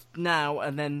now,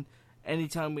 and then any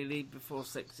time we leave before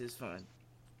 6 is fine.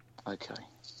 Okay.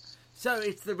 So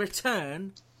it's the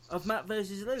return of Matt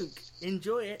versus Luke.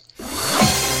 Enjoy it.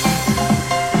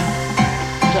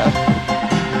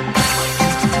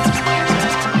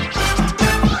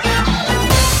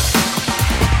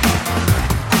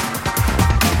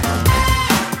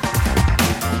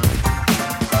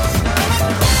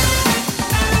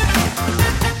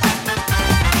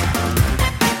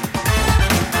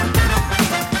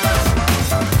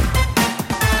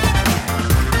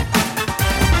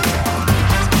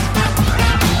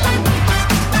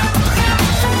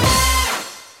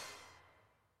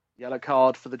 Yellow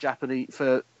card for the Japanese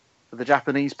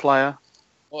player.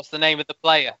 What's the name of the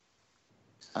player?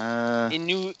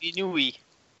 Inui.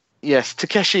 Yes,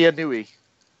 Takeshi Inui.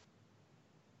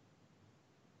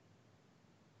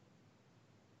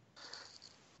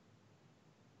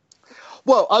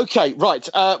 Well, okay, right.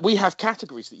 We have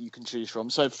categories that you can choose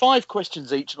from. So 5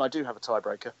 questions each, and I do have a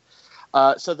tiebreaker.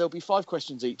 So there'll be 5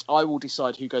 questions each. I will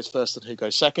decide who goes first and who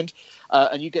goes second.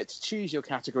 And you get to choose your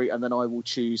category, and then I will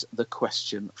choose the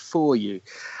question for you.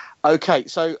 Okay,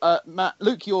 so Matt,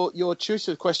 Luke, your choice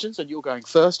of questions, and you're going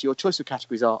first. Your choice of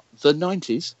categories are the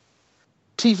 90s,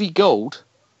 TV Gold,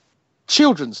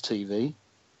 children's TV,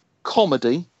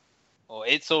 comedy, Or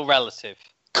it's all relative.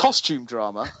 costume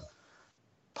drama,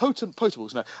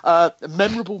 potables,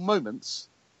 memorable moments,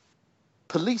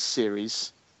 police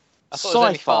series, I thought it was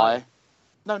only sci-fi.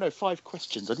 5. No, 5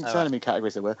 questions. I didn't Oh, say how many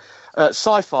categories there were.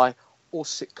 Sci-fi or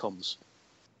sitcoms.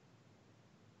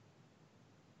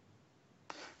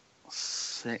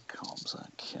 Sitcoms,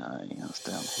 okay, that's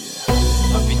down here.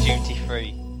 I'd be duty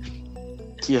free.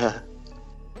 Yeah.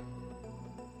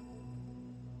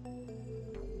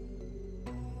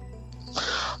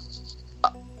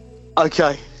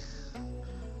 Okay.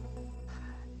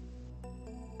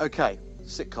 Okay,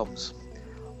 sitcoms.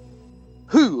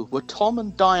 Who were Tom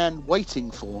and Diane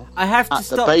waiting for? I have to at the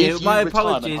stop you. Bayview My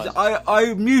retirement apologies. home?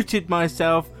 I muted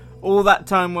myself all that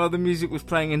time while the music was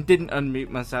playing and didn't unmute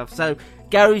myself. So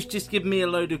Gary's just given me a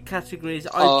load of categories.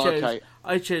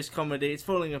 I chose comedy. It's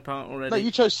falling apart already. No,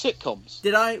 you chose sitcoms.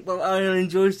 Did I? Well, I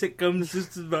enjoy sitcoms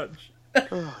just as much.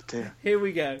 Oh dear. Here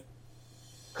we go.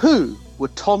 Who were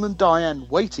Tom and Diane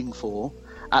waiting for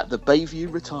at the Bayview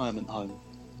retirement home?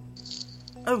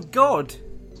 Oh God.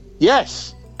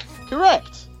 Yes,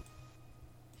 correct.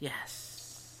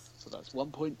 Yes. So that's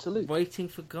 1 point to Luke. Waiting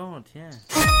for God. Yeah.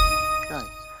 Okay.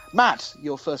 Matt,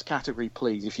 your first category,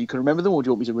 please. If you can remember them, or do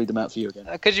you want me to read them out for you again?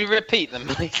 Could you repeat them,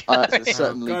 please?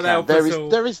 Certainly God can. help us all.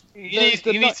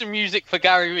 You need some music for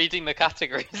Gary reading the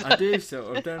categories. I do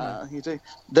sort of, don't I? You do.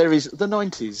 There is the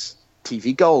 90s,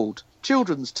 TV Gold,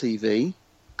 children's TV,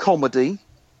 comedy,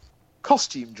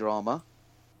 costume drama,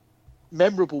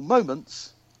 memorable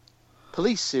moments,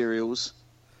 police serials,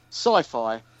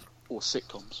 sci-fi, or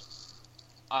sitcoms.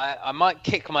 I might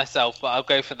kick myself, but I'll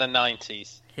go for the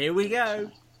 90s. Here we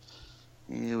go.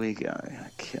 Here we go.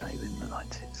 Okay, in the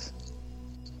 90s.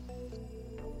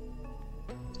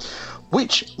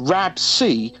 Which Rab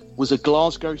C was a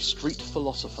Glasgow street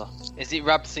philosopher? Is it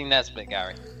Rabsy Nesbitt,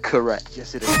 Gary? Correct.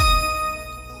 Yes, it is.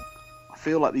 I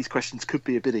feel like these questions could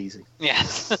be a bit easy.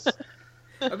 Yes.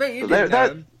 I bet you But did know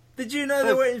them. Did you know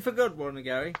they were waiting for God, one,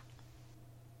 Gary?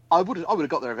 I would have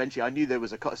got there eventually. I knew there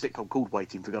was a sitcom called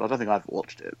Waiting for God. I don't think I've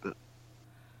watched it, but.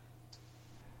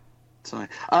 So,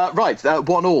 right,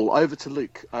 1-1. Over to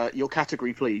Luke. Your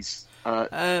category, please.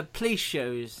 Police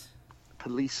shows.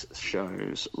 Police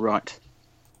shows. Right.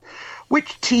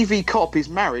 Which TV cop is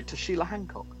married to Sheila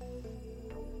Hancock?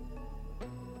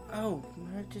 Oh,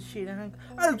 married to Sheila Hancock.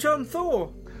 Oh, John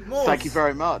Thor. Morse. Thank you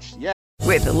very much. Yeah.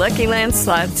 With the Lucky Land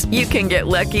Slots, you can get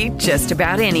lucky just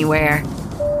about anywhere.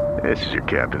 This is your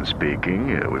captain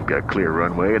speaking. We've got clear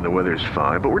runway and the weather's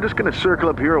fine, but we're just going to circle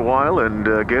up here a while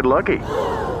and get lucky.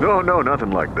 No,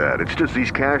 nothing like that. It's just these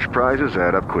cash prizes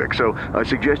add up quick. So I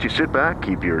suggest you sit back,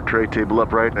 keep your tray table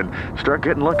upright, and start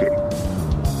getting lucky.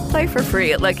 Play for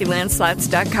free at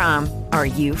LuckyLandSlots.com. Are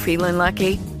you feeling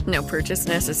lucky? No purchase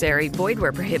necessary. Void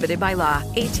where prohibited by law.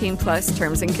 18+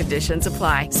 terms and conditions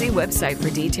apply. See website for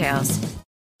details.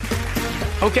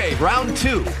 Okay, round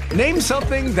 2. Name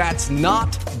something that's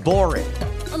not boring.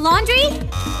 A laundry?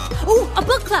 Ooh, a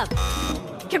book club.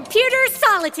 Computer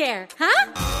solitaire,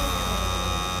 huh?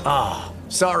 Ah,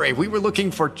 sorry, we were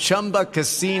looking for Chumba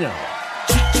Casino.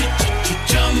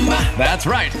 That's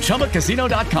right,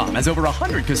 ChumbaCasino.com has over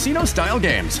 100 casino-style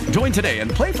games. Join today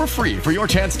and play for free for your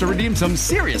chance to redeem some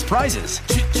serious prizes.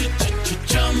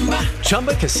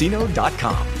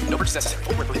 ChumbaCasino.com. No purchase necessary.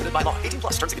 Void where prohibited by law. 18+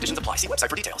 terms and conditions apply. See website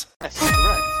for details. Yes,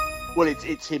 correct. Well,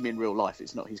 it's him in real life.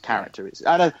 It's not his character.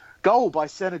 And a goal by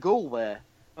Senegal there.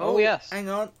 Oh, yes. Hang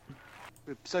on.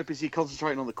 We're so busy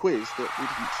concentrating on the quiz that we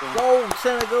didn't say. Goal,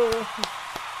 Senegal.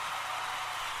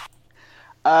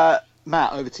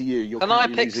 Matt, over to you. Can I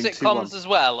pick sitcoms as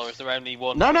well, or is there only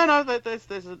one? No.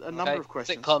 There's a number of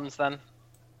questions. Sitcoms, then.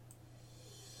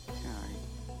 Okay.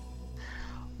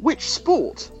 Which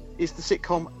sport is the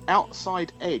sitcom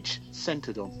Outside Edge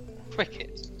centred on?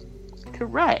 Cricket.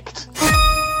 Correct.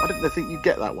 I didn't think you'd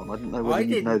get that one. I didn't know whether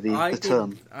you'd know the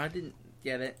term. I didn't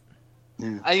get it.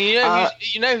 Yeah. And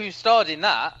you know who starred in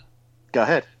that? Go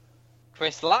ahead.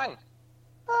 Chris Lang.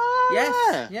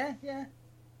 Yes. Yeah.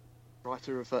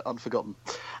 Writer of Unforgotten.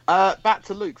 Back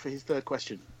to Luke for his third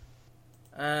question.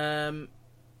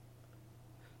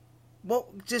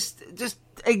 What? Just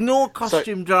ignore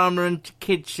costume drama and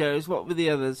kids shows. What were the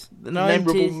others? The 90s?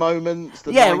 Memorable moments.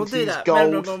 The 90s we'll do that.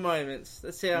 Gold. Memorable moments.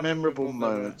 Let's see how memorable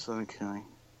moments. Okay.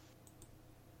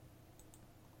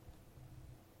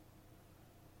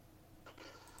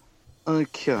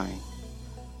 Okay.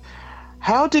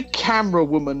 How did camera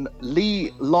woman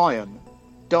Lee Lyon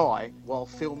die while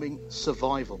filming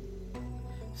Survival?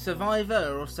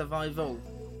 Survivor or Survival?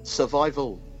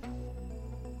 Survival.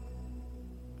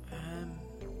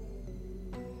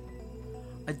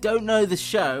 I I don't know the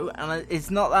show, and it's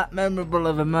not that memorable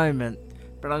of a moment.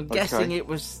 But I'm guessing it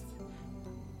was...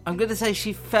 I'm going to say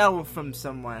she fell from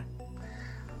somewhere.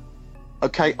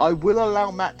 Okay, I will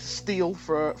allow Matt to steal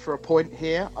for a point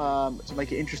here to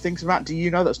make it interesting. So, Matt, do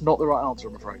you know that's not the right answer,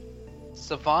 I'm afraid?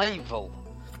 Survival.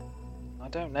 I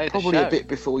don't know Probably the show. a bit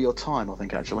before your time, I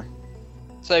think, actually.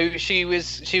 So she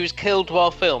was killed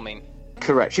while filming?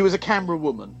 Correct. She was a camera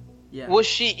woman. Yeah. Was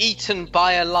she eaten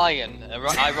by a lion,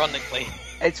 ironically?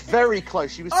 It's very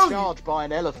close. She was charged by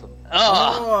an elephant.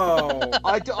 Oh!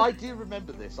 I do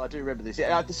remember this.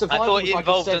 Yeah, the I survival thought was it like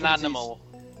involved a 70s, an animal.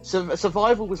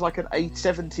 Survival was like an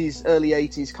 70s, early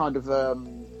 80s kind of...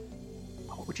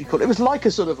 what would you call it? It was like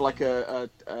a sort of like a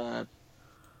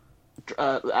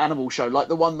animal show, like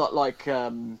the one that like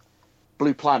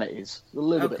Blue Planet is. A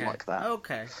little bit like that.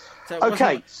 Okay. So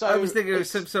I was thinking it was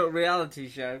some sort of reality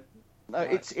show. No,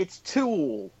 it's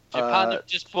 2-2. Japan have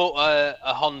just brought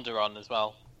a Honda on as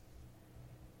well.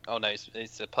 Oh no,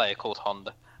 it's a player called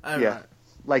Honda. Oh, yeah. Right.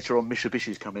 Later on,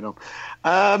 Mitsubishi's coming on.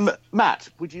 Matt,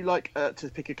 would you like to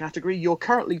pick a category? You're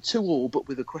currently 2-2, but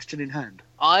with a question in hand.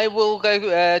 I will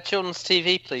go children's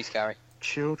TV, please, Gary.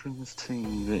 Children's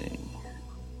TV.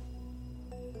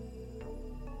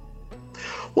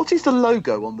 What is the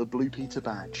logo on the Blue Peter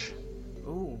badge?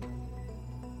 Ooh.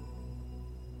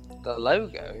 The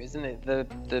logo, isn't it?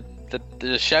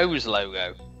 The show's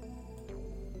logo.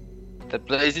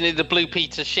 Isn't it the Blue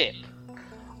Peter ship?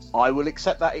 I will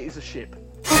accept that it is a ship.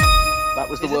 That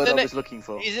was the word I was looking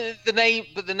for. Isn't it the name?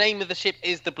 But the name of the ship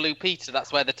is the Blue Peter.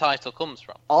 That's where the title comes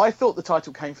from. I thought the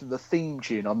title came from the theme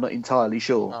tune. I'm not entirely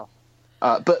sure. Oh.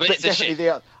 But definitely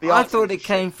the I thought it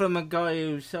came from a guy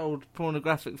who sold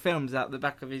pornographic films out the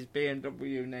back of his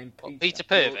BMW named Peter. Peter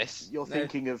Purvis. You're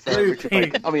thinking of Richard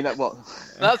Bacon. I mean, what?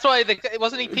 That's why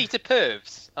wasn't he Peter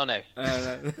Purves? Oh no.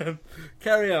 No.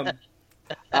 Carry on.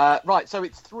 Right, so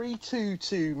it's 3-2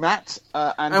 to Matt.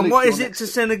 And Luke, what is it to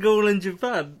Senegal and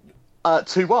Japan?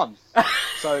 2-1.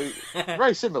 So,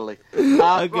 very similarly. Okay.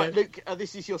 Right, Luke,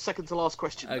 this is your second to last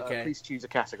question. Okay. Please choose a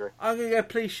category. I'm going to go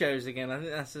police shows again. I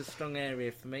think that's a strong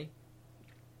area for me.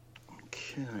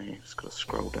 Okay, just got to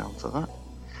scroll down to that.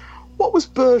 What was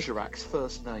Bergerac's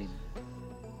first name?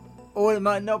 Or it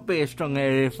might not be a strong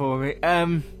area for me.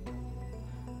 I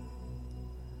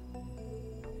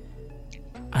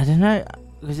don't know.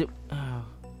 Was it? Oh.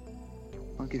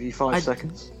 I'll give you 5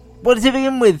 seconds. What does it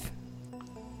begin with?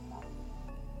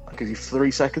 I'll give you 3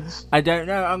 seconds. I don't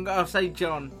know. I'll say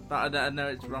John, but I know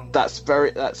it's wrong. That's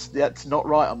not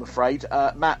right, I'm afraid.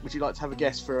 Matt, would you like to have a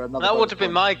guess for another? That would have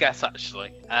been my guess,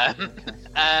 actually.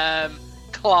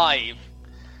 Clive.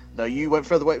 No, you went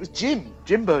further away. It was Jim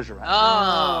Bergerac.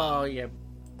 Oh yeah.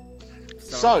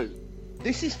 Sorry. So,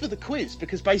 this is for the quiz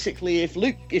because basically,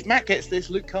 if Matt gets this,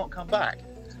 Luke can't come back.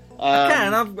 I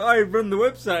can. I run the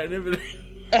website and everything.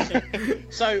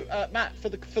 So, Matt, for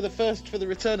the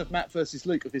return of Matt versus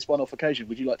Luke of this one-off occasion,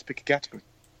 would you like to pick a category?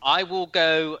 I will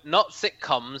go not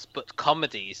sitcoms but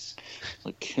comedies.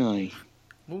 Okay.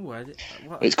 Ooh, what?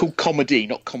 It's called comedy,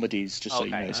 not comedies, just so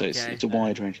you know. So okay. it's a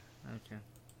wide range. Okay.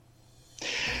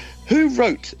 Who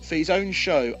wrote for his own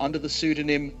show under the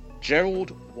pseudonym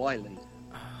Gerald Wiley?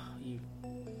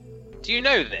 Do you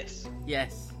know this?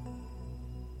 Yes.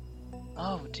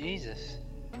 Oh, Jesus.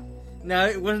 No,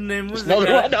 it wasn't him, was it? No.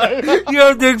 You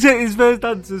have to accept his first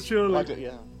answer, surely.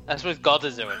 Yeah. I suppose God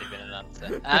has already been an answer.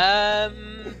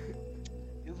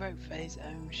 Who wrote for his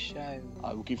own show?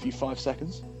 I will give you 5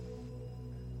 seconds.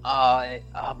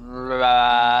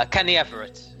 Kenny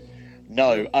Everett.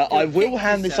 No, I will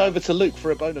hand this over to Luke for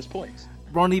a bonus point.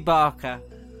 Ronnie Barker.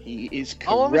 He is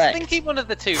correct. Oh, I was thinking one of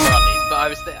the two Ronnies, but I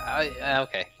was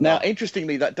okay. Now,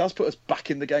 interestingly, that does put us back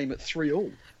in the game at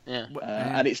 3-3. Yeah.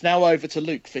 And it's now over to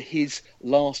Luke for his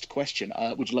last question.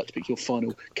 Would you like to pick your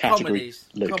final category, Comedies.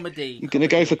 Luke? Comedy. You're going to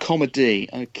go for comedy.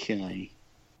 Okay.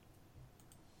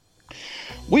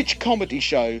 Which comedy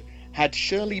show had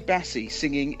Shirley Bassey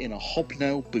singing in a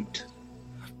hobnail boot?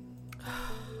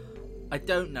 I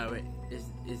don't know it.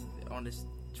 Is the honest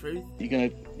truth. You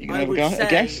gonna have a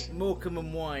guess? Morecambe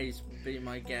and Wise would be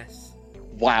my guess.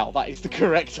 Wow, that is the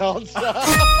correct answer.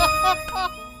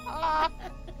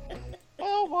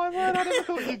 Oh my word! I never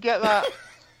thought you'd get that.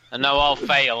 And now I'll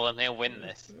fail and he'll win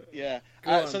this. Yeah.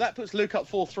 So that puts Luke up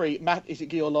 4-3. Matt, is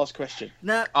it your last question?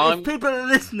 Now, if people are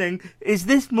listening, is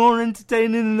this more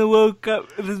entertaining than the World Cup?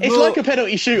 It's like a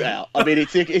penalty shootout. I mean,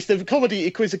 it's the comedy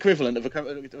quiz equivalent of a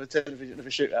television of a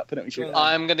shootout, penalty shootout.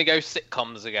 I'm going to go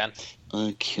sitcoms again.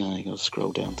 Okay, I'll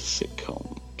scroll down to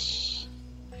sitcoms.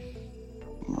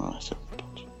 Right.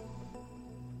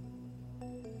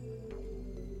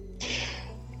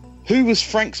 Who was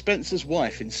Frank Spencer's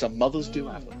wife in Some Mothers Do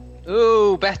Have Them?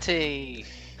 Ooh, Betty.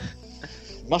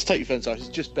 Must take your phone, so it's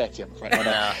just Betty, I'm afraid.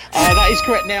 That is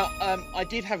correct. Now, I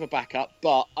did have a backup,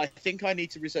 but I think I need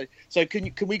to research. So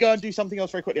can we go and do something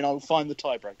else very quickly, and I'll find the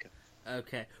tiebreaker.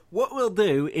 Okay. What we'll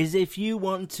do is, if you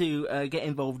want to get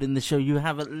involved in the show, you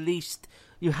have only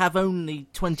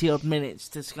 20-odd minutes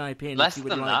to Skype in. Less if you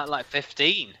would than that, like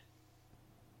 15.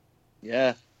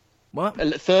 Yeah. What?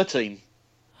 13.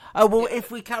 Oh, well,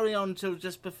 if we carry on till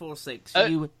just before 6...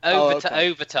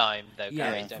 Overtime, though,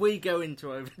 yeah, Gary. if we go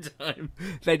into overtime,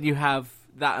 then you have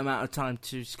that amount of time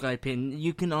to Skype in.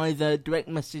 You can either direct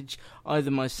message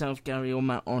either myself, Gary, or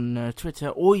Matt on Twitter,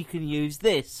 or you can use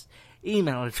this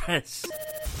email address.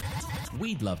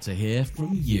 We'd love to hear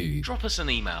from you. Drop us an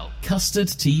email.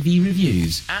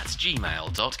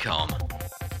 custardtvreviews@gmail.com.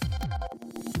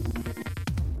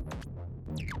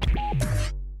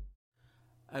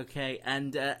 Okay,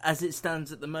 and as it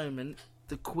stands at the moment,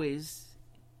 the quiz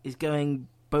is going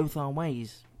both our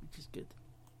ways, which is good.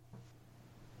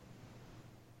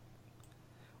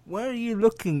 Where are you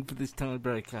looking for this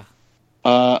tiebreaker?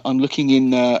 I'm looking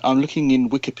in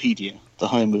Wikipedia, the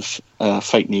home of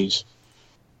fake news.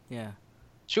 Yeah.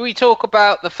 Should we talk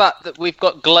about the fact that we've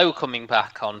got Glow coming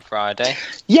back on Friday?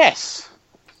 Yes.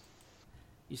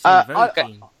 You seem very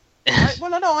keen.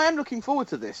 I am looking forward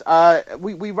to this.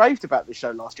 We raved about this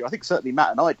show last year. I think certainly Matt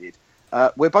and I did.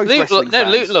 We're both wrestling fans.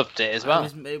 Luke loved it as well.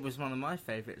 It was one of my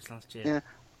favourites last year.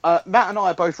 Yeah. Matt and I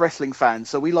are both wrestling fans,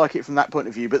 so we like it from that point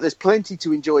of view. But there's plenty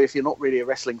to enjoy if you're not really a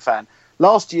wrestling fan.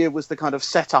 Last year was the kind of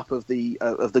setup of the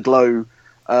Glow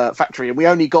factory, and we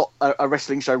only got a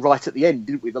wrestling show right at the end,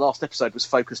 didn't we? The last episode was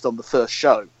focused on the first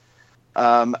show,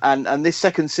 and this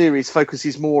second series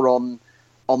focuses more on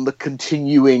the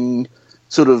continuing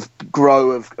sort of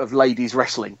grow of ladies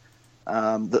wrestling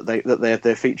that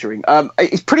they're featuring.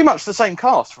 It's pretty much the same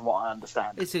cast, from what I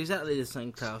understand. It's exactly the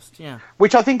same cast, yeah.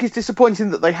 Which I think is disappointing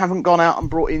that they haven't gone out and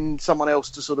brought in someone else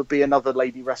to sort of be another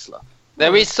lady wrestler.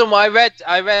 There is some. I read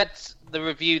the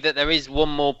review that there is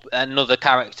another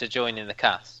character joining the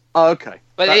cast. Oh, okay.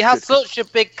 But it has such a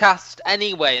big cast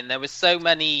anyway, and there were so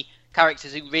many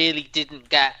characters who really didn't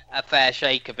get a fair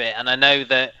shake of it. And I know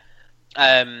that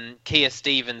Kia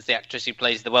Stevens, the actress who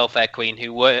plays the welfare queen,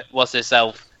 who was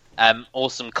herself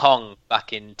Awesome Kong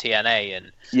back in TNA,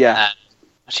 and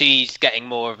she's getting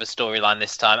more of a storyline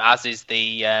this time, as is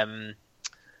the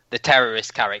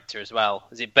terrorist character as well.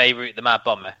 Is it Beirut the Mad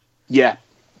Bomber? Yeah.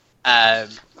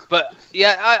 But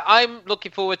yeah, I'm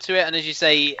looking forward to it, and as you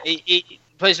say, it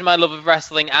plays with my love of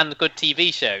wrestling and good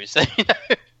TV shows. So,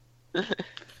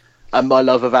 and my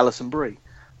love of Alison Brie.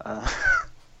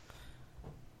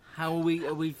 How are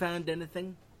we found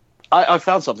anything? I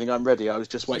found something. I'm ready. I was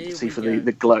just waiting to see for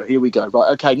the Glow. Here we go.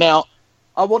 Right. Okay. Now,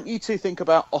 I want you to think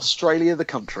about Australia, the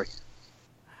country,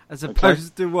 as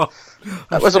opposed to what?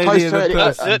 As opposed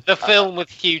to the film with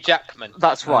Hugh Jackman.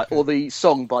 That's right, or the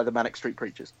song by the Manic Street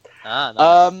Preachers.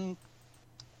 Nice.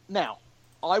 Now,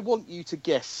 I want you to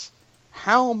guess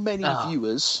how many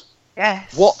viewers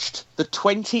Yes. watched the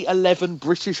 2011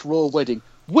 British Royal Wedding,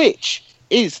 which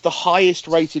is the highest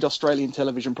rated Australian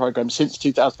television programme since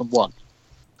 2001.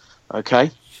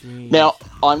 Okay? Jeez. Now,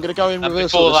 I'm going to go in And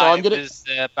reverse before order. that,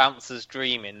 So it was Bouncer's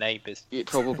Dream in Neighbours. It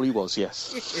probably was,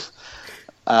 yes.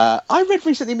 I read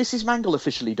recently Mrs. Mangle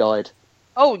officially died.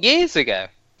 Oh, years ago.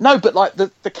 No, but like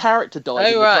the character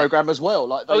died in the programme as well.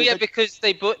 Like because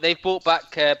they brought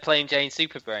back Plain Jane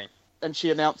Superbrain. And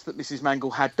she announced that Mrs. Mangle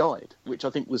had died, which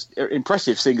I think was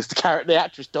impressive, seeing as the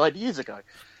actress died years ago.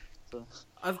 So,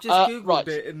 I've just Googled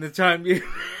it in the time you...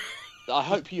 I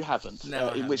hope you haven't. No,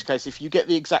 in which case, if you get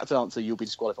the exact answer, you'll be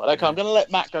disqualified. Okay, I'm going to let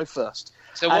Matt go first.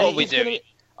 So what are we doing?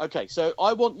 Okay, so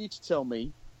I want you to tell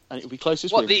me, and it will be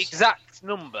closest What, wins. the exact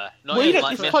number?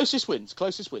 Closest wins.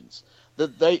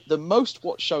 The most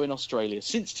watched show in Australia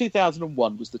since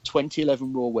 2001 was the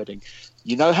 2011 Royal Wedding.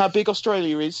 You know how big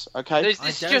Australia is, okay? So is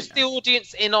this just the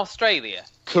audience in Australia?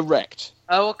 Correct.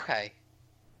 Oh, okay.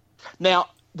 Now,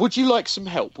 would you like some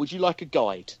help? Would you like a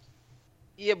guide?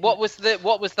 Yeah, what was the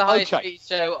highest rated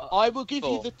show? I will give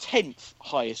you the 10th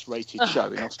highest rated show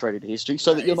in Australian history,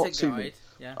 so that you're not too many.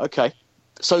 Yeah. Okay.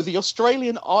 So the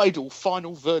Australian Idol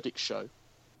Final Verdict show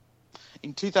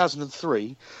in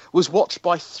 2003 was watched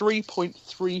by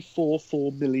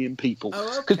 3.344 million people. Oh,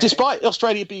 okay. Because despite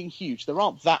Australia being huge, there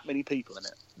aren't that many people in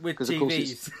it. With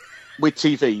TVs. With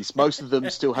TVs. Most of them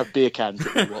still have beer cans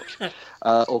that we watch.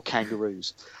 Or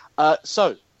kangaroos.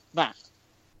 So, Matt,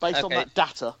 based on that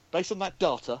data,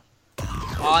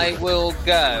 I will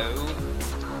go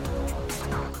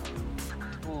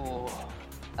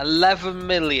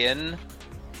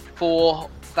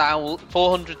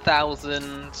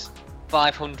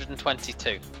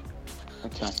 11,400,522.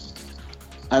 Okay.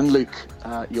 And Luke,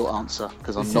 your answer,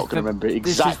 because I'm not going to remember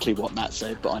exactly what Matt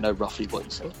said, but I know roughly what he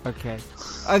said. Okay.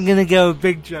 I'm going to go a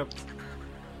big jump.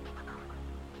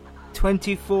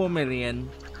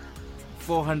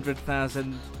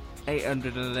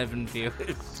 24,400,811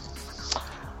 viewers.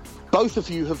 Both of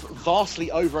you have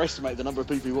vastly overestimated the number of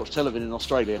people who watch television in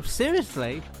Australia.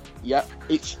 Seriously? Yeah,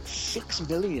 it's 6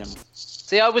 million.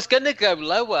 See, I was going to go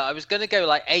lower. I was going to go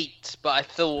like 8, but I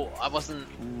thought I wasn't...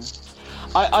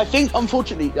 I think,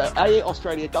 unfortunately,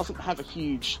 Australia doesn't have a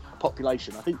huge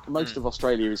population. I think most of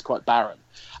Australia is quite barren.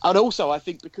 And also, I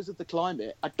think because of the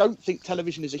climate, I don't think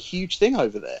television is a huge thing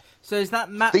over there. So is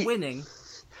that Matt winning?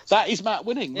 That is Matt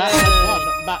winning. Matt has won.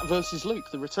 Matt versus Luke,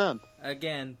 the return.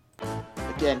 Again.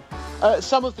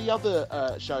 Some of the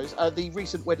other shows, the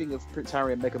recent wedding of Prince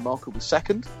Harry and Meghan Markle was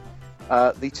second.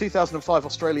 The 2005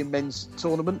 Australian Men's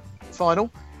Tournament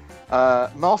final.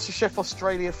 MasterChef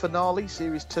Australia finale,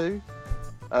 Series 2.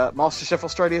 MasterChef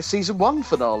Australia Season 1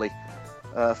 finale,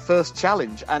 first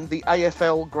challenge, and the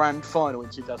AFL Grand Final in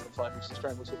 2005, which is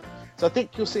Australian. So I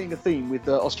think you're seeing a theme with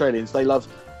Australians. They love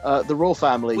the royal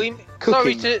family.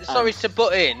 Cooking Sorry to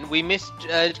butt in. We missed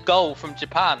a goal from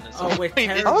Japan. We're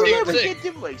terrible. Oh yeah, we did,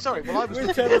 didn't we? Sorry, well,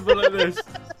 we're terrible at this.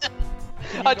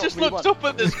 I just looked up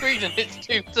at the screen and it's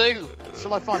 2-2.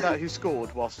 Shall I find out who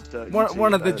scored whilst...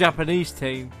 one of the Japanese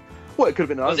team. Well, it could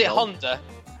have been... Was it Honda?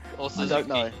 Or Suzuki? I don't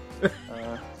know.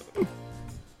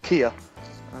 Kia.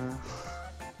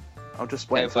 I'll just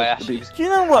wait for Do you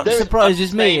know what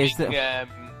surprises me is that...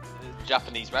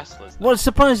 Japanese wrestlers. What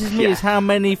surprises me is how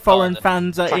many foreign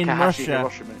fans are in Russia.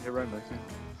 Hiromu.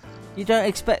 You don't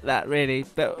expect that, really,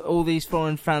 that all these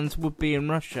foreign fans would be in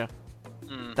Russia.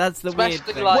 That's the weird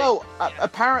thing. Well,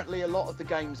 apparently a lot of the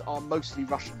games are mostly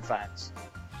Russian fans.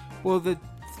 Well, the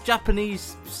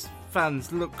Japanese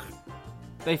fans look...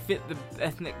 They fit the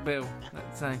ethnic bill,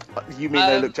 let's say. You mean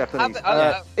they look Japanese?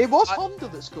 It was Honda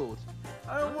that scored.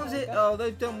 Oh, was it? Oh,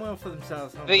 they've done well for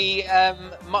themselves. The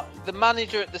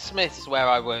manager at the Smiths where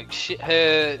I work,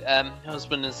 her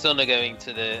husband and son are going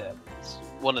to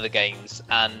one of the games,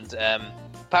 and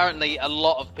apparently a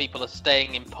lot of people are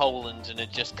staying in Poland and are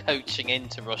just coaching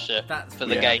into Russia for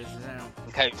the game.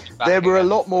 There were a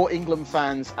lot more England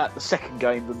fans at the second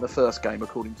game than the first game,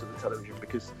 according to the television,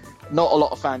 because not a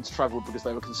lot of fans travelled because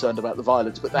they were concerned about the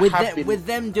violence. But with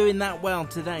them doing that well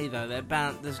today, though,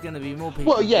 there's going to be more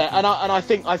people. Well, yeah, and I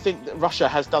think that Russia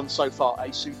has done so far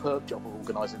a superb job of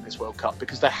organising this World Cup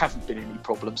because there haven't been any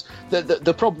problems.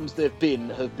 The problems have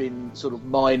been sort of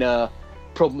minor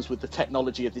problems with the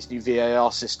technology of this new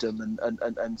VAR system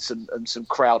and some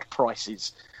crowd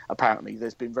prices. Apparently,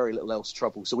 there's been very little else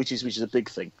trouble, so which is a big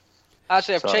thing.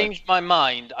 Actually, I've changed my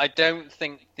mind. I don't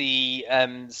think the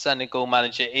Senegal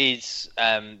manager is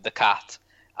the cat.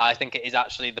 I think it is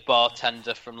actually the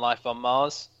bartender from Life on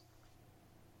Mars.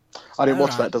 I didn't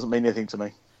watch that. Doesn't mean anything to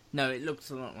me. No, it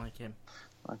looks a lot like him.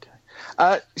 Okay.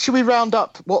 Should we round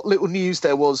up what little news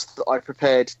there was that I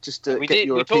prepared just to get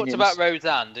your opinions? We talked about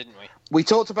Roseanne, didn't we? We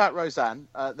talked about Roseanne.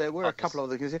 There were a couple of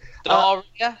other things.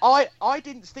 Daria? I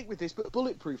didn't stick with this, but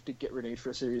Bulletproof did get renewed for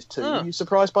a Series 2. Were you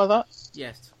surprised by that?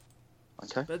 Yes.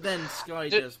 Okay. But then Sky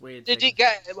does weird things.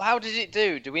 How did it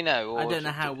do? Do we know? I don't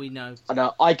know how we know. I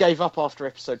know. I gave up after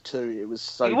episode 2. It was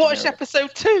so You watched generic.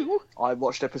 episode 2? I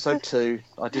watched episode 2.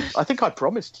 I did. I think I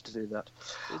promised to do that.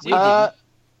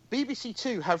 BBC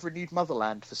Two have renewed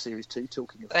Motherland for Series 2.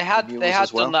 Talking of they had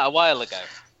done that a while ago.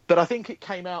 But I think it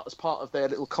came out as part of their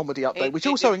little comedy update, which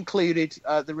also included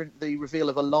the reveal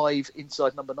of a live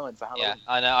Inside Number 9 for Halloween. Yeah,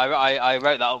 I know. I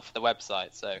wrote that up for the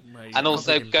website. So, and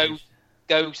also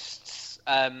Ghosts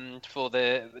for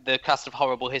the cast of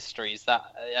Horrible Histories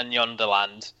and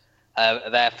Yonderland,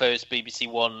 their first BBC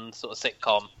One sort of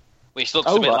sitcom, which looks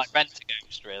a bit like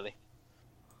Rent-A-Ghost, really.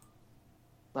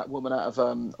 That woman out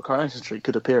of Coronation Street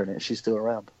could appear in it. She's still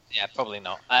around. Yeah, probably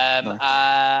not. No.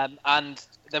 And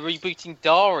they're rebooting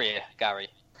Daria, Gary.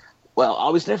 Well, I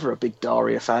was never a big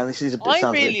Daria fan. This is a bit.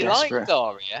 I really like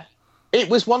Daria. It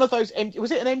was one of those.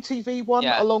 Was it an MTV one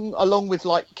along with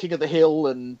like King of the Hill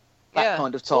and that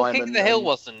kind of time? Well, King of the Hill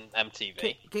wasn't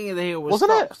MTV. King of the Hill was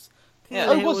wasn't Fox. it?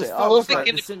 Yeah, was it? I was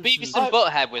thinking Beavis and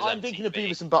Butthead was MTV. I'm thinking of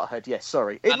Beavis and Butthead. Yes,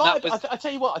 sorry. It might. I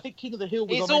tell you what. I think King of the Hill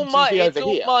was on MTV over here.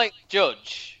 It's all Mike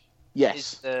Judge.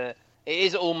 Yes. It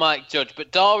is all Mike Judge,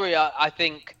 but Daria, I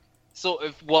think, sort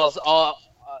of was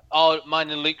mine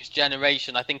and Luke's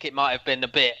generation. I think it might have been a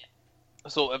bit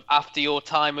sort of after your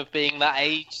time of being that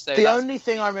age. So the only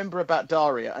thing I remember about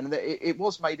Daria, and it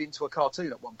was made into a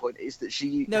cartoon at one point, is that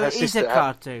she... No, it is a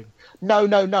cartoon. No,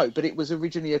 but it was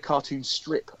originally a cartoon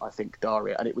strip, I think,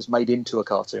 Daria, and it was made into a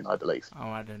cartoon, I believe. Oh,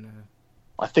 I don't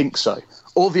know. I think so.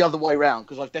 Or the other way round,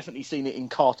 because I've definitely seen it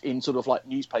in sort of like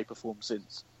newspaper form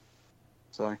since.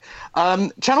 So,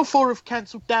 Channel 4 have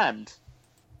cancelled Damned.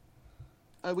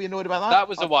 Are we annoyed about that? That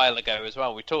was a while ago as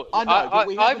well. We talked. I know,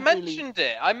 but I mentioned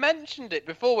it. I mentioned it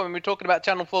before when we were talking about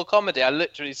Channel 4 comedy. I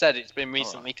literally said it's been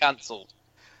recently cancelled.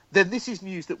 Then this is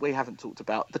news that we haven't talked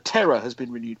about. The Terror has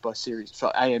been renewed for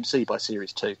AMC by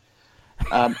Series 2.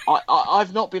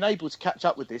 I've not been able to catch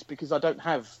up with this because I don't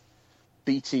have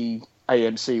BT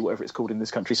AMC, whatever it's called in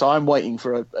this country. So I'm waiting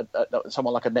for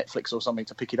someone like a Netflix or something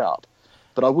to pick it up.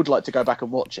 But I would like to go back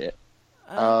and watch it.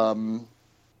 And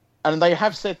they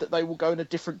have said that they will go in a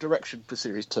different direction for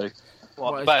Series 2.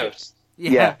 What, both?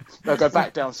 Yeah. They'll go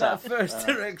back down south. That first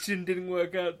direction didn't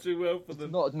work out too well for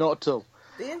them. Not at all.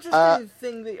 The interesting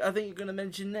thing that I think you're going to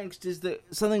mention next is that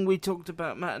something we talked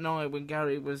about, Matt and I, when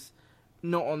Gary was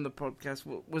not on the podcast,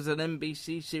 was an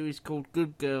NBC series called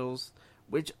Good Girls,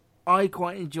 which I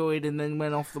quite enjoyed and then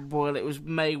went off the boil. It was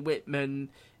Mae Whitman,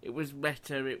 it was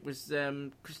Retta, it was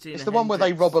Christina It's the one where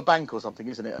they rob a bank or something,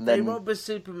 isn't it? And they rob a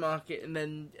supermarket and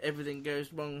then everything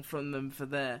goes wrong from them for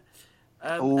there.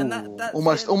 And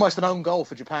that's almost an own goal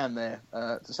for Japan there.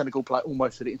 The Senegal player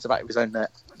almost hit it into the back of his own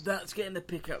net. That's getting a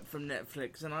pick-up from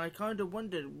Netflix, and I kind of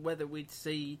wondered whether we'd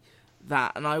see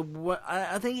that. And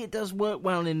I think it does work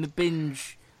well in the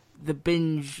binge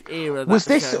era. Was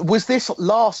this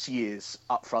last year's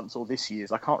upfronts or this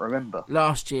year's? I can't remember.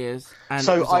 Last year's. And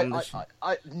so I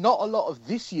not a lot of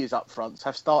this year's upfronts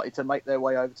have started to make their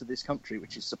way over to this country,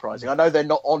 which is surprising. I know they're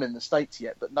not on in the States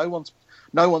yet, but no one's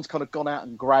kind of gone out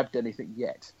and grabbed anything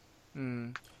yet.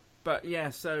 But yeah,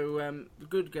 so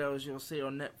Good Girls you'll see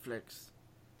on Netflix.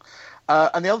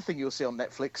 And the other thing you'll see on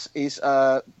Netflix is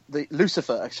the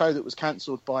Lucifer, a show that was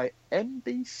cancelled by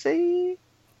NBC.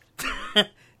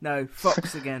 No,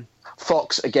 Fox again.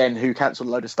 Fox again, who cancelled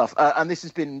a load of stuff, and this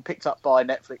has been picked up by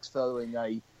Netflix following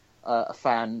a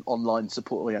fan online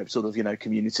support,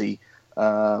 community.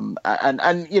 And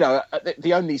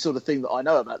the only sort of thing that I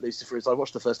know about Lucifer is I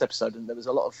watched the first episode and there was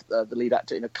a lot of the lead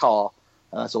actor in a car.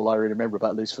 And that's all I really remember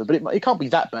about Lucifer. But it can't be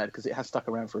that bad because it has stuck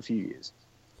around for a few years.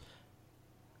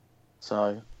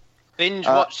 So binge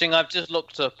watching, I've just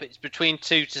looked up. It's between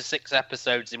 2 to 6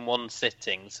 episodes in one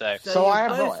sitting. So I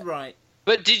am right.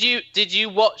 But did you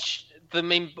watch the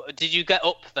meme? Did you get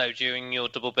up though during your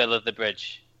double bill of the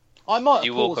bridge? I might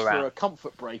have paused for a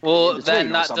comfort break. Well,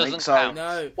 then that doesn't count.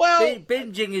 No. Well,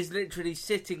 binging is literally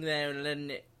sitting there and letting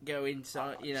it go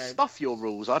inside. Stuff your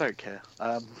rules. I don't care.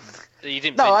 You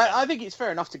didn't. No, I think it's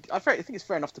fair enough to. I think it's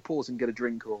fair enough to pause and get a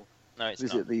drink or. No, it's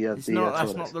visit not.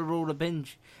 That's not the rule of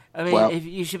binge. I mean, if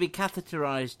you should be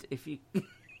catheterized if you.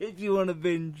 If you want to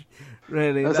binge,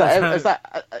 really. Can I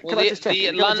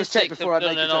just check before I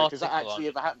make a joke? Has that actually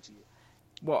ever happened to you?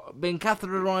 What, being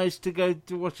catheterised to go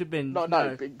to watch a binge?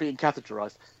 No. Being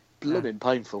catheterised. Blooming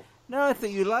painful. No, I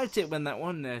think you liked it when that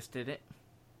one nurse did it.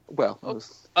 Well,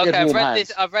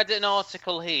 I've read an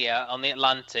article here on The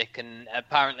Atlantic, and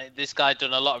apparently this guy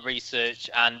done a lot of research,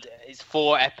 and it's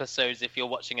 4 episodes if you're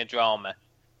watching a drama.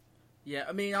 Yeah,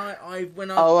 I mean,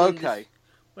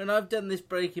 when I've done this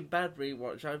Breaking Bad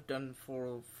rewatch, I've done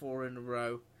four in a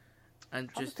row, and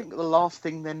I think the last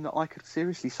thing then that I could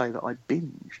seriously say that I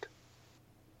binged.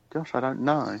 Gosh, I don't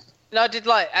know. No, I did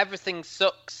Everything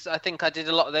Sucks. I think I did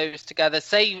a lot of those together.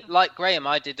 Like Graham,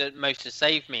 I did most of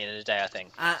Save Me in a day, I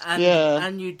think.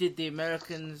 And you did The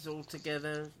Americans all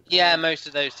together. Yeah, most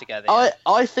of those together. Yeah.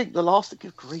 I think the last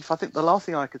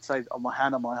thing I could say on my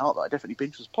hand on my heart that I definitely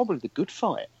binged was probably The Good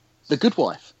Fight, The Good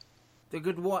Wife. The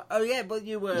Good Wife. Oh yeah, but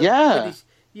you were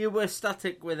you were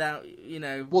static without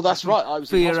Well, that's right. I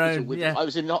was in hospital I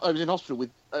was in hospital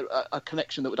with a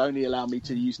connection that would only allow me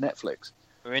to use Netflix.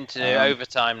 We're into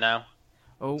overtime now.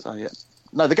 Oh, so yeah.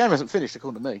 No, the game hasn't finished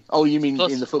according to me. Oh, you mean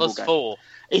in the football game? +4.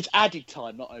 It's added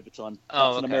time, not overtime.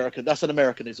 That's That's an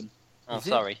Americanism. Oh,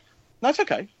 sorry. No, it's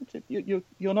okay.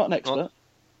 You're not an expert. Well,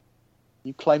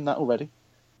 you claim that already.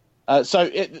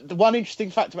 The one interesting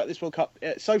fact about this World Cup,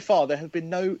 so far there have been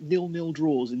no 0-0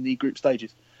 draws in the group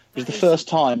stages. It's the first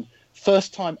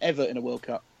time ever in a World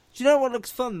Cup. Do you know what looks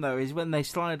fun though? Is when they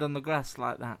slide on the grass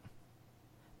like that.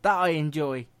 That I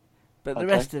enjoy, but the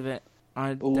rest of it,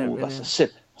 I don't really. That's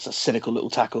a cynical little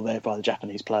tackle there by the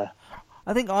Japanese player.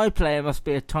 I think iPlayer must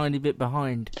be a tiny bit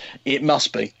behind. It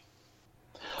must be.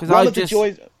 Because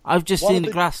I've just seen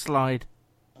the grass slide.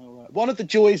 One of the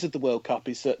joys of the World Cup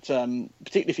is that,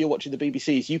 particularly if you're watching the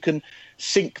BBCs, you can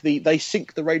they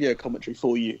sync the radio commentary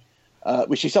for you,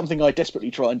 which is something I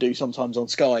desperately try and do sometimes on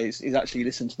Sky, is actually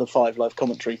listen to the 5 live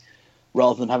commentary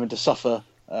rather than having to suffer.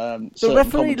 The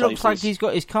referee looks like he's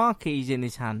got his car keys in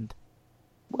his hand.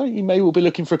 Well, he may well be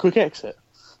looking for a quick exit.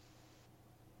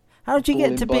 How did you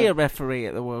get to be a referee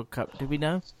at the World Cup? Do we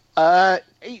know?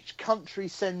 Each country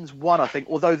sends one, I think.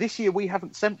 Although this year we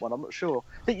haven't sent one. I'm not sure.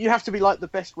 I think you have to be like the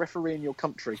best referee in your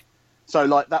country. So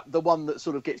like the one that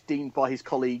sort of gets deemed by his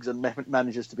colleagues and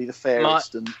manages to be the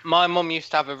fairest. My mum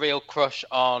used to have a real crush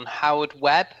on Howard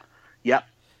Webb. Yep.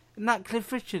 Isn't that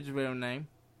Cliff Richard's real name?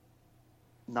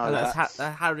 No, that's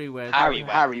Harry Webb.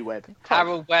 Harry Webb.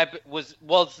 Harold Webb was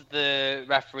the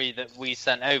referee that we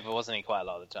sent over, wasn't he? Quite a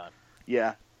lot of the time.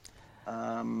 Yeah.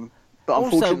 But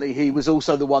unfortunately, he was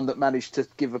also the one that managed to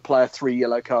give a player 3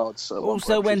 yellow cards.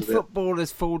 Also, when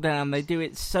footballers fall down, they do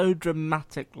it so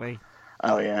dramatically.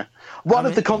 Oh, yeah. One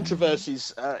of the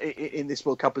controversies in this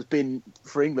World Cup has been,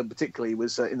 for England particularly,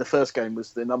 was in the first game,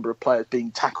 was the number of players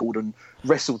being tackled and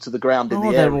wrestled to the ground in the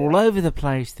area. They're all over the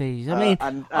place, these. I mean,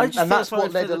 and that's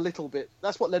what led a little bit.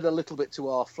 That's what led a little bit to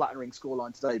our flattering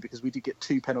scoreline today, because we did get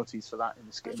 2 penalties for that in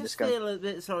this game. I just feel a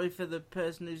bit sorry for the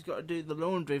person who's got to do the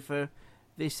laundry for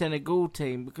the Senegal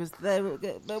team, because why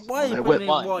are you putting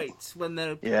in whites when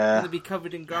they're going to be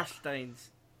covered in grass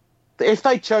stains? If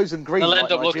they'd chosen green, they'll like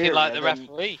end up Nigeria, looking like the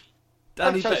referee.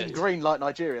 If they'd chosen green like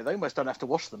Nigeria, they almost don't have to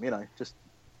wash them. Just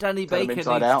Danny Baker needs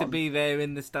to be there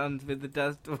in the stands with the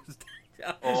dust. Or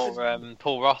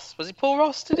Paul Ross. Was it Paul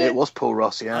Ross today? It was Paul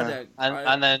Ross, yeah.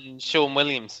 And then Sean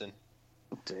Williamson.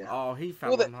 Oh, dear. Oh, he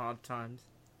found them hard times.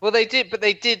 Well, they did, but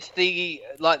they did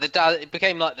it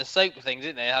became like the soap thing,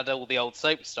 didn't they? It had all the old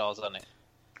soap stars on it.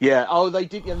 Yeah. Oh, they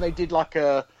did, and they did like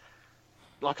a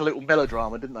little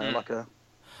melodrama, didn't they?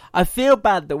 I feel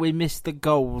bad that we missed the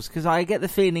goals, because I get the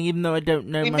feeling, even though I don't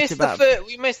know much about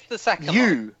we missed the second.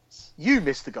 You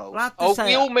missed the goal.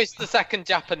 We all missed the second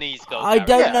Japanese goal. I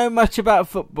don't know much about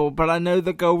football, but I know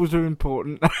the goals are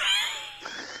important.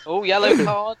 Oh, yellow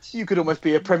card. You could almost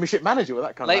be a Premiership manager with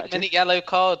that kind of attitude. Late-minute yellow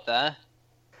card there.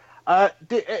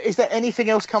 Is there anything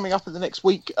else coming up in the next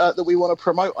week that we want to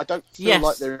promote? I don't feel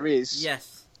like there is.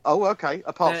 Yes. Oh, okay.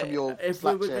 Apart from your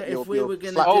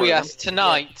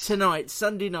tonight. Tonight,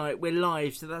 Sunday night, we're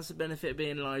live, so that's the benefit of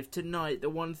being live. Tonight, the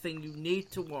one thing you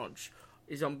need to watch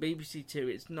is on BBC Two.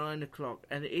 It's 9 o'clock,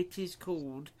 and it is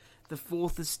called The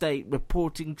Fourth Estate,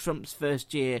 Reporting Trump's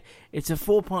First Year. It's a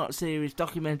 4-part series,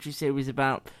 documentary series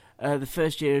about the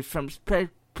first year of Trump's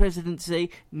presidency.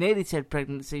 Nearly said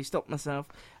pregnancy, stopped myself.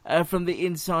 From the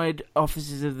inside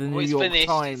offices of the New York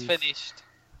Times. It's finished.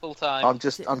 Full time. I'm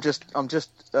just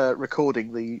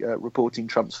recording the reporting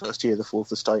Trump's first year, the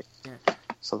Fourth Estate,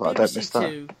 so that I don't miss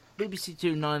that. BBC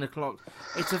Two, 9 o'clock.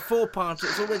 It's a 4-part.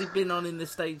 It's already been on in the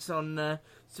States on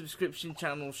subscription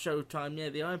channel Showtime. Yeah,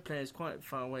 the iPlayer is quite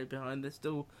far away behind. They're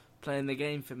still playing the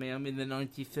game for me. I'm in the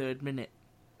 93rd minute.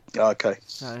 Okay.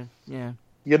 So yeah,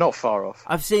 you're not far off.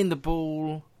 I've seen the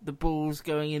ball. The ball's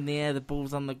going in the air. The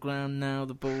ball's on the ground now.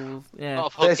 The ball. Yeah.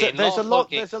 There's a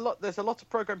lot of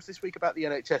programs this week about the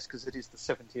NHS, because it is the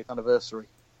 70th anniversary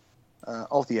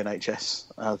of the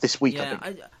NHS this week. Yeah,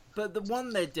 I think. But the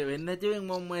one they're doing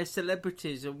one where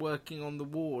celebrities are working on the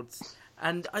wards,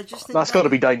 and I just think that's got to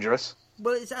be dangerous.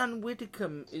 Well, it's Anne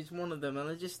Widdecombe is one of them, and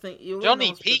I just think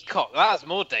Johnny Peacock. That's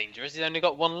more dangerous. He's only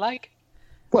got one leg.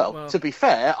 Well, to be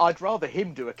fair, I'd rather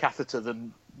him do a catheter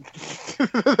than.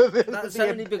 That's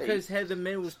only because Heather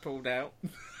Mills pulled out.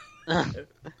 I'm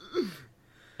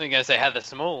going to say Heather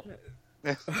Small.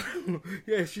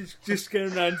 Yeah, she's just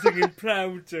going around singing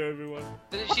proud to everyone.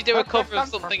 Didn't she do a cover of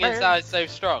Something Inside So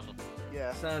Strong?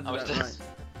 Yeah, sounds about right.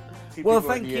 Well,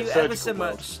 thank you ever so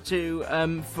much to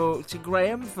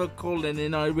Graham for calling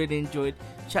in. I really enjoyed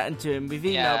chatting to him. We've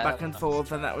emailed back and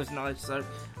forth, and that was nice. So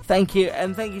thank you,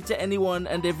 and thank you to anyone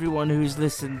and everyone who's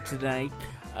listened today.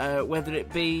 Whether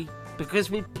it be because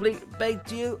we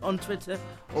begged you on Twitter,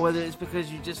 or whether it's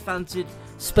because you just fancied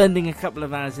spending a couple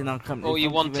of hours in our company. Or you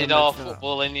wanted our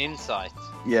football in the insight.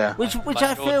 Yeah. Which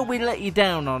I feel we let you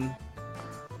down on.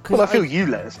 Well, I feel you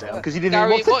let us down because you didn't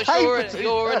Gary, even want to pay what's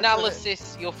your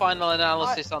analysis, your final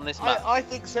analysis on this match? I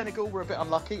think Senegal were a bit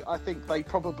unlucky. I think they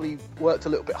probably worked a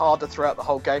little bit harder throughout the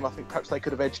whole game. I think perhaps they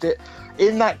could have edged it.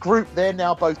 In that group, they're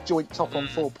now both joint top on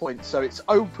 4 points, so it's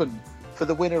open for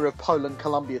the winner of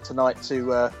Poland-Colombia tonight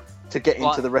to get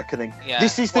into the reckoning. Yeah.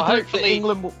 This is the group that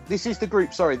England will, this is the group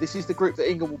that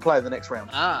England will play in the next round.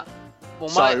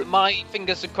 Well, my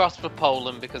fingers are crossed for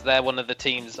Poland, because they're one of the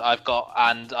teams I've got,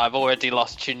 and I've already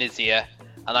lost Tunisia,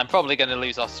 and I'm probably going to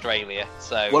lose Australia.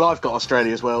 So well, I've got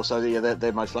Australia as well, so yeah,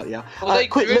 they're most likely out. Well, they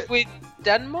drew with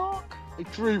Denmark. They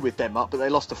drew with Denmark, but they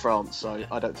lost to France, so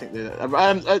I don't think they're.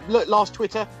 Look, last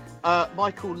Twitter.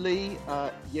 Michael Lee,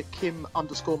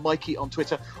 Yakim_Mikey on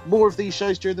Twitter. More of these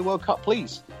shows during the World Cup,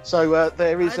 please. So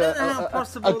there is a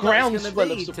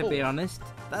groundswell of support. To be honest,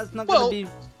 that's not going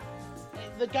to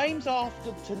be. the games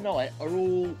after tonight are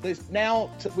all. There's now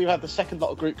we have the second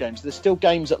lot of group games. There's still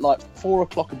games at like 4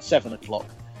 o'clock and 7 o'clock.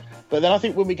 But then I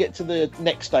think when we get to the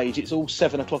next stage, it's all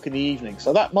 7 o'clock in the evening.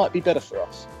 So that might be better for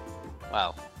us.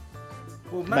 Wow.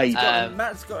 Well, Maybe.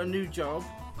 Matt's got a new job.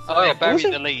 Oh yeah, bury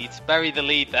the lead. Bury the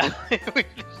lead there.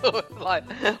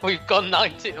 We've gone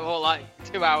 90 or like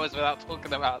 2 hours without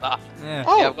talking about that. Yeah.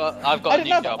 I've got a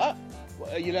new job.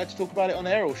 Are you allowed to talk about it on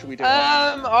air, or should we do it?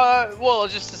 Well,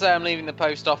 just to say I'm leaving the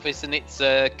post office and it's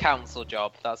a council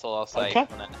job. That's all I'll say. Okay.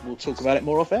 We'll talk about it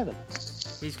more off air then.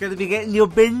 He's going to be getting your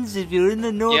bins if you're in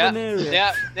the northern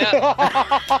area.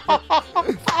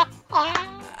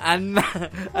 And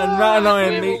Matt and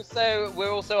I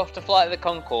we're also off to Flight of the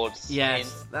Conchords.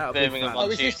 Yes, that'll be Birmingham fun. on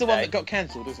Oh, is this the one that got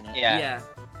cancelled, isn't it? Yeah.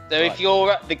 So if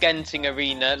you're at the Genting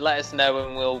Arena, let us know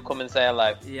and we'll come and say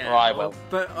hello. Yeah, or I will.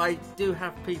 But I do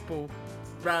have people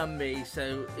round me,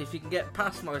 so if you can get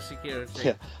past my security.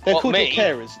 Yeah. They're called your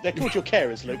carers. They're called your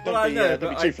carers, Luke.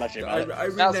 Don't be too flashy about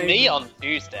it. That's me on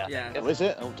Tuesday. Yeah. Oh, is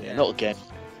it? Oh dear, not again.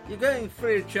 You're going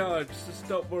free of charge, so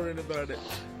stop worrying about it.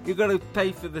 You've got to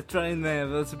pay for the train there,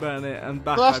 that's about it. And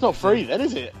back. Well, that's not free then,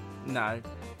 is it? No.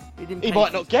 He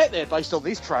might not get there based on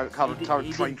this current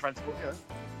train transport.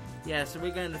 Yeah, so we're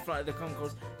going to Flight of the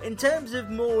Conchords. In terms of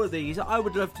more of these, I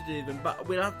would love to do them, but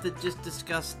we'll have to just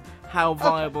discuss how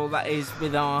viable that is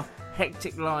with our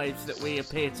hectic lives that we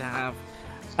appear to have.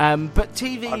 But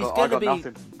TV is going to be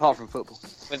nothing apart from football.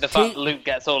 With the fact Luke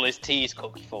gets all his teas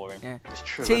cooked for him. Yeah. It's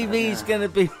true. TV is going to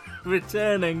be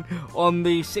returning on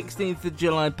the 16th of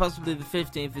July, possibly the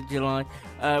 15th of July,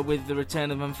 with the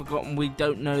return of Unforgotten. We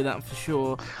don't know that for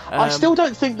sure. I still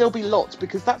don't think there'll be lots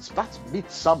because that's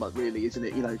midsummer, really, isn't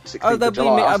it? 16th of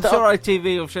July. I'm sure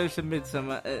ITV will show some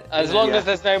midsummer. As long as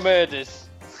there's no murders.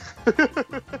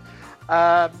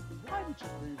 Why would you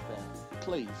move there?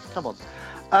 Please, come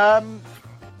on.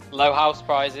 Low house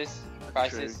prices.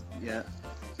 True. Yeah.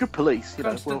 Good police,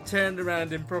 Constant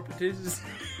turnaround in properties.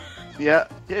 Yeah,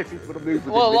 if you want to move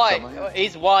with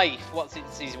his wife,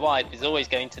 his wife is always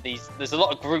going to these. There's a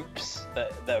lot of groups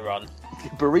that are on.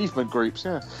 Bereavement groups,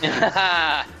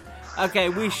 yeah. Okay,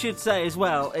 we should say as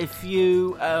well, if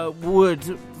you would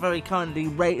very kindly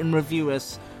rate and review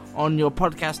us on your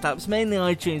podcast apps, mainly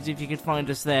iTunes if you could find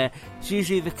us there. It's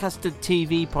usually the Custard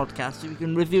TV Podcast. If you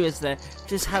can review us there,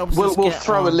 just helps us we'll get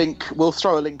throw on. a link. We'll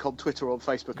throw a link on Twitter or on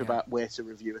Facebook about where to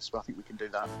review us. I think we can do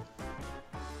that.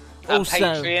 Also,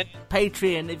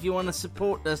 Patreon, if you want to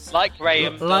support us, like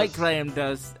Graham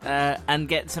does, and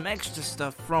get some extra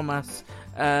stuff from us,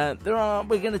 we're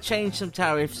going to change some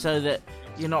tariffs so that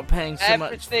you're not paying so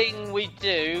much. Everything we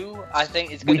do, I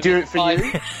think it's going to be... We do it for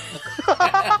you?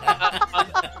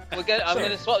 I'm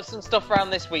going to swap some stuff around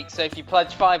this week, so if you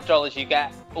pledge $5, you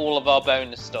get all of our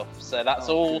bonus stuff. So that's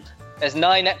all. Good. There's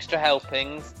 9 extra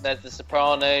helpings. There's The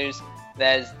Sopranos,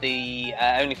 there's the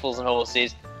Only Fools and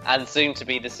Horses, and soon to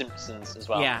be The Simpsons as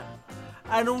well. Yeah.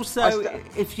 And also,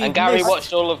 if you Gary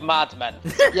watched all of Mad Men.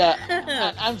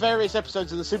 Yeah, and various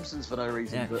episodes of The Simpsons for no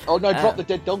reason. Yeah. But, Drop the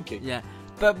Dead Donkey. Yeah.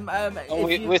 But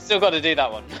we've still got to do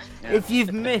that one. Yeah. If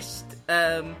you've missed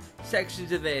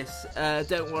sections of this,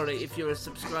 don't worry. If you're a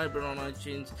subscriber on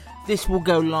iTunes, this will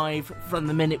go live from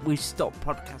the minute we stop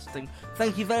podcasting.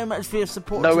 Thank you very much for your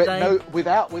support today.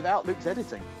 Without Luke's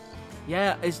editing.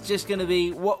 Yeah, it's just going to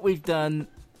be what we've done.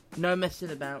 No messing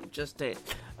about, just it.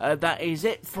 That is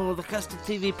it for the Custard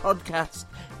TV Podcast.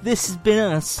 This has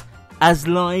been us, as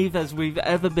live as we've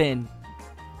ever been.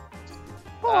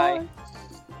 Bye.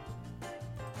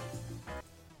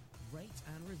 Rate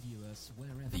and review us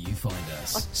wherever you find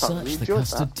us. Search the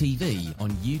Custard TV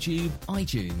on YouTube,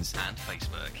 iTunes, and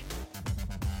Facebook.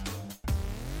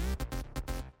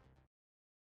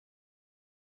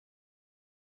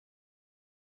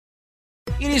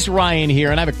 It is Ryan here,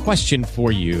 and I have a question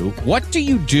for you. What do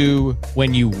you do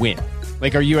when you win?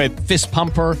 Like, are you a fist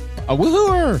pumper, a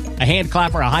woohooer, a hand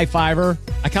clapper, a high fiver?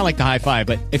 I kind of like the high five,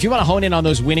 but if you want to hone in on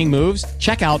those winning moves,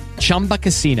 check out Chumba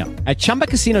Casino. At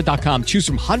ChumbaCasino.com, choose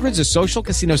from hundreds of social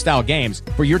casino-style games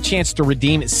for your chance to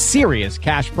redeem serious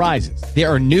cash prizes.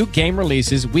 There are new game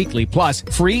releases weekly, plus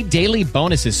free daily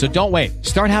bonuses, so don't wait.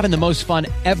 Start having the most fun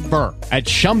ever at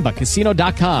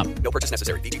ChumbaCasino.com. No purchase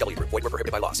necessary. VGW. Void where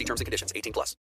prohibited by law. See terms and conditions. 18+.